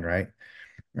deploying, right?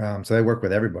 So they work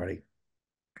with everybody.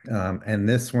 And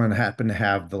this one happened to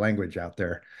have the language out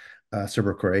there,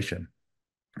 Serbo-Croatian.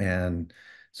 And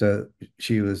so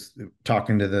she was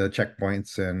talking to the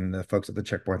checkpoints and the folks at the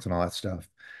checkpoints and all that stuff.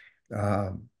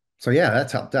 So yeah,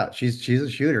 that's helped out. She's a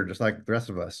shooter just like the rest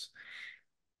of us.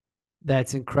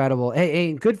 That's incredible. Hey,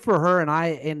 and good for her. And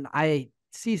I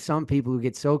see some people who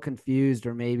get so confused,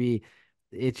 or maybe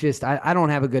it's just I don't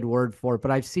have a good word for it,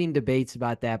 but I've seen debates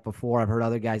about that before. I've heard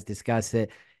other guys discuss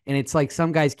it, and it's like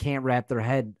some guys can't wrap their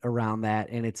head around that.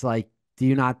 And it's like, do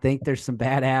you not think there's some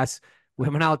badass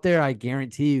women out there? I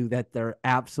guarantee you that there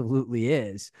absolutely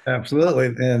is. Absolutely.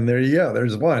 And there you go.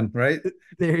 There's one, right?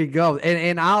 There you go.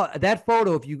 And I'll that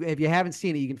photo, if you haven't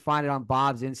seen it, you can find it on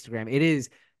Bob's Instagram. It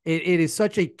is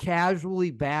such a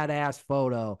casually badass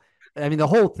photo. I mean, the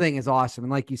whole thing is awesome.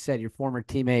 And like you said, your former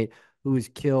teammate who was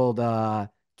killed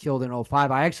in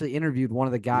 '05. I actually interviewed one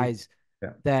of the guys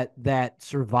Yeah. that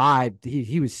survived.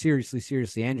 He was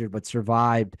seriously injured, but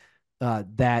survived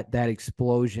that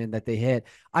explosion that they hit.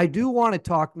 I do want to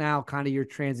talk now, kind of your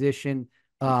transition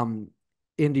um,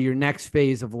 into your next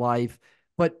phase of life.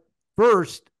 But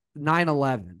first,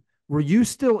 9/11. Were you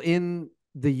still in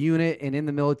the unit and in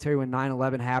the military when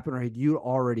 9/11 happened, or had you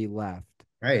already left?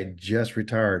 I had just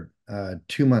retired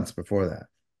 2 months before that.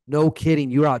 No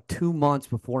kidding. You were out 2 months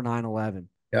before 9/11.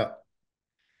 Yeah.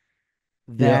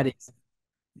 That Yeah.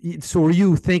 is so. Were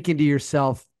you thinking to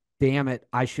yourself, damn it,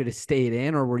 I should have stayed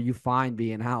in, or were you fine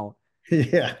being out?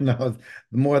 Yeah, no,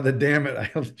 more the damn it, I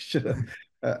should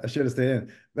have stayed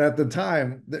in. At the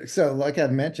time, so like I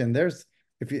mentioned,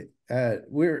 if you there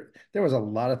was a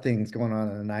lot of things going on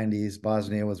in the 90s.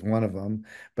 Bosnia was one of them,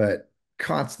 but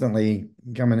constantly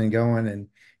coming and going,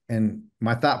 and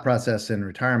my thought process in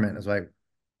retirement is like,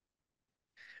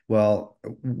 well,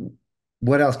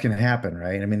 what else can happen,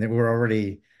 right? I mean, we're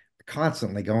already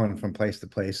constantly going from place to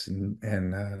place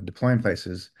and deploying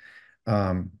places.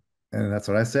 Um, and that's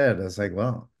what I said. I was like,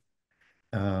 well,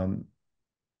 um,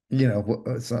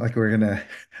 it's not like we're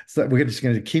just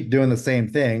gonna keep doing the same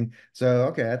thing. So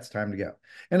okay, it's time to go.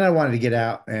 And I wanted to get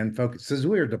out and focus because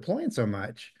we were deploying so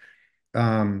much.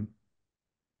 Um,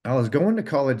 I was going to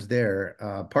college there,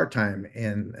 part-time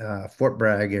in Fort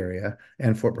Bragg area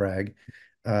and Fort Bragg.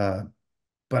 Uh,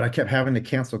 but I kept having to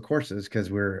cancel courses because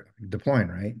we're deploying,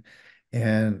 right?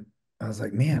 And I was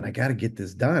like, man, I got to get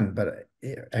this done, but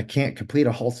I can't complete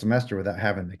a whole semester without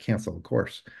having to cancel a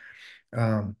course.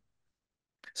 Um,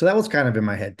 so that was kind of in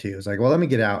my head too. It's like, well, let me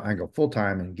get out and go full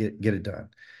time and get it done.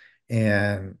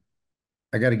 And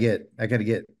I got to get, got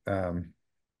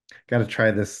to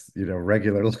try this,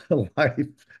 regular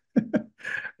life.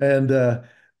 And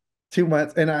 2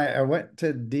 months, and I went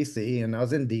to DC, and I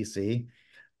was in DC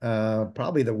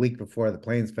probably the week before the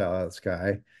planes fell out of the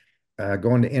sky.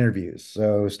 going to interviews.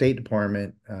 So State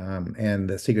Department and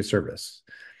the Secret Service,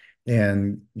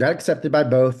 and got accepted by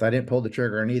both. I didn't pull the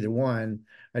trigger on either one.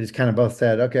 I just kind of both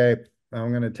said, okay,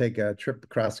 I'm going to take a trip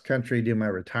across the country, do my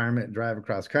retirement, drive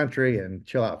across country, and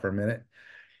chill out for a minute.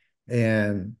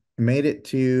 And made it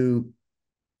to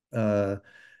uh,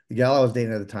 the gal I was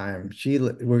dating at the time.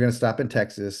 We're going to stop in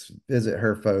Texas, visit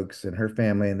her folks and her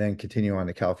family, and then continue on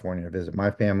to California, visit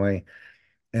my family,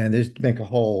 and just make a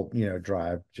whole,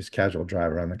 drive, just casual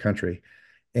drive around the country.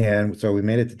 And so we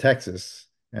made it to Texas,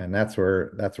 and that's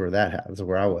where that happened. That's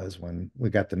where I was when we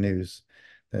got the news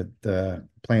that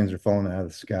planes are falling out of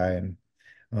the sky and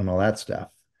all that stuff.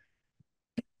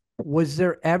 Was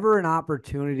there ever an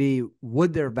opportunity?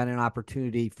 Would there have been an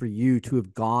opportunity for you to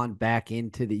have gone back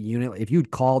into the unit if you'd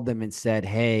called them and said,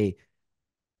 "Hey,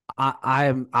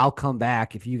 I'll come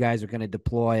back if you guys are going to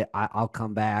deploy. I'll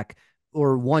come back."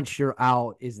 Or once you're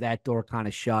out, is that door kind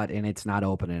of shut and it's not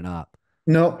opening up?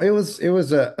 No, it was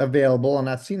available, and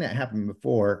I've seen that happen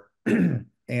before.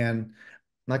 And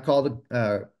I called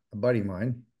a buddy of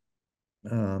mine,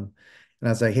 and I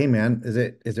was like, "Hey, man, is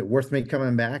it worth me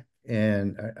coming back?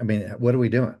 And I mean, what are we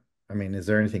doing? I mean, is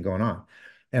there anything going on?"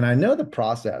 And I know the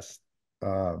process,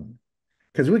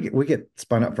 because we get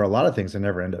spun up for a lot of things and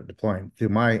never end up deploying through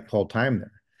my whole time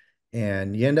there.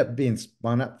 And you end up being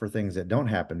spun up for things that don't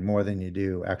happen more than you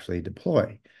do actually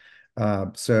deploy.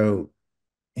 So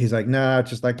he's like, no, it's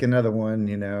just like another one,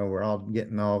 we're all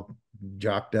getting all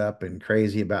jocked up and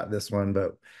crazy about this one,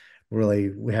 but really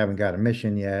we haven't got a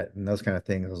mission yet and those kind of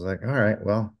things. I was like, all right,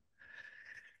 well,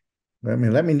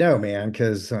 let me know, man,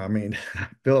 because I mean,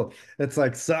 Bill, it's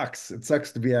like sucks. It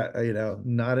sucks to be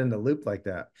not in the loop like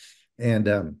that. And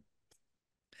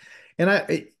and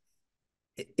I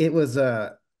it was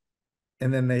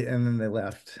and then they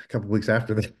left a couple weeks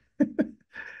after that.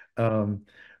 um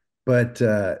but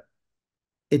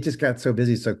it just got so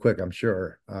busy so quick, I'm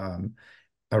sure.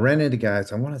 I ran into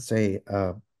guys, I want to say,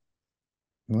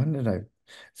 when did I?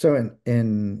 So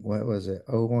in what was it?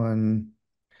 Oh 01,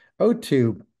 oh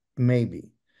 02, maybe.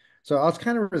 So I was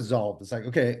kind of resolved. It's like,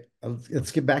 okay,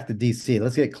 let's get back to DC.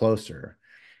 Let's get closer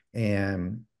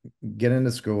and get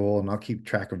into school, and I'll keep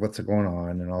track of what's going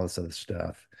on and all this other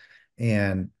stuff.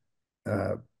 And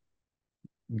uh,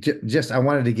 just I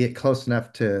wanted to get close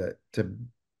enough to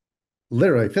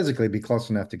literally physically be close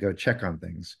enough to go check on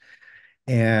things.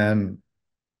 And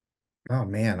oh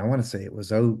man, I want to say it was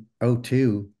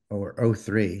 02 or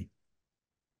 03,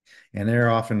 and they're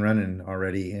off and running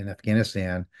already in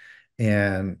Afghanistan.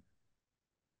 And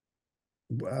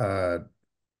uh,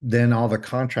 then all the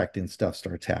contracting stuff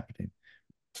starts happening.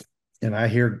 And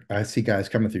I see guys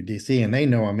coming through DC, and they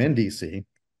know I'm in DC,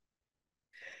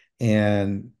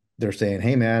 and they're saying,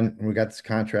 "Hey, man, we got this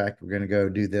contract. We're going to go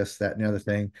do this, that, and the other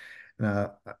thing." And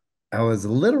I was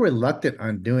a little reluctant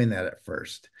on doing that at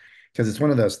first because it's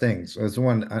one of those things. It was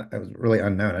one I was really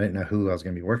unknown. I didn't know who I was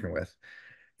going to be working with,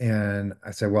 and I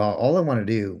said, "Well, all I want to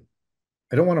do,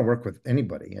 I don't want to work with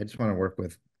anybody. I just want to work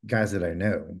with guys that I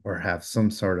know or have some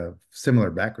sort of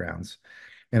similar backgrounds.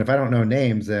 And if I don't know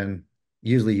names, then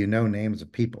usually names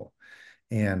of people."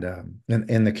 And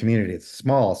in the community, it's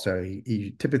small, so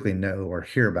you typically know or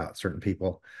hear about certain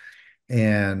people.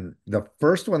 And the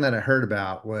first one that I heard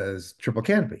about was Triple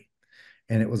Canopy,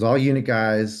 and it was all unit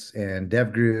guys and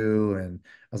dev grew, and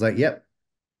I was like, "Yep,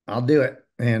 I'll do it."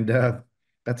 And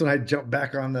that's when I jumped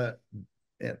back on the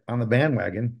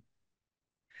bandwagon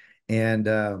and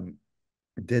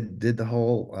did the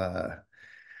whole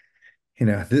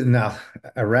now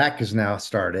Iraq is now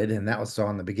started, and that was so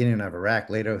on the beginning of Iraq,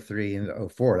 late 03 into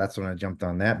 04. That's when I jumped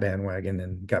on that bandwagon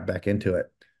and got back into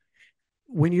it.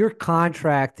 When you're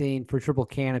contracting for Triple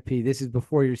Canopy, this is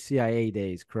before your CIA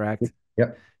days, correct?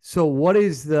 Yep. So what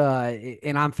is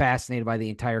and I'm fascinated by the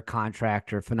entire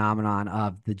contractor phenomenon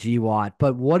of the GWAT,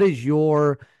 but what was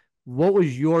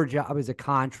your job as a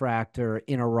contractor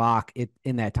in Iraq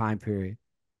in that time period?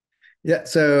 Yeah.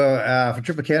 So for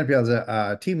Triple Canopy, I was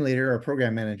a team leader or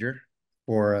program manager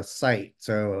for a site.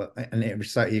 So in every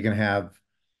site, you can have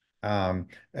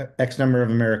X number of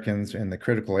Americans in the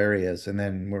critical areas, and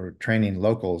then we're training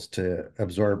locals to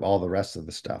absorb all the rest of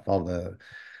the stuff, all the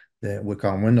we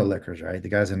call them window lickers, right? The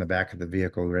guys in the back of the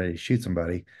vehicle ready to shoot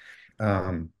somebody.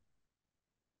 Um,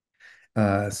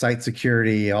 Site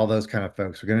security, all those kind of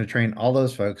folks. We're going to train all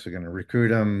those folks. We're going to recruit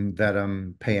them, vet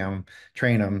them, pay them,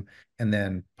 train them, and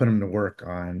then put them to work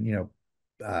on,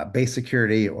 base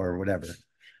security or whatever.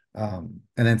 And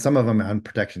then some of them on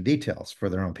protection details for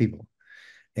their own people.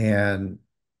 And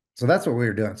so that's what we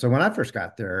were doing. So when I first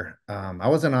got there, I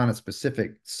wasn't on a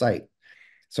specific site.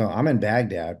 So I'm in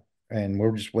Baghdad, and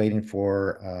we're just waiting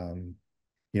for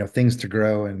things to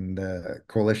grow and the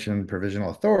coalition provisional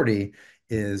authority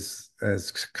is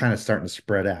kind of starting to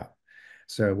spread out.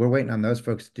 So we're waiting on those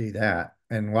folks to do that.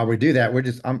 And while we do that,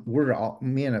 we're all,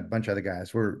 me and a bunch of other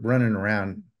guys, we're running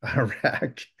around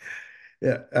Iraq,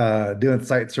 yeah, doing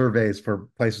site surveys for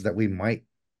places that we might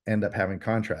end up having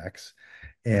contracts,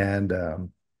 and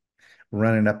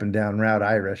running up and down Route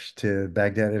Irish to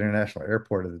Baghdad International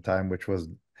Airport at the time, which was,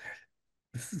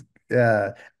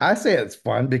 uh, I say it's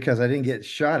fun because I didn't get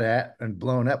shot at and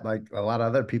blown up like a lot of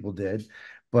other people did,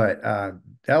 but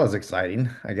that was exciting,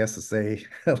 I guess to say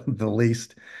the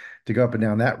least, to go up and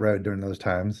down that road during those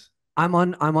times. I'm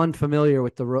unfamiliar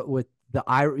with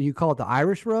you call it the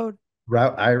Irish Road?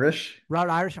 Route Irish. Route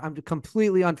Irish? I'm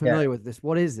completely Yeah, unfamiliar with this.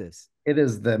 What is this? it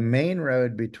is the main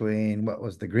road between what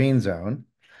was the Green Zone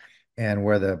and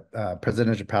where the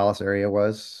presidential palace area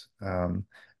was,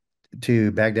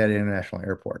 to Baghdad International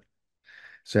Airport.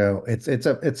 So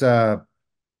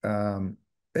um,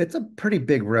 it's a pretty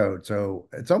big road. So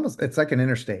it's like an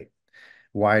interstate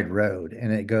wide road,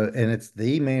 and it's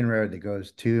the main road that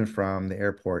goes to and from the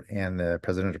airport and the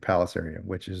presidential palace area,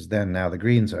 which is then now the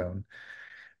Green Zone.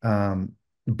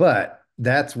 But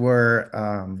that's where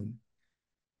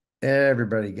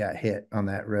everybody got hit on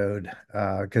that road,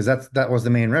 because that was the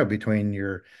main road between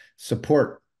your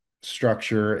support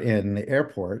structure in the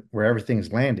airport where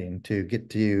everything's landing to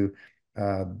get to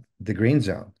uh, the green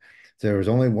zone. So there was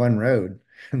only one road,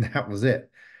 and that was it.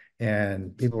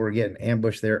 And people were getting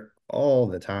ambushed there all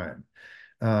the time.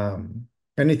 Um,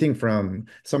 Anything from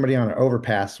somebody on an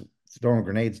overpass throwing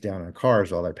grenades down on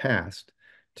cars while they passed,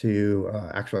 to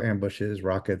actual ambushes,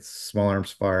 rockets, small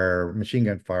arms fire, machine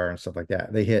gun fire, and stuff like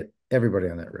that. They hit everybody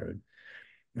on that road.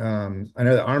 I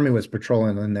know the Army was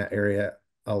patrolling in that area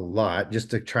a lot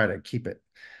just to try to keep it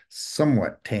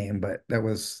somewhat tame, but that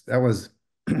was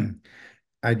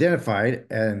identified,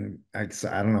 and I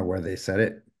don't know where they said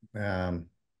it,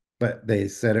 but they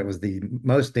said it was the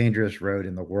most dangerous road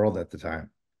in the world at the time.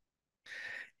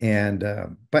 And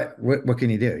but what can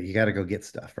you do? You got to go get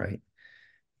stuff, right?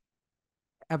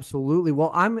 Absolutely.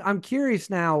 Well, I'm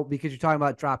curious now because you're talking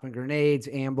about dropping grenades,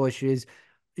 ambushes.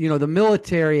 The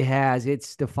military has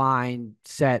its defined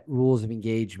set rules of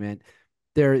engagement.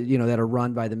 That are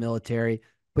run by the military,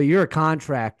 but you're a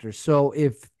contractor. So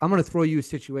if I'm going to throw you a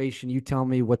situation, you tell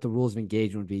me what the rules of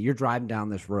engagement would be. You're driving down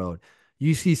this road.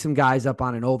 You see some guys up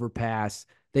on an overpass.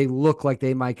 They look like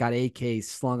they might got AKs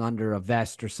slung under a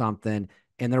vest or something,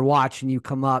 and they're watching you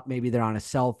come up. Maybe they're on a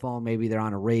cell phone, maybe they're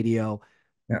on a radio.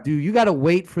 Yeah. Do you got to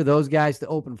wait for those guys to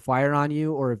open fire on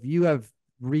you? Or if you have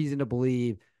reason to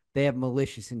believe they have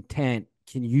malicious intent,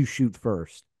 can you shoot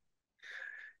first?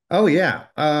 Oh yeah.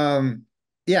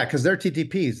 Yeah, because they're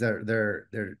TTPs,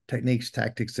 they're techniques,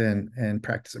 tactics, and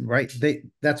practice, right?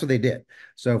 That's what they did.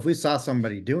 So if we saw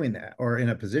somebody doing that or in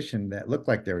a position that looked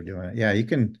like they were doing it, yeah, you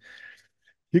can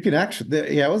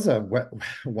actually, yeah, it was a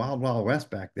wild, wild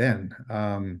west back then.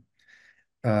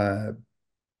 Uh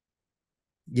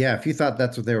yeah, if you thought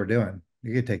that's what they were doing,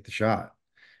 you could take the shot.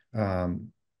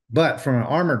 Um, but from an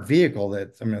armored vehicle,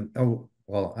 I mean, oh,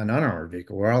 well, an unarmored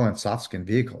vehicle, we're all in soft skin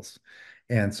vehicles.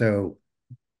 And so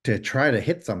to try to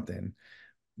hit something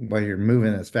while you're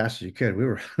moving as fast as you could, we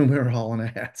were we were hauling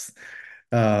ass.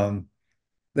 Um,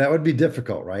 that would be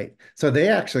difficult, right? So they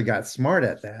actually got smart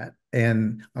at that,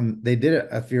 and they did it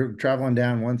if you're traveling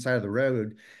down one side of the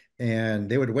road, and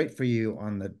they would wait for you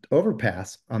on the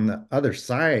overpass on the other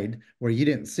side where you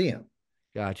didn't see them.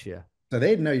 Gotcha. So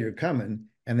they'd know you're coming,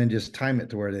 and then just time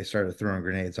it to where they started throwing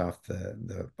grenades off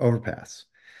the overpass.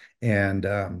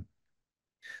 And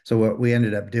so what we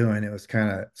ended up doing, it was kind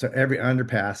of, so every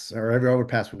underpass or every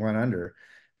overpass we went under,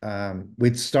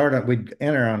 we'd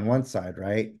enter on one side,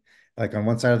 right? Like on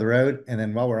one side of the road. And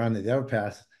then while we're on the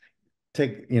overpass,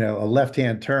 take, a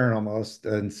left-hand turn almost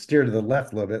and steer to the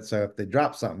left a little bit. So if they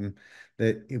drop something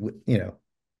that it would,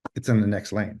 it's in the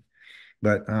next lane.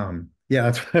 But yeah,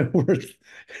 that's why we're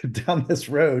down this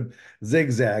road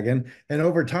zigzagging. And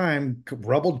over time,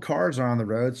 rubbled cars are on the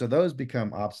road. So those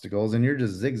become obstacles, and you're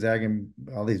just zigzagging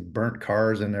all these burnt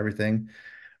cars and everything.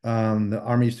 The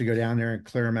army used to go down there and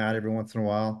clear them out every once in a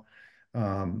while.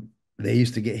 They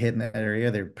used to get hit in that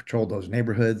area. They patrolled those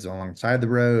neighborhoods alongside the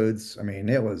roads. I mean,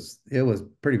 it was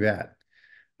pretty bad.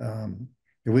 Um,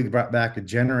 we brought back a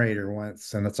generator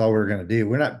once, and that's all we were going to do.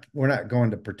 We're not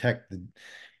going to protect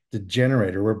the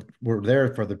generator. We're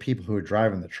there for the people who are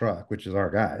driving the truck, which is our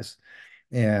guys.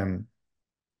 And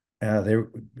they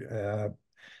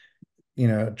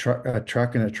a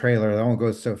truck and a trailer that only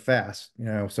goes so fast,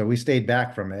 so we stayed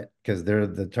back from it because they're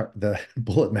the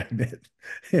bullet magnet,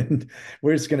 and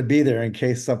we're just going to be there in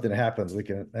case something happens. We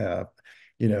can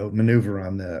maneuver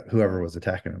on the whoever was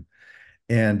attacking them.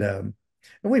 And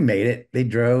we made it. They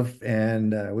drove,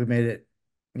 and we made it.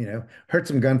 Heard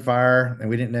some gunfire, and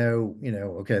we didn't know.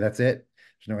 Okay, that's it.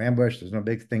 There's no ambush. There's no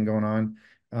big thing going on.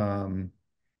 Um,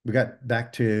 we got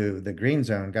back to the green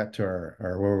zone, got to our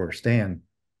where we were staying,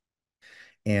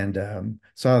 and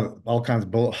saw all kinds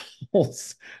of bullet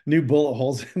holes, new bullet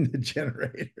holes in the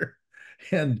generator.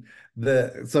 And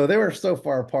so they were so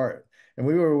far apart, and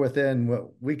we were within what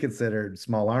we considered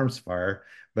small arms fire.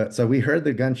 But so we heard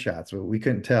the gunshots, but we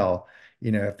couldn't tell,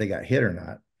 if they got hit or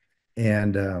not.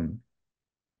 And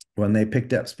when they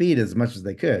picked up speed as much as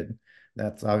they could,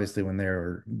 that's obviously when they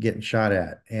were getting shot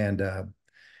at. And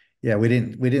yeah, we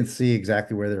didn't see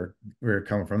exactly where we were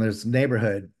coming from. There's a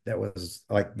neighborhood that was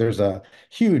like there's a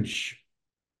huge,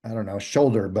 I don't know,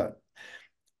 shoulder, but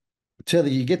till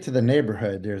you get to the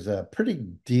neighborhood, there's a pretty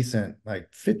decent,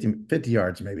 like 50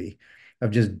 yards maybe, of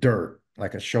just dirt,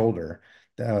 like a shoulder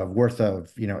worth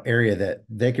of, area that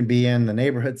they can be in the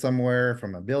neighborhood somewhere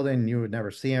from a building. You would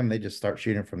never see them. They just start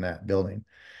shooting from that building.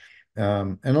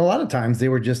 And a lot of times they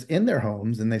were just in their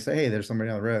homes and they say, hey, there's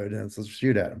somebody on the road, and let's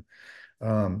shoot at them.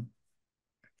 Um,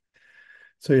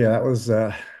 so yeah, that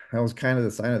was kind of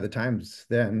the sign of the times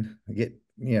then.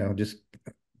 Just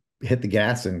hit the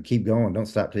gas and keep going. Don't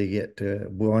stop till you get to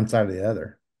one side or the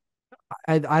other.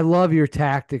 I love your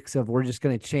tactics of we're just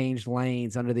going to change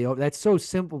lanes under the. That's so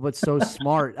simple, but so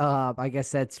smart. I guess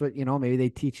that's what, maybe they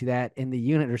teach you that in the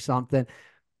unit or something.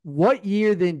 What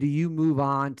year then do you move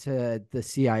on to the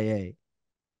CIA?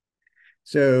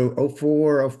 So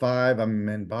 04, 05, I'm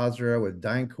in Basra with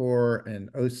DynCorp,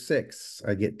 and 06,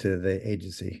 I get to the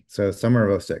agency. So summer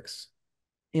of 06.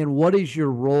 And what is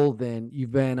your role then?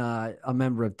 You've been a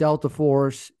member of Delta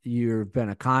Force. You've been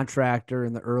a contractor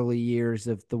in the early years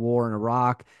of the war in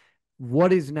Iraq.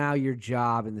 What is now your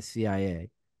job in the CIA?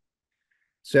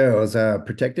 So I was a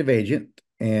protective agent,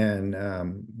 and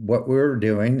what we were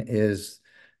doing is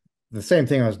the same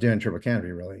thing I was doing in Triple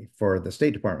Canopy, really, for the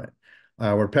State Department.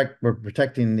 We're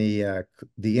protecting the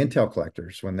intel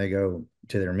collectors when they go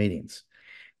to their meetings,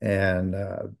 and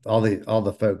all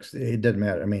the folks. It doesn't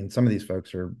matter. I mean, some of these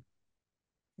folks are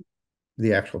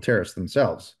the actual terrorists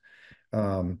themselves,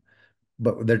 um,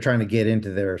 but they're trying to get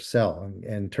into their cell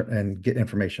and get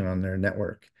information on their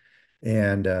network,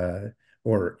 and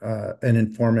or an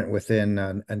informant within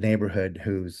a neighborhood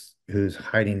who's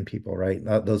hiding people, right?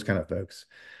 Those kind of folks.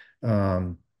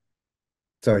 Um,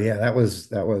 so yeah,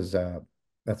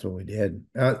 that's what we did.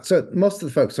 So most of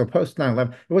the folks, so post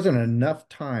 9/11, it wasn't enough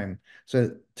time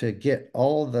so to get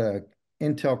all the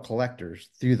intel collectors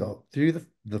through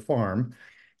the farm,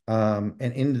 and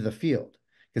into the field,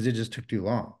 because it just took too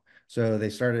long. So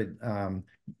they started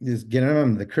just getting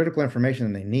them the critical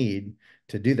information they need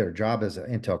to do their job as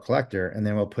an intel collector, and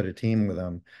then we'll put a team with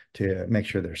them to make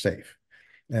sure they're safe.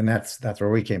 And that's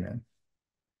where we came in.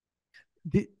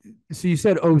 So you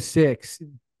said '06.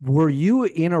 Were you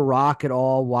in Iraq at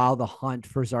all while the hunt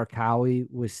for Zarqawi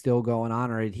was still going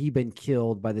on, or had he been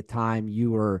killed by the time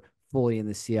you were fully in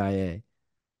the CIA?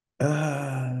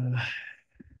 Uh,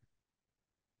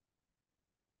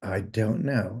 I don't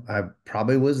know. I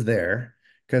probably was there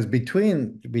because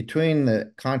between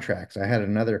the contracts, I had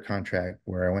another contract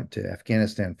where I went to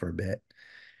Afghanistan for a bit.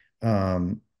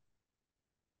 Um,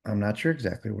 I'm not sure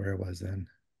exactly where I was then.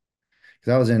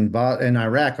 Because I was in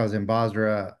Iraq, I was in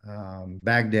Basra,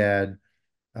 Baghdad,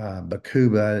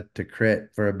 Bakuba, Tikrit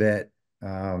for a bit,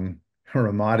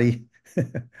 Ramadi.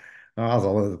 I was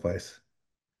all over the place.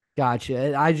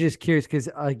 Gotcha. I just curious because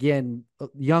again,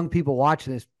 young people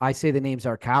watching this, I say the name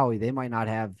Zarqawi, they might not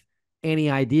have any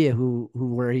idea who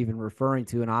we're even referring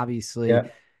to, and obviously, Yeah.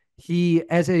 he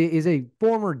as a is a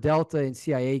former Delta and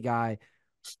CIA guy.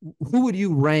 Who would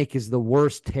you rank as the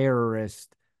worst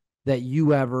terrorist that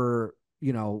you ever,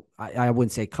 I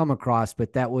wouldn't say come across,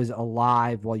 but that was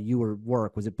alive while you were at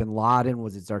work? Was it Bin Laden?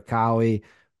 Was it Zarqawi?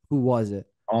 Who was it?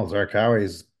 All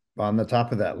Zarqawi's on the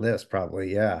top of that list,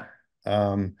 probably. Yeah.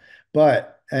 Um,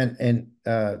 but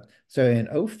so in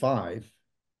 '05,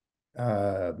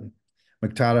 um,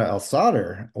 Muqtada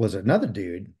al-Sadr was another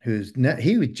dude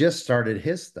he just started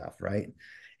his stuff, right?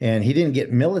 And he didn't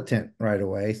get militant right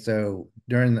away. So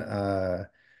during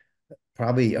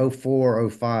probably '04,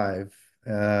 '05,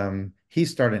 he's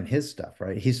starting his stuff,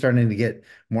 right? He's starting to get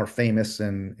more famous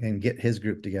and get his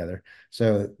group together.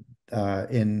 So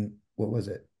in what was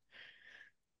it?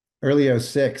 Early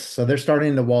 '06. So they're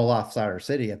starting to wall off Sider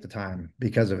City at the time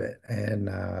because of it. And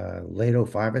late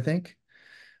 '05, I think.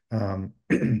 And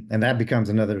that becomes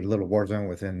another little war zone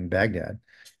within Baghdad.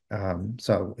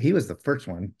 So he was the first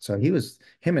one. So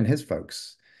him and his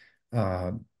folks,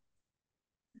 uh,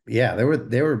 Yeah,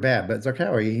 they were bad, but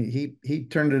Zarqawi, he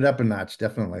turned it up a notch,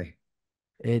 definitely.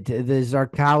 The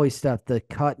Zarqawi stuff, the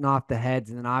cutting off the heads,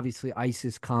 and then obviously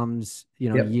ISIS comes,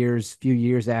 Yep. few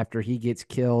years after he gets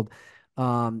killed.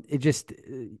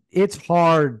 It's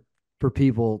hard for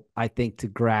people, I think, to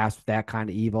grasp that kind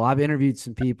of evil. I've interviewed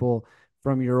some people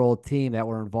from your old team that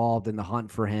were involved in the hunt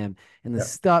for him, and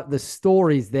Yep. the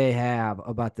stories they have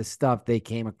about the stuff they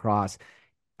came across.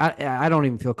 I don't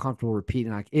even feel comfortable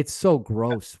repeating. Like, it's so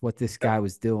gross what this Yep. guy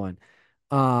was doing.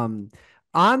 Um,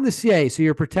 on the CIA, so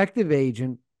you're a protective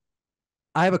agent.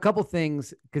 I have a couple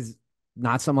things because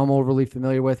not some I'm overly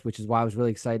familiar with, which is why I was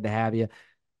really excited to have you.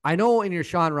 I know in your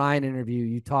Sean Ryan interview,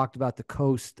 you talked about the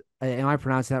coast. Am I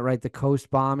pronouncing that right? The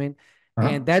coast bombing, Uh-huh.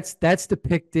 and that's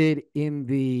depicted in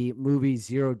the movie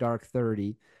Zero Dark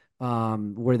 30,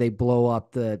 where they blow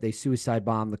up they suicide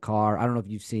bomb the car. I don't know if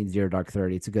you've seen Zero Dark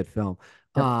 30. It's a good film.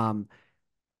 Yep. Um,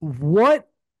 what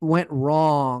went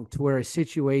wrong to where a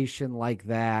situation like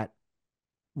that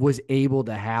was able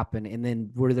to happen? And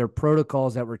then were there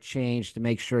protocols that were changed to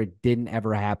make sure it didn't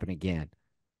ever happen again?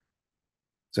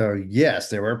 So yes,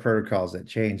 there were protocols that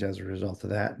changed as a result of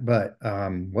that. But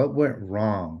what went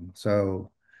wrong?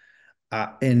 So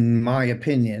in my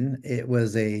opinion, it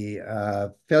was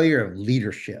a failure of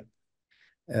leadership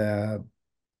uh,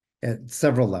 at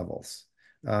several levels.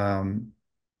 Um,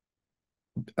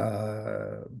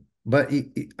 uh, but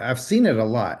I've seen it a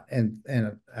lot, and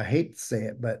I hate to say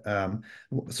it, but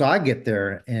so I get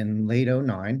there in late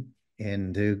 '09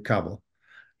 into Kabul,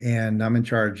 and I'm in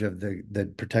charge of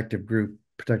the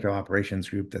protective operations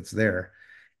group that's there.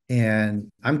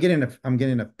 And I'm getting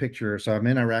a picture. So I'm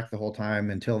in Iraq the whole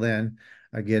time until then.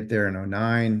 I get there in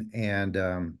 '09, and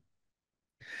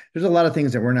there's a lot of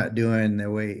things that we're not doing the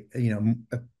way,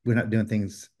 we're not doing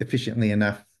things efficiently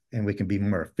enough, and we can be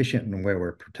more efficient in the way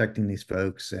we're protecting these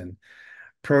folks, and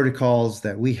protocols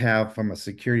that we have from a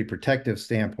security protective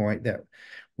standpoint that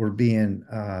were being,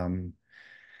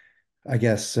 I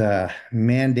guess,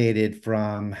 mandated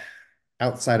from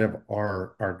outside of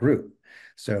our group.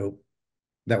 So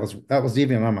that was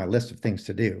even on my list of things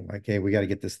to do. Like, hey, we got to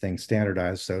get this thing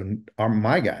standardized. So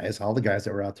my guys, all the guys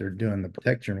that were out there doing the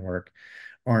protection work,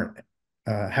 aren't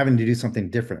having to do something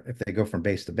different if they go from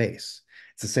base to base.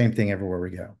 It's the same thing everywhere we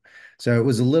go. So it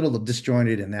was a little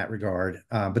disjointed in that regard.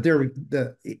 But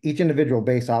each individual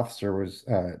base officer was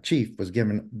chief was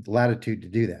given latitude to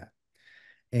do that,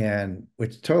 and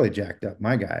which totally jacked up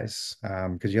my guys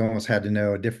because you almost had to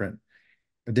know a different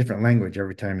language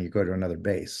every time you go to another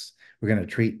base. We're going to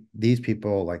treat these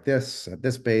people like this at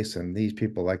this base and these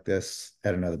people like this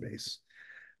at another base.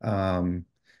 Um,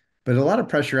 but a lot of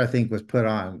pressure, I think, was put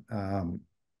on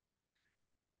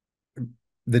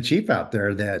the chief out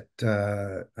there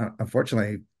that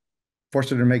unfortunately forced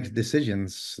her to make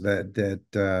decisions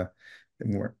that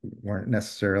weren't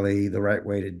necessarily the right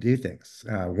way to do things.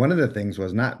 One of the things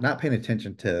was not paying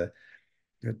attention to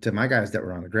my guys that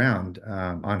were on the ground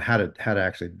on how to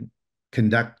actually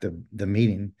conduct the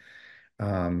meeting,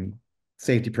 um,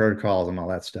 safety protocols and all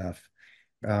that stuff.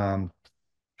 Um,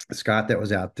 Scott that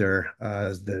was out there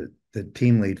as the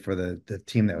team lead for the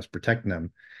team that was protecting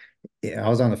them. Yeah, I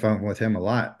was on the phone with him a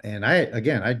lot, and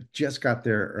I just got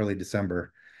there early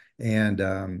December, and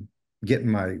getting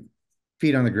my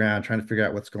feet on the ground, trying to figure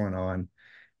out what's going on,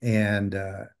 and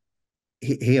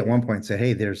he at one point said,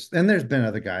 "Hey, there's been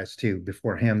other guys too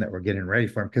before him that were getting ready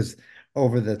for him because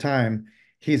over the time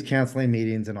he's canceling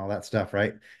meetings and all that stuff,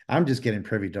 right? I'm just getting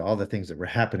privy to all the things that were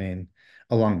happening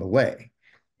along the way,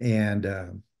 and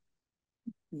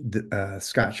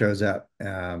Scott shows up,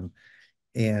 and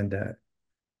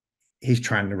he's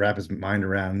trying to wrap his mind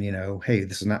around, hey,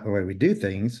 this is not the way we do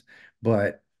things,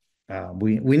 but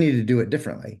we need to do it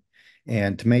differently,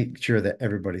 and to make sure that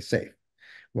everybody's safe.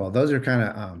 Well, those are kind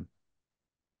of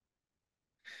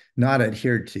not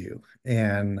adhered to.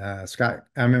 And Scott,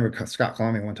 I remember Scott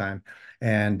calling me one time,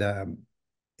 and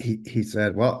he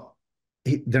said, "Well,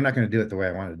 they're not going to do it the way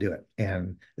I want to do it,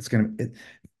 and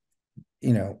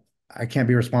you know, I can't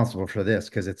be responsible for this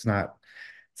because it's not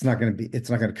going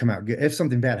to come out good. If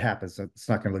something bad happens, it's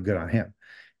not going to look good on him,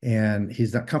 and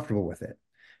he's not comfortable with it."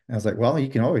 And I was like, "Well, you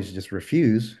can always just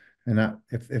refuse, and not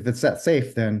if it's that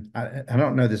safe, then I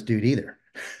don't know this dude either."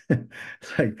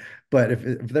 It's like, but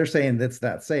if they're saying that's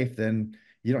that safe, then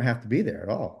you don't have to be there at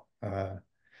all.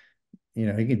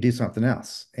 You can do something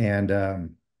else.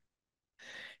 And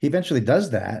he eventually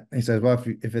does that. He says, "Well,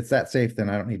 if it's that safe, then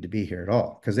I don't need to be here at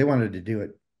all," because they wanted to do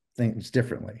it things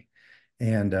differently.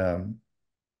 And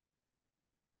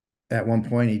at one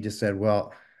point, he just said,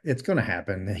 "Well, it's going to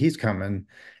happen. He's coming,"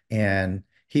 and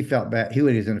he felt bad. He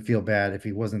was going to feel bad if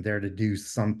he wasn't there to do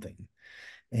something.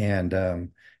 And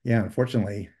yeah,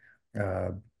 unfortunately, uh,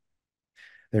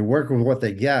 they work with what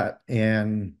they get,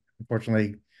 and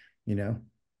unfortunately, you know,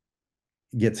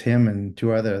 gets him and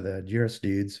two other the Juris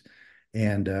dudes,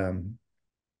 and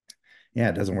yeah,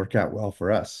 it doesn't work out well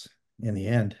for us in the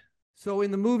end. So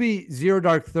in the movie Zero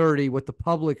Dark 30, what the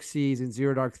public sees in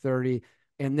Zero Dark 30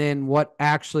 and then what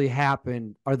actually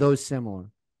happened, are those similar?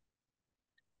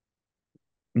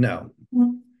 No,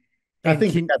 I And think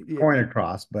they can got the point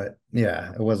across, but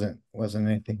yeah, it wasn't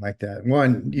anything like that.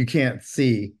 One, you can't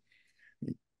see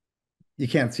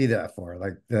that far.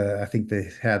 Like I think they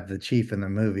had the chief in the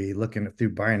movie looking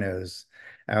through binos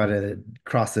out at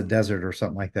across the desert or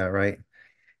something like that, right?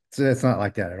 So it's not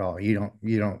like that at all. You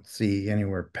don't see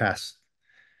anywhere past,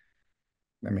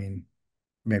 I mean,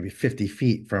 maybe 50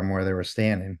 feet from where they were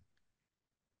standing.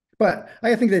 But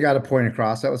I think they got a point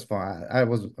across. That was fine. I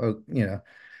was,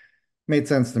 made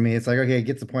sense to me. It's like, okay, it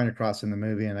gets the point across in the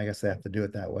movie, and I guess they have to do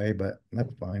it that way, but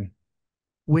that's fine.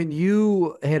 when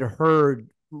you had heard,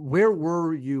 where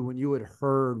were you when you had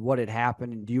heard what had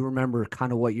happened? And do you remember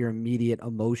kind of what your immediate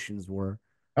emotions were?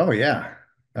 Oh yeah.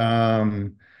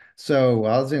 Um, so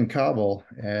I was in Kabul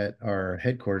at our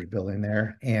headquarters building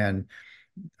there, and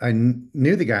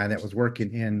knew the guy that was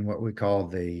working in what we call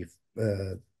the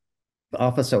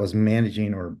office that was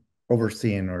managing or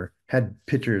overseeing or had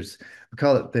pictures. We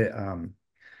call it the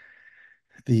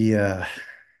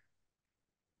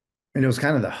and it was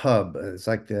kind of the hub. It's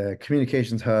like the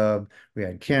communications hub. We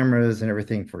had cameras and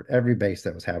everything for every base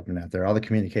that was happening out there. All the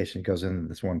communication goes into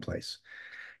this one place.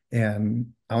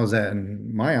 And I was at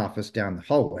in my office down the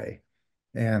hallway,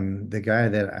 and the guy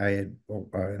that I had,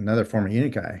 another former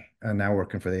unit guy, now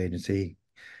working for the agency,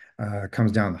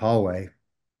 comes down the hallway,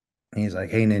 and he's like,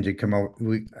 "Hey, Ninja, come over.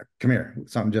 Come here.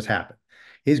 Something just happened."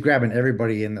 He's grabbing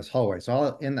everybody in this hallway. So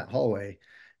all in that hallway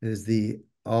is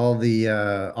all the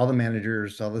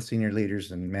managers, all the senior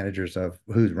leaders and managers of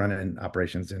who's running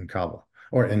operations in Kabul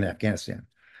or in Afghanistan.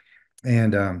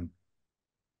 And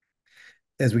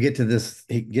as we get to this,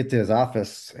 he get to his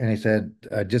office, and he said,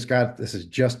 "I just got this is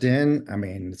just in. I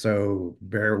mean, so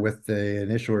bear with the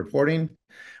initial reporting,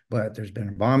 but there's been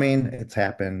a bombing. It's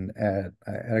happened at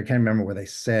I can't remember where they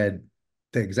said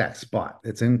the exact spot.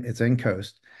 It's in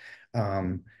Coast,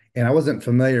 um, and I wasn't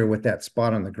familiar with that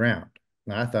spot on the ground.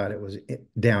 And I thought it was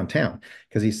downtown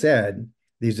because he said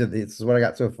this is what I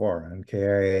got so far on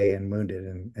KIA and wounded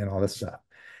and all this stuff.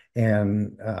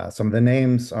 And some of the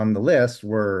names on the list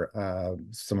were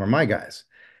some of my guys.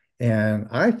 And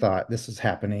I thought this is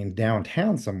happening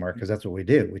downtown somewhere because that's what we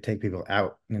do. We take people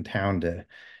out in town to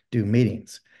do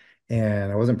meetings.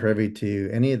 And I wasn't privy to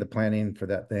any of the planning for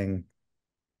that thing.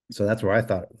 So that's where I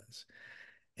thought it was.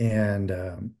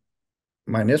 And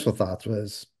my initial thoughts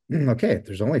was, okay, if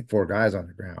there's only four guys on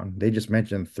the ground, they just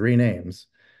mentioned three names.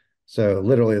 So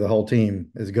literally the whole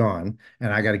team is gone,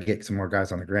 and I got to get some more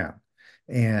guys on the ground.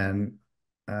 And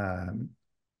um,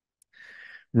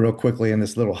 real quickly in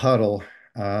this little huddle,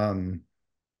 um,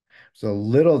 so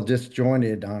little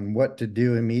disjointed on what to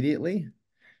do immediately.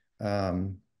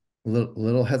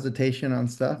 Little hesitation on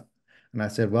stuff, and I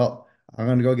said, "Well, I'm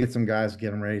going to go get some guys,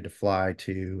 get them ready to fly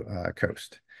to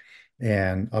Coast,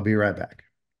 and I'll be right back."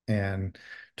 And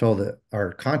told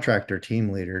our contractor team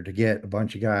leader to get a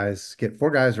bunch of guys, get four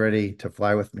guys ready to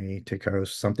fly with me to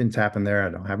Coast. Something's happened there. I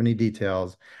don't have any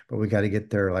details, but we got to get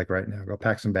there like right now. Go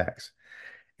pack some bags.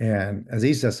 And as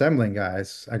he's assembling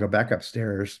guys, I go back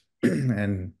upstairs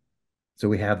and so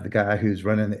we have the guy who's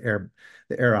running the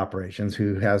air operations,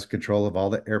 who has control of all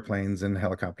the airplanes and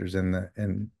helicopters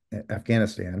in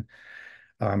Afghanistan.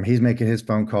 He's making his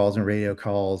phone calls and radio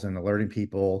calls and alerting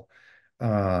people.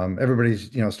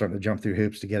 Everybody's starting to jump through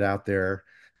hoops to get out there.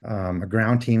 A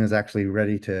ground team is actually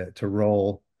ready to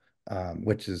roll,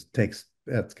 which is takes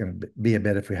that's going to be a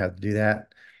bit if we have to do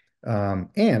that.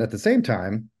 And at the same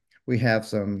time, we have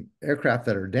some aircraft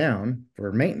that are down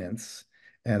for maintenance,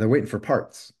 and they're waiting for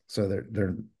parts. So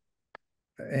they're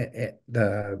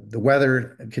the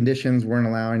weather conditions weren't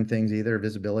allowing things either,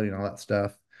 visibility and all that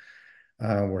stuff.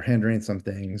 We're hindering some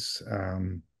things.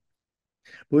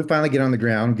 But we finally get on the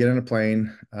ground, get on a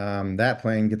plane. That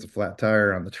plane gets a flat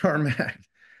tire on the tarmac.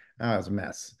 That was a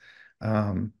mess.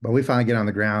 But we finally get on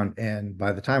the ground, and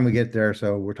by the time we get there,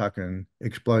 so we're talking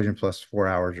explosion plus 4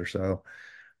 hours or so.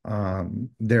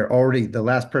 They're already the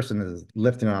last person is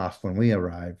lifting off when we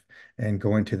arrive and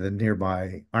going to the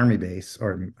nearby army base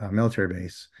or military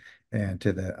base and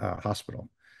to the hospital.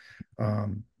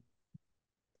 Um,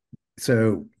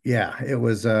 so yeah, it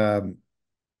was and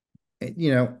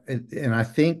I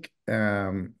think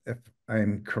if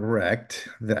I'm correct,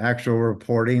 the actual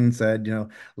reporting said,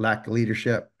 lack of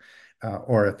leadership.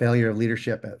 or a failure of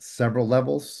leadership at several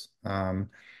levels.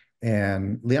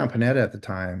 And Leon Panetta at the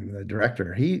time, the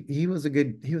director, he was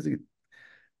the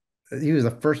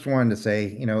first one to say,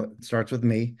 it starts with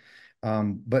me.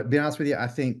 But to be honest with you, I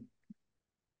think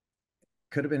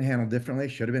could have been handled differently,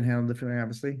 should have been handled differently,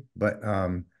 obviously. But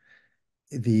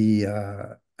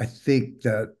the I think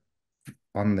that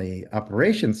on the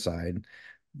operations side,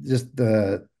 just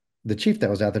the chief that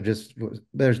was out there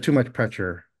there's too much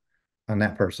pressure on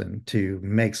that person to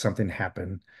make something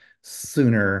happen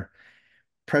sooner,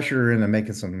 pressure into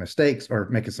making some mistakes or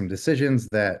making some decisions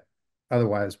that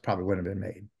otherwise probably wouldn't have been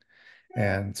made.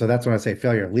 And so that's when I say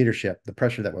failure of leadership. The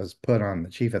pressure that was put on the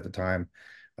chief at the time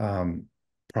um,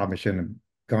 probably shouldn't have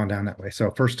gone down that way.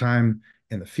 So first time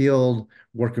in the field,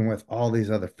 working with all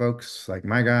these other folks like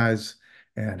my guys,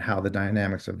 and how the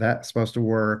dynamics of that's supposed to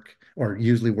work or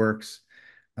usually works.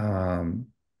 Um,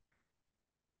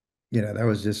 that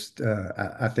was just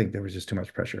I think there was just too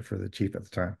much pressure for the chief at the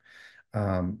time.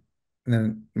 Um,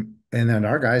 and then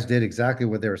our guys did exactly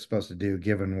what they were supposed to do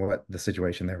given what the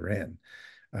situation they were in.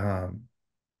 Um,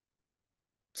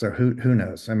 So who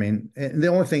knows? I mean, the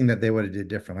only thing that they would have did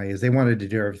differently is they wanted to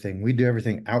do everything. We do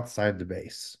everything outside the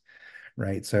base,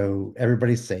 right? So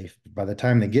everybody's safe. By the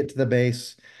time they get to the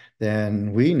base,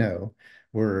 then we know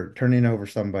we're turning over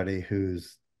somebody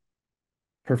who's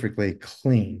perfectly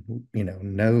clean,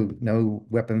 no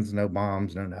weapons, no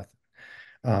bombs, no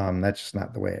nothing. That's just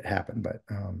not the way it happened. But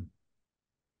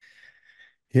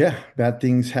yeah, bad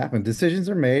things happen. Decisions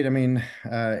are made. I mean,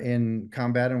 in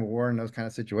combat and war and those kind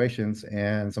of situations,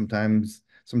 and sometimes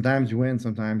you win,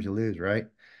 sometimes you lose, right?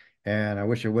 And I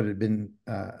wish it would have been,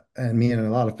 and me and a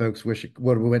lot of folks wish it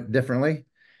would have went differently,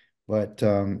 but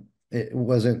it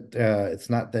wasn't. Uh, it's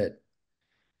not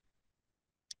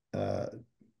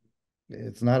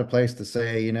a place to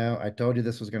say, I told you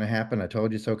this was going to happen. I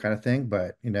told you so kind of thing.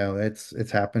 But,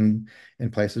 it's happened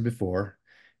in places before.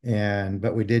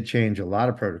 But we did change a lot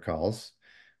of protocols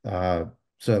uh,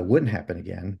 so it wouldn't happen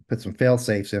again. Put some fail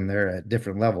safes in there at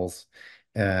different levels.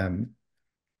 Um,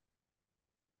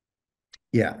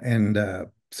 yeah. And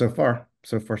so far,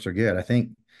 so good. I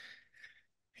think,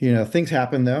 things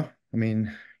happen though. I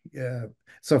mean, yeah.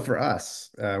 So for us,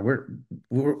 we're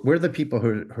the people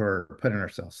who are putting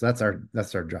ourselves. So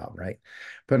that's our job, right?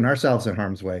 Putting ourselves in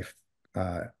harm's way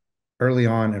uh, early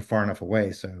on and far enough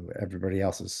away so everybody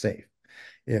else is safe.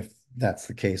 If that's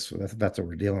the case, that's what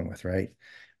we're dealing with, right?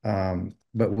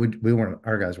 But we weren't,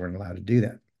 our guys weren't allowed to do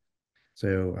that.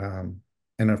 So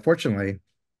and unfortunately,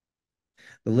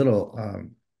 the little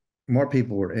more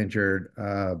people were injured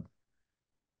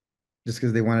just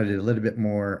because they wanted it a little bit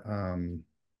more.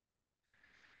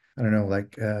 I don't know,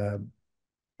 like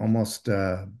almost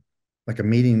like a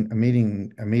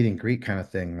meeting greet kind of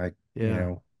thing. Like,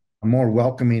 Yeah. a more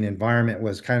welcoming environment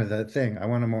was kind of the thing. I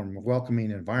want a more welcoming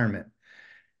environment.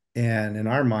 And in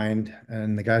our mind,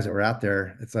 and the guys that were out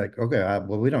there, it's like, okay,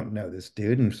 well, we don't know this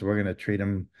dude, and so we're going to treat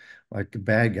him like a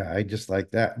bad guy, just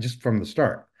like that, just from the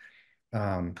start,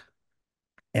 um,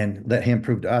 and let him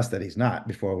prove to us that he's not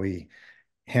before we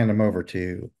hand him over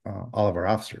to all of our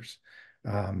officers.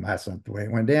 That's not the way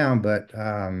it went down, but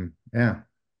yeah.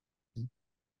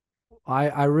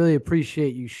 I really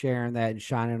appreciate you sharing that and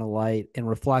shining a light and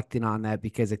reflecting on that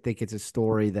because I think it's a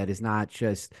story that is not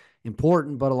just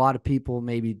important, but a lot of people,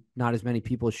 maybe not as many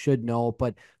people should know,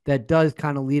 but that does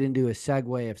kind of lead into a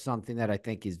segue of something that I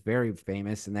think is very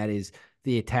famous, and that is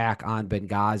the attack on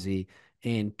Benghazi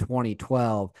in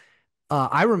 2012.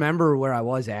 I remember where I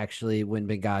was actually when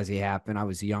Benghazi happened. I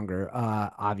was younger.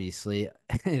 Obviously,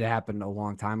 it happened a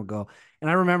long time ago. And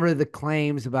I remember the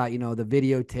claims about, the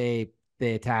videotape,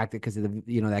 they attacked it because of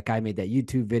that guy made that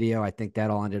YouTube video. I think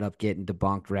that all ended up getting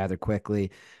debunked rather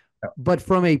quickly. But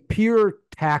from a pure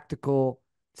tactical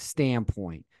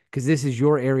standpoint, because this is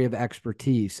your area of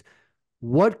expertise,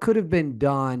 what could have been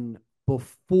done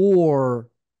before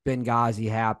Benghazi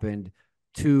happened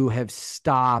to have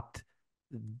stopped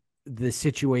the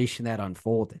situation that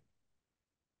unfolded?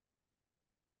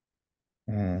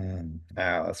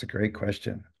 Wow, that's a great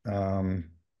question.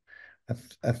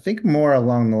 I think more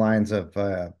along the lines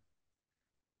uh,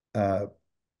 of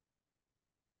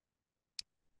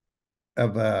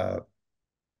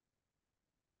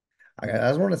I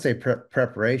just want to say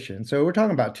preparation. So we're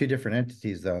talking about two different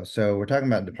entities, though. So we're talking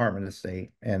about Department of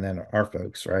State and then our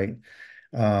folks, right?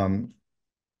 Um,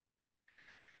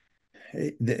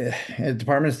 the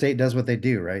Department of State does what they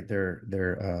do, right?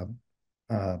 They're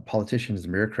politicians,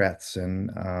 bureaucrats,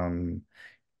 and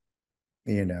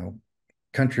you know,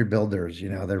 country builders.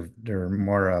 They're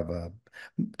more of a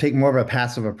take more of a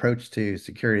passive approach to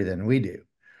security than we do.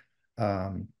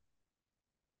 Um,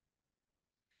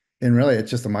 And really,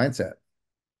 it's just a mindset.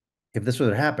 If this would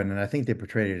have happened, and I think they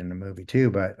portrayed it in the movie too,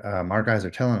 but our guys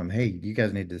are telling them, "Hey, you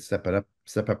guys need to step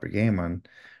up your game on,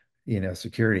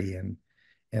 security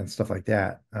and stuff like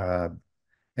that."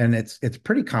 And it's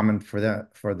pretty common for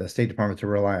the State Department to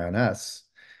rely on us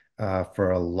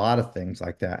for a lot of things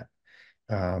like that.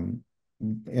 Um,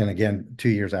 and again, 2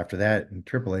 years after that in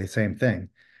Tripoli, same thing.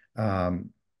 Um,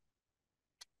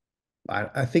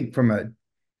 I think from a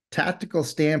tactical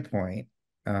standpoint,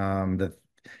 the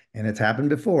and it's happened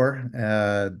before.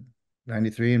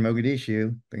 93 in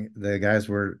Mogadishu, the guys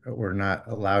were not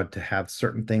allowed to have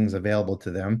certain things available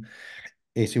to them.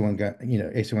 AC-1 gun,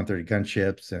 AC-130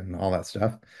 gunships and all that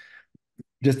stuff.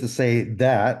 Just to say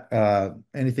that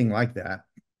anything like that.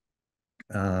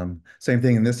 Same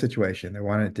thing in this situation.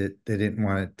 They didn't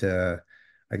want it to,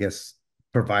 I guess,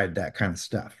 provide that kind of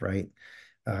stuff, right?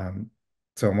 Um,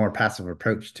 so a more passive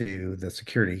approach to the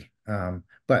security.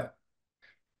 But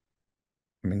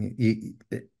I mean,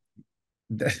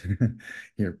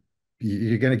 you're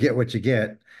you're going to get what you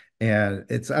get, and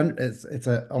it's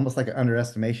almost like an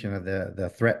underestimation of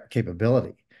the threat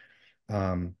capability.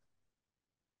 Um,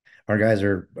 our guys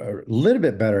are a little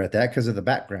bit better at that because of the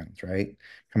backgrounds, right?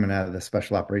 Coming out of the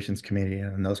special operations community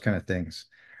and those kind of things.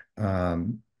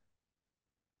 Um,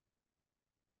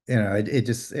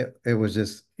 it was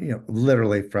just,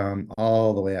 literally from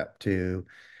all the way up to,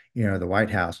 the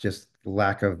White House, just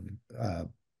lack of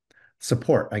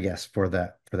support, I guess, for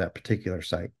that particular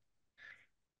site.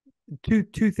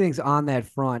 Two things on that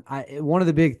front. One of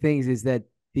the big things is that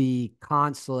the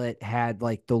consulate had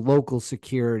like the local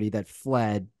security that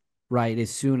fled right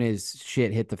as soon as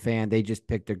shit hit the fan. They just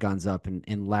picked their guns up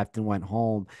and left and went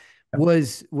home.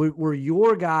 Were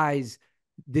your guys?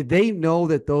 Did they know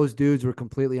that those dudes were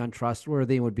completely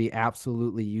untrustworthy and would be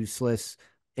absolutely useless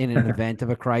in an event of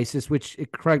a crisis? Which,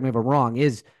 correct me if I'm wrong,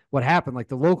 is what happened. Like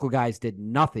the local guys did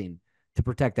nothing to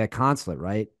protect that consulate,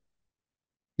 right?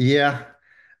 Yeah.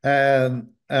 I'm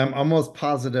almost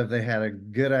positive they had a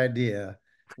good idea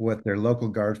what their local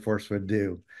guard force would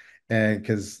do. And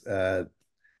because,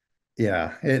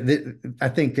 yeah, I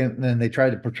think, and then they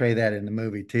tried to portray that in the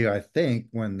movie too. I think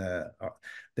when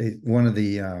one of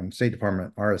the State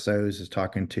Department RSOs is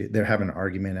they're having an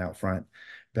argument out front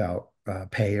about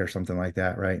pay or something like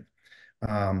that, right?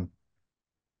 Um,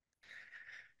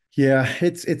 yeah,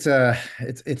 it's a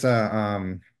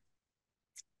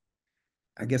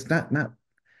I guess not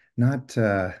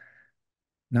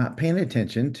not paying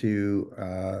attention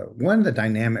to one, the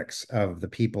dynamics of the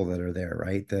people that are there,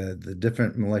 right? The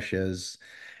different militias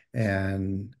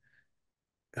and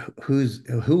who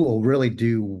will really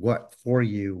do what for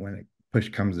you when push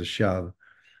comes to shove.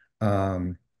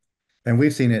 Um, and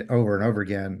we've seen it over and over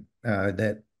again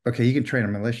that okay, you can train a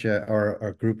militia or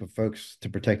a group of folks to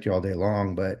protect you all day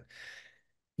long, but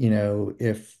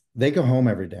if they go home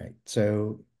every day,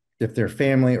 so if their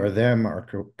family or them are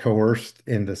coerced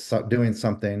into doing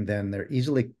something, then they're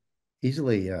easily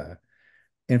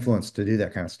influenced to do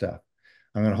that kind of stuff.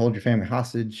 I'm going to hold your family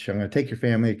hostage. I'm going to take your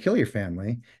family, kill your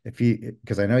family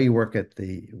because I know you work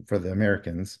for the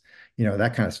Americans,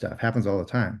 that kind of stuff happens all the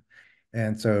time.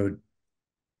 And so,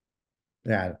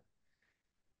 yeah,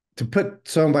 to put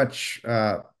so much,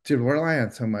 to rely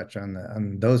on so much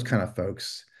on those kind of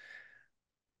folks,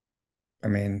 I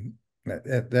mean,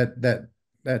 that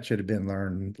should have been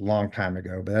learned a long time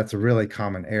ago, but that's a really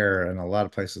common error in a lot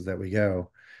of places that we go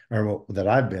or that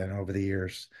I've been over the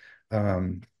years.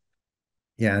 Um,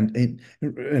 yeah,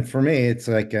 and for me, it's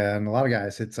like, and a lot of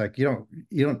guys, it's like we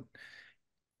don't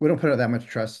put out that much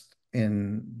trust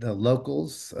in the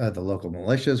locals, the local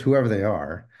militias, whoever they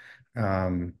are.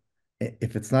 Um,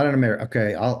 if it's not an American,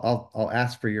 okay, I'll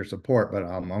ask for your support, but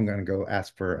I'm going to go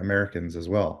ask for Americans as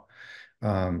well.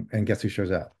 And guess who shows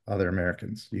up? Other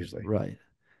Americans usually. Right.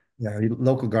 Yeah,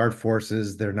 local guard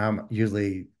forces, they're not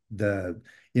usually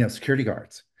security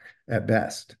guards at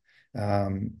best.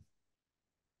 Um,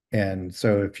 and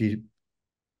so if you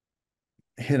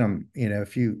hit them,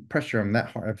 if you pressure them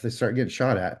that hard, if they start getting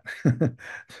shot at,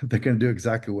 they're going to do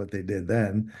exactly what they did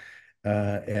then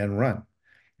and run,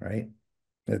 right?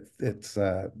 Yeah,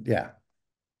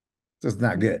 it's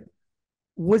not good.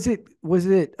 Was it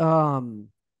Glenn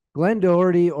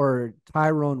Doherty or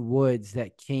Tyrone Woods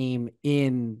that came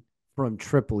in from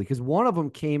Tripoli? Because one of them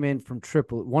came in from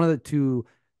Tripoli. One of the two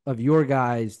of your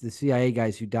guys, the CIA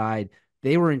guys who died,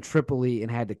 they were in Tripoli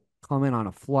and had to come in on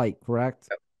a flight, correct?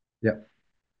 Yep.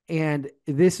 And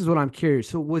this is what I'm curious.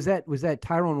 So was that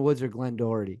Tyrone Woods or Glenn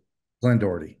Doherty? Glenn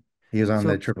Doherty. He was on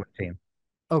the So triple team.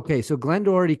 okay, so Glenn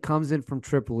Doherty comes in from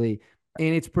Tripoli,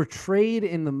 and it's portrayed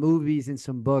in the movies and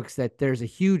some books that there's a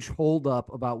huge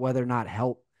holdup about whether or not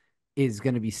help is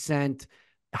going to be sent.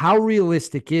 How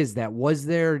realistic is that? Was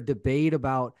there debate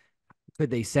about could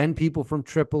they send people from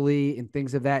Tripoli and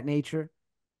things of that nature?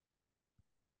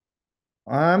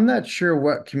 I'm not sure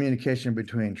what communication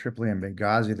between Tripoli and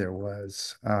Benghazi there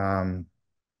was, on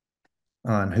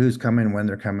who's coming, when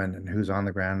they're coming, and who's on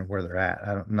the ground and where they're at.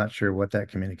 I'm not sure what that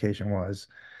communication was.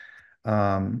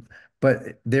 Um,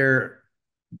 but there,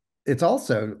 it's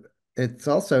also it's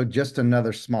also just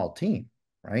another small team,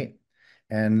 right?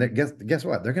 And guess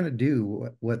what? They're going to do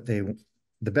what they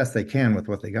the best they can with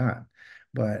what they got.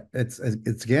 But it's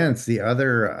again, it's the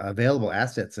other available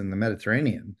assets in the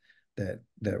Mediterranean that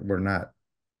we're not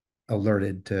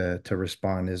alerted to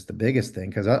respond is the biggest thing.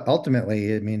 Because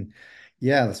ultimately, I mean,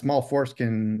 yeah, the small force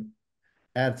can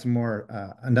add some more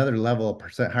another level of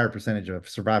higher percentage of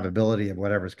survivability of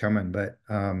whatever's coming, but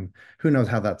who knows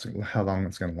how long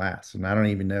it's going to last. And I don't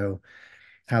even know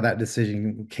how that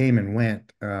decision came and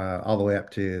went all the way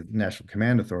up to National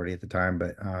Command Authority at the time.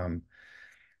 But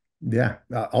yeah,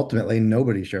 ultimately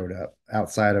nobody showed up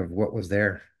outside of what was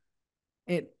there.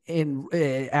 And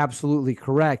absolutely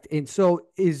correct. And so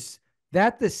is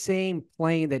that the same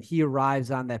plane that he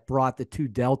arrives on that brought the two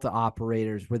Delta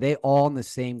operators? Were they all in the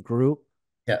same group?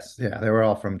 Yes, yeah, they were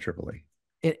all from Tripoli.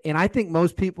 And I think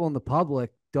most people in the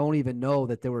public don't even know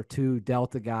that there were two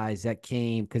Delta guys that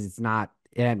came because it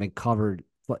hadn't been covered.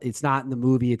 It's not in the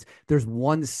movie. There's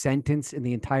one sentence in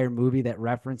the entire movie that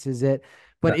references it,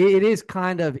 but Yeah, it is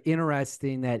kind of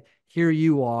interesting that here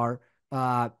you are,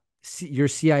 your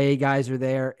CIA guys are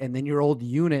there, and then your old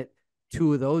unit,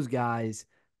 two of those guys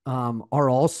are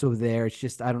also there. It's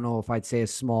just I don't know if I'd say a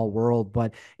small world,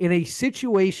 but in a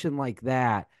situation like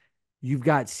that, you've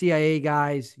got CIA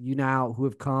guys who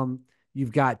have come.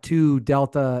 You've got two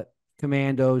Delta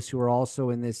commandos who are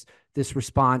also in this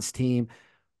response team.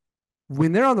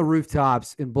 When they're on the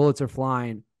rooftops and bullets are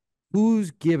flying,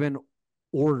 who's given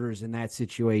orders in that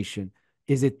situation?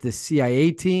 Is it the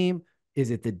CIA team? Is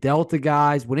it the Delta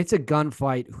guys? When it's a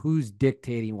gunfight, who's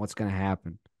dictating what's going to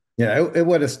happen? yeah, it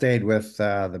would have stayed with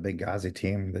the Benghazi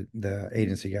team, the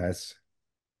agency guys.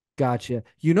 Gotcha.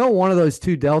 One of those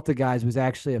two Delta guys was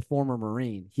actually a former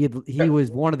Marine. He Yep.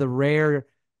 was one of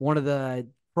the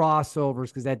crossovers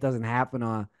because that doesn't happen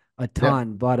a Yep.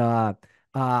 ton. But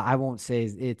I won't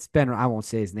say I won't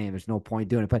say his name. There's no point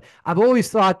doing it. But I've always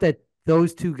thought that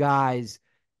those two guys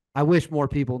I wish more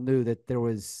people knew that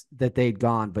they'd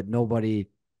gone, but nobody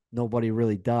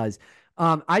really does.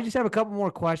 I just have a couple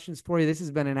more questions for you. This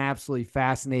has been an absolutely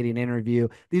fascinating interview.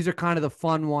 These are kind of the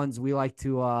fun ones we like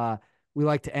to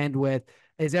end with.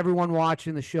 As everyone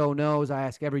watching the show knows, I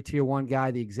ask every tier one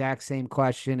guy the exact same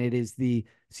question. It is the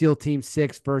SEAL Team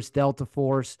 6 versus Delta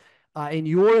Force. In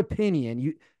your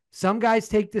opinion, some guys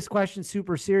take this question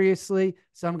super seriously.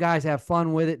 Some guys have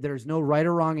fun with it. There's no right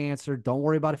or wrong answer. Don't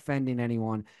worry about offending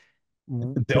anyone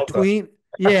Delta. between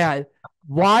yeah,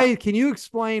 why can you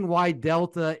explain why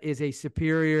Delta is a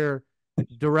superior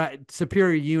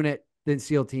unit than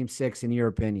SEAL Team 6 in your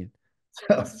opinion?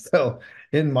 So,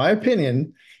 in my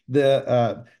opinion,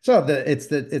 it's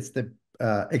the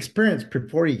experience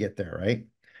before you get there, right?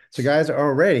 So guys are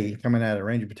already coming out of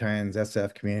Ranger Battalions,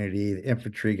 SF community, the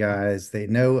infantry guys, they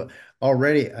know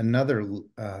already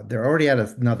they're already at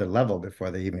another level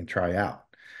before they even try out.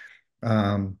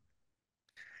 Um,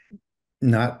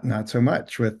 not so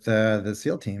much with the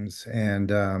SEAL teams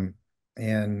and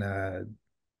and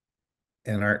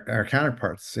our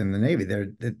counterparts in the Navy.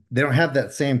 They don't have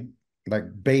that same like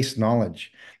base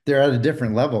knowledge. They're at a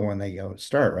different level when they go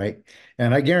start, right?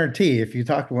 And I guarantee if you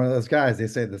talk to one of those guys, they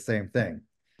say the same thing.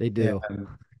 They do. And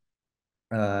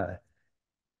uh,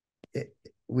 it,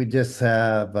 we just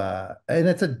have, and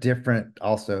it's a different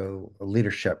also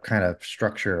leadership kind of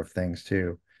structure of things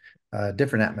too,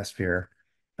 different atmosphere.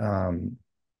 Um,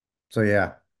 so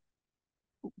yeah,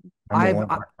 number I've one,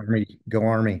 Army, go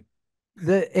Army.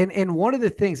 and one of the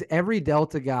things every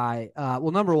Delta guy,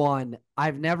 well, number one,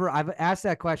 I've asked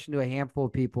that question to a handful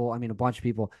of people. I mean, a bunch of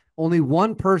people. Only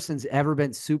one person's ever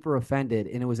been super offended,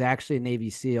 and it was actually a Navy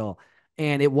SEAL,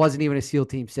 and it wasn't even a SEAL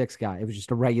Team 6 guy. It was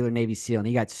just a regular Navy SEAL, and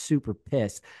he got super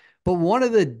pissed. But a lot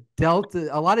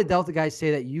of Delta guys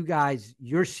say that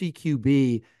your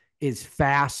CQB is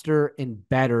faster and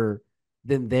better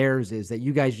than theirs is. That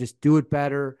you guys just do it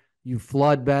better, you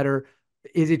flood better.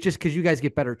 Is it just because you guys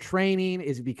get better training?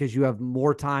 Is it because you have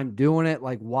more time doing it?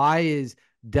 Like, why is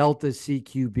Delta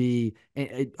CQB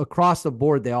across the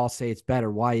board? They all say it's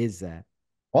better. Why is that?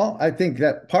 Well, I think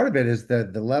that part of it is the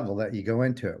level that you go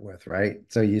into it with, right?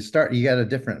 So you got a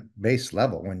different base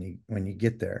level when you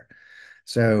get there.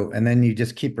 So, and then you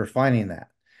just keep refining that.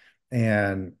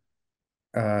 And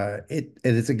it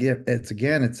is again, it's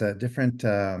a different,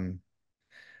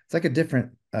 it's like a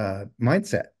different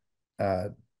mindset uh,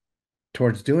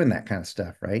 towards doing that kind of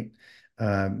stuff, right?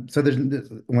 So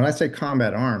when I say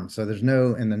combat arms, so there's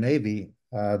no in the Navy,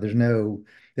 there's no,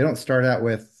 they don't start out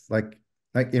with like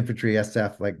infantry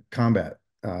SF, like combat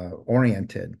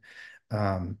oriented,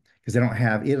 because they don't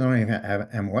even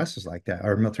have MOSs like that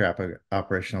or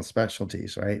operational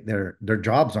specialties, right? Their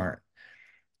jobs aren't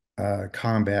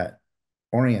combat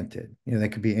oriented. You know, they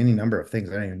could be any number of things.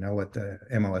 I don't even know what the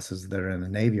MOSs that are in the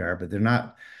Navy are, but they're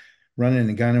not running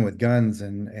and gunning with guns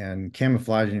and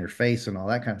camouflaging your face and all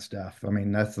that kind of stuff. I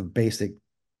mean, that's the basic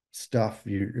stuff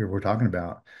we're talking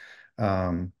about.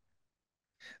 Um,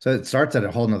 so it starts at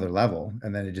a whole nother level,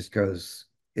 and then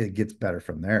it gets better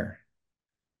from there.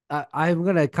 I'm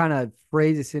going to kind of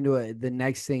phrase this into the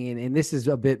next thing, and this is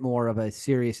a bit more of a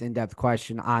serious, in-depth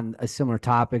question on a similar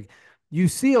topic. You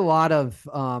see a lot of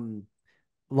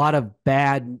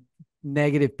bad,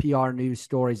 negative PR news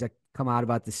stories that come out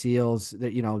about the SEALs.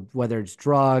 That whether it's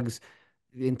drugs,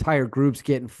 entire groups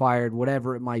getting fired,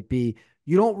 whatever it might be.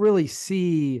 You don't really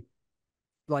see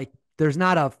like there's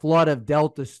not a flood of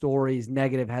Delta stories,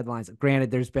 negative headlines.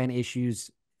 Granted, there's been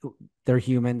issues. They're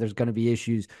human. There's going to be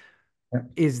issues.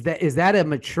 Is that a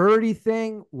maturity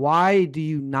thing? Why do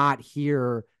you not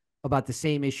hear about the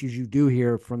same issues you do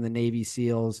hear from the Navy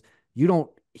SEALs? You don't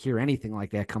hear anything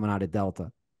like that coming out of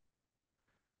Delta.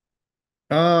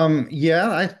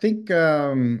 Yeah, I think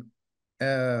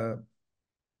uh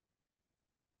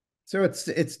so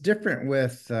it's different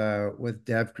with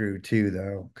Dev Crew too,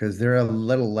 though, because they're a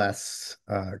little less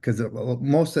because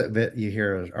most of it you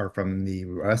hear are from the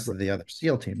rest of the other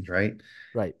SEAL teams, right?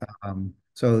 Right.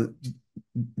 So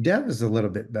Dev is a little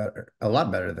bit better, a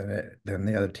lot better than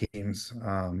the other teams.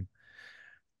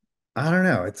 I don't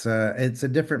know. It's a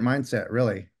different mindset,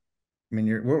 really. I mean,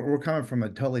 we're coming from a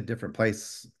totally different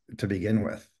place to begin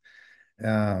with.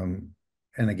 Um,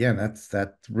 and again,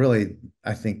 that really,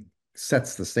 I think,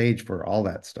 sets the stage for all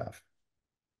that stuff.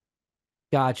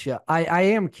 Gotcha. I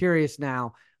am curious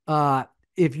now. Uh,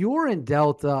 if you're in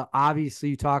Delta, obviously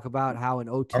you talk about how an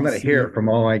I'm going to hear OTC. it from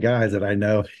all my guys that I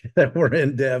know that were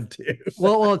in dev too.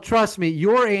 Well, trust me,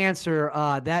 your answer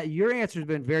has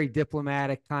been very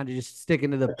diplomatic, kind of just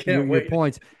sticking to the I your can't your wait.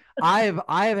 points. I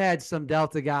have had some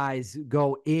Delta guys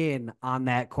go in on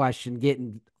that question,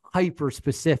 getting hyper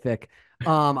specific.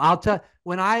 I'll tell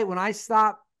when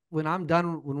I'm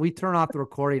done when we turn off the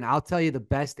recording, I'll tell you the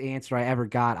best answer I ever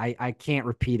got. I can't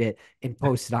repeat it and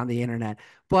post it on the internet.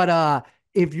 But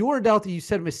if you're Delta, you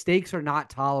said mistakes are not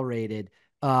tolerated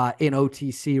in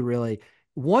OTC really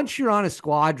once you're on a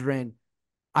squadron,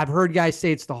 I've heard guys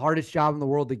say it's the hardest job in the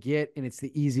world to get and it's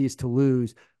the easiest to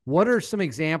lose. What are some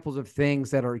examples of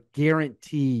things that are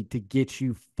guaranteed to get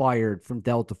you fired from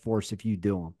Delta Force if you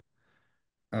do them?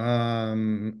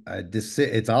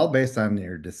 It's all based on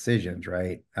your decisions,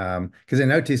 right? Because in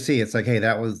OTC, it's like, hey,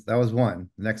 that was one.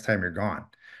 Next time you're gone,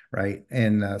 right?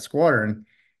 In squadron,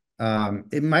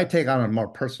 it might take on a more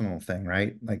personal thing,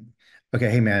 right? Like, okay,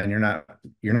 hey man, you're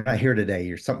not here today.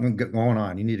 You're something going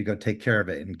on. You need to go take care of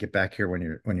it and get back here when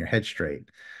your head's straight.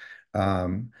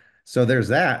 Um, so there's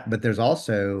that, but there's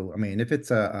also, I mean, if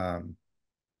it's a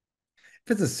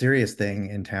serious thing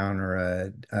in town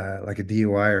or like a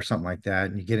DUI or something like that,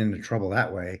 and you get into trouble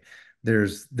that way,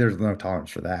 there's no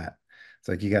tolerance for that. It's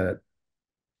like you got to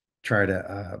try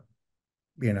to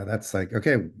that's like,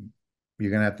 okay,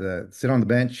 you're gonna have to sit on the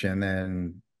bench, and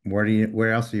then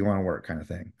where else do you want to work, kind of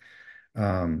thing.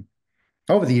 Um,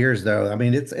 Over the years, though, I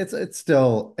mean, it's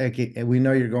still we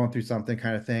know you're going through something,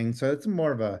 kind of thing. So it's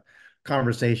more of a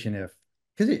conversation if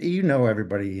because you know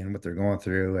everybody and what they're going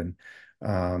through, and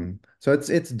so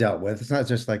it's dealt with. It's not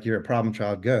just like you're a problem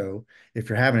child. Go if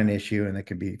you're having an issue and it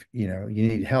could be you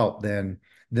need help, then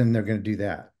they're going to do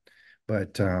that.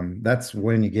 But that's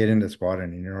when you get into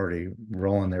squatting and you're already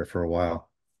rolling there for a while.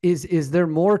 Is there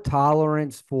more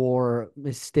tolerance for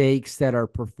mistakes that are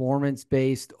performance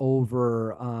based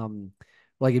over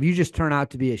like if you just turn out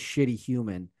to be a shitty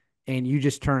human and you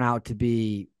just turn out to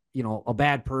be, a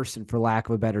bad person for lack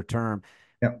of a better term,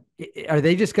 Yep. are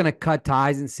they just going to cut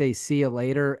ties and say see you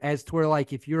later as to where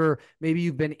like if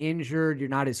you've been injured you're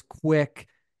not as quick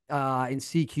in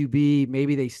CQB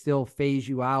maybe they still phase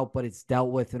you out but it's dealt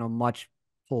with in a much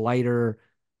politer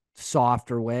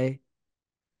softer way.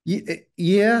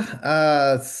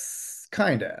 Yeah,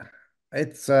 kinda.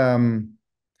 It's I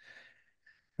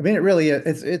mean,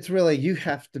 it's really you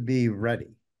have to be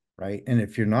ready, right? And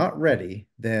if you're not ready,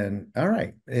 then all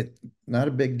right, not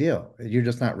a big deal. You're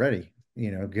just not ready.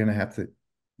 Gonna have to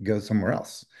go somewhere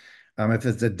else. If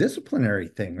it's a disciplinary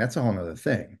thing, that's a whole nother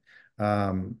thing.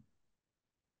 Um,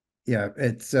 yeah,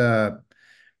 it's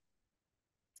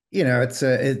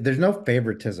there's no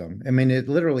favoritism. I mean, it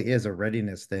literally is a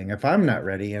readiness thing. If I'm not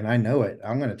ready and I know it,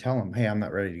 I'm going to tell them, hey, I'm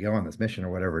not ready to go on this mission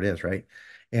or whatever it is, right?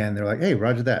 And they're like, hey,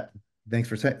 Roger that. Thanks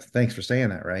for saying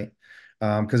that, right?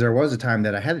 Because there was a time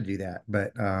that I had to do that,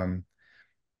 but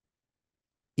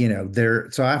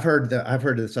there. So I've heard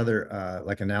this other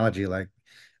like analogy,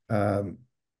 um,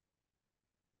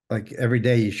 like every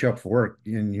day you show up for work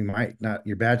and you might not,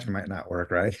 your badge might not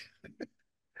work, right?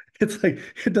 It's like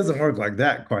it doesn't work like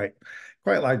that quite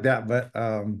like that, but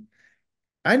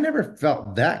I never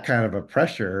felt that kind of a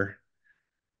pressure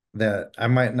that I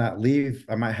might not leave.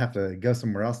 I might have to go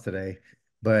somewhere else today,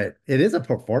 but it is a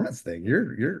performance thing.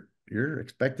 You're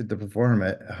expected to perform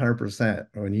at 100%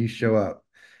 when you show up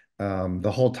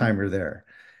the whole time you're there.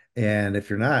 And if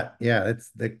you're not, yeah,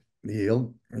 it's the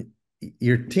you'll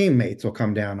your teammates will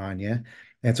come down on you.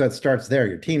 And so it starts there.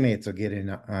 Your teammates will get in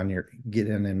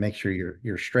and make sure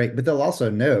you're straight, but they'll also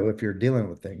know if you're dealing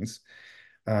with things.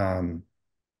 Um,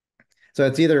 so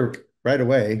it's either right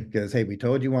away because, hey, we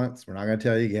told you once, we're not going to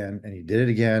tell you again, and you did it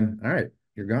again. All right,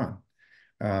 you're gone.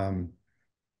 Um,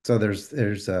 so there's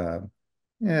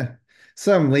yeah,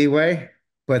 some leeway,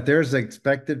 but there's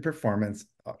expected performance,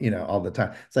 all the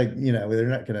time. It's like, they're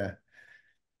not gonna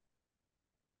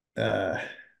uh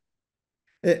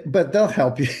but they'll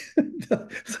help you.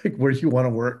 It's like, where do you want to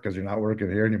work? Because you're not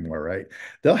working here anymore, right?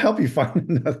 They'll help you find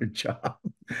another job.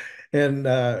 And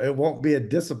it won't be a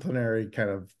disciplinary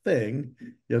kind of thing.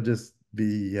 You'll just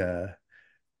be you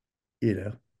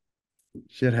know,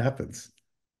 shit happens.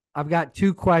 I've got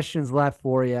two questions left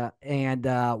for you, and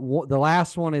the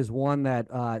last one is one that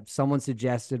someone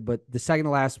suggested, but the second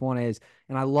to last one is,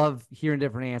 and I love hearing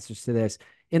different answers to this.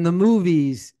 In the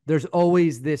movies, there's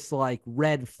always this like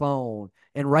red phone,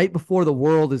 and right before the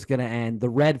world is going to end, the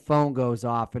red phone goes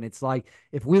off, and it's like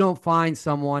if we don't find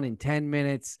someone in 10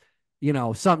 minutes,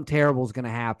 something terrible is going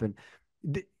to happen.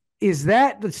 Is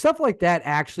that the stuff like that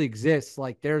actually exists?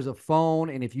 Like there's a phone,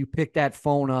 and if you pick that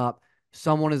phone up,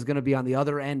 someone is going to be on the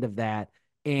other end of that.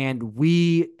 And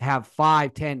we have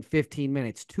 5, 10, 15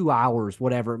 minutes, 2 hours,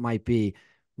 whatever it might be.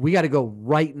 We got to go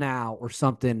right now, or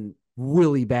something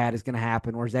really bad is going to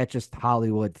happen. Or is that just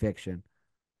Hollywood fiction?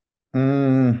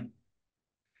 Mm,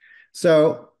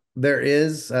 so there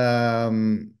is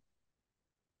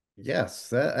yes,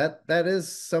 that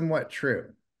is somewhat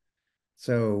true.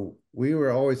 So we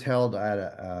were always held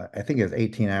at I think it's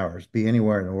 18 hours, be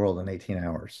anywhere in the world in 18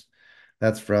 hours.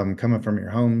 That's from coming from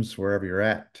your homes, wherever you're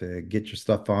at, to get your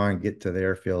stuff on, get to the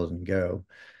airfield and go.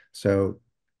 So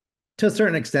to a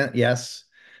certain extent, yes.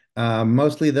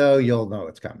 Mostly though, you'll know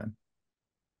it's coming.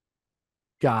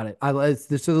 Got it.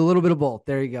 It's a little bit of both.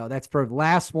 There you go. That's for the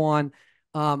last one.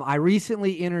 I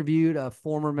recently interviewed a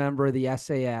former member of the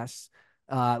SAS,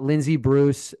 Lindsay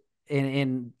Bruce,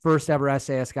 in first ever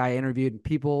SAS guy I interviewed. And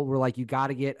people were like, "You got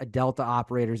to get a Delta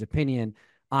operator's opinion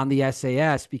on the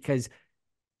SAS," because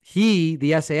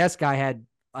the SAS guy, had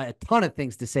a ton of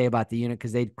things to say about the unit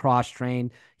because they'd cross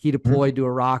trained. He Mhm. deployed to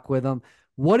Iraq with them.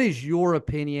 What is your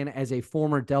opinion as a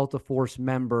former Delta Force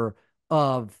member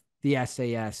of the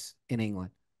SAS in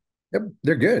England? Yep,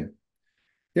 they're good.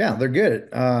 Yeah, they're good.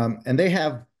 And they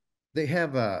have they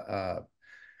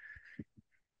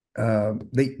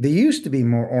used to be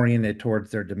more oriented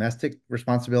towards their domestic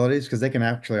responsibilities because they can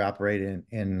actually operate in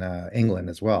England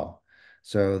as well.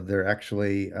 So they're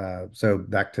actually so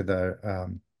back to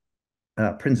the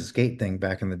Princess Gate thing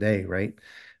back in the day, right?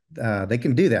 They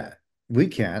can do that. We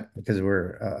can't because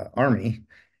we're Army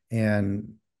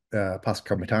and Pas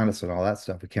Comitatus and all that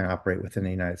stuff. We can't operate within the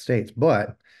United States.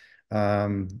 But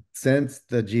since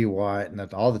the GWAT and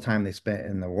that's all the time they spent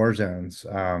in the war zones,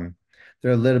 they're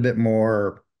a little bit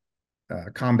more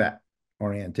combat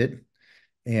oriented.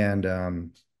 And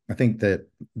I think that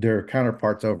their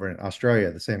counterparts over in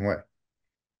Australia the same way.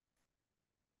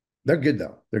 They're good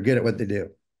though. They're good at what they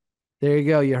do. There you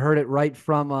go. You heard it right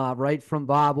from Bob.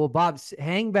 Well, Bob,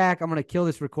 hang back. I'm going to kill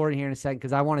this recording here in a second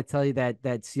because I want to tell you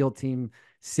that SEAL Team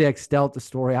 6 Delta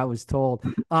story I was told.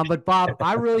 But Bob,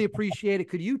 I really appreciate it.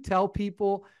 Could you tell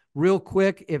people real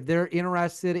quick if they're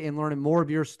interested in learning more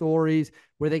of your stories,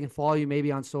 where they can follow you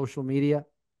maybe on social media?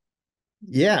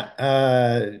 Yeah.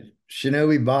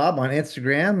 Shinobi Bob on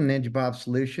Instagram,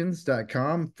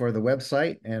 ninjabobsolutions.com for the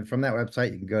website. And from that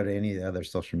website, you can go to any of the other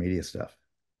social media stuff.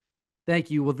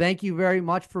 Thank you. Well, thank you very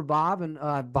much for Bob, and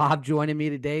Bob joining me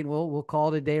today, and we'll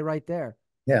call it a day right there.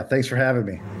 Yeah. Thanks for having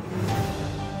me.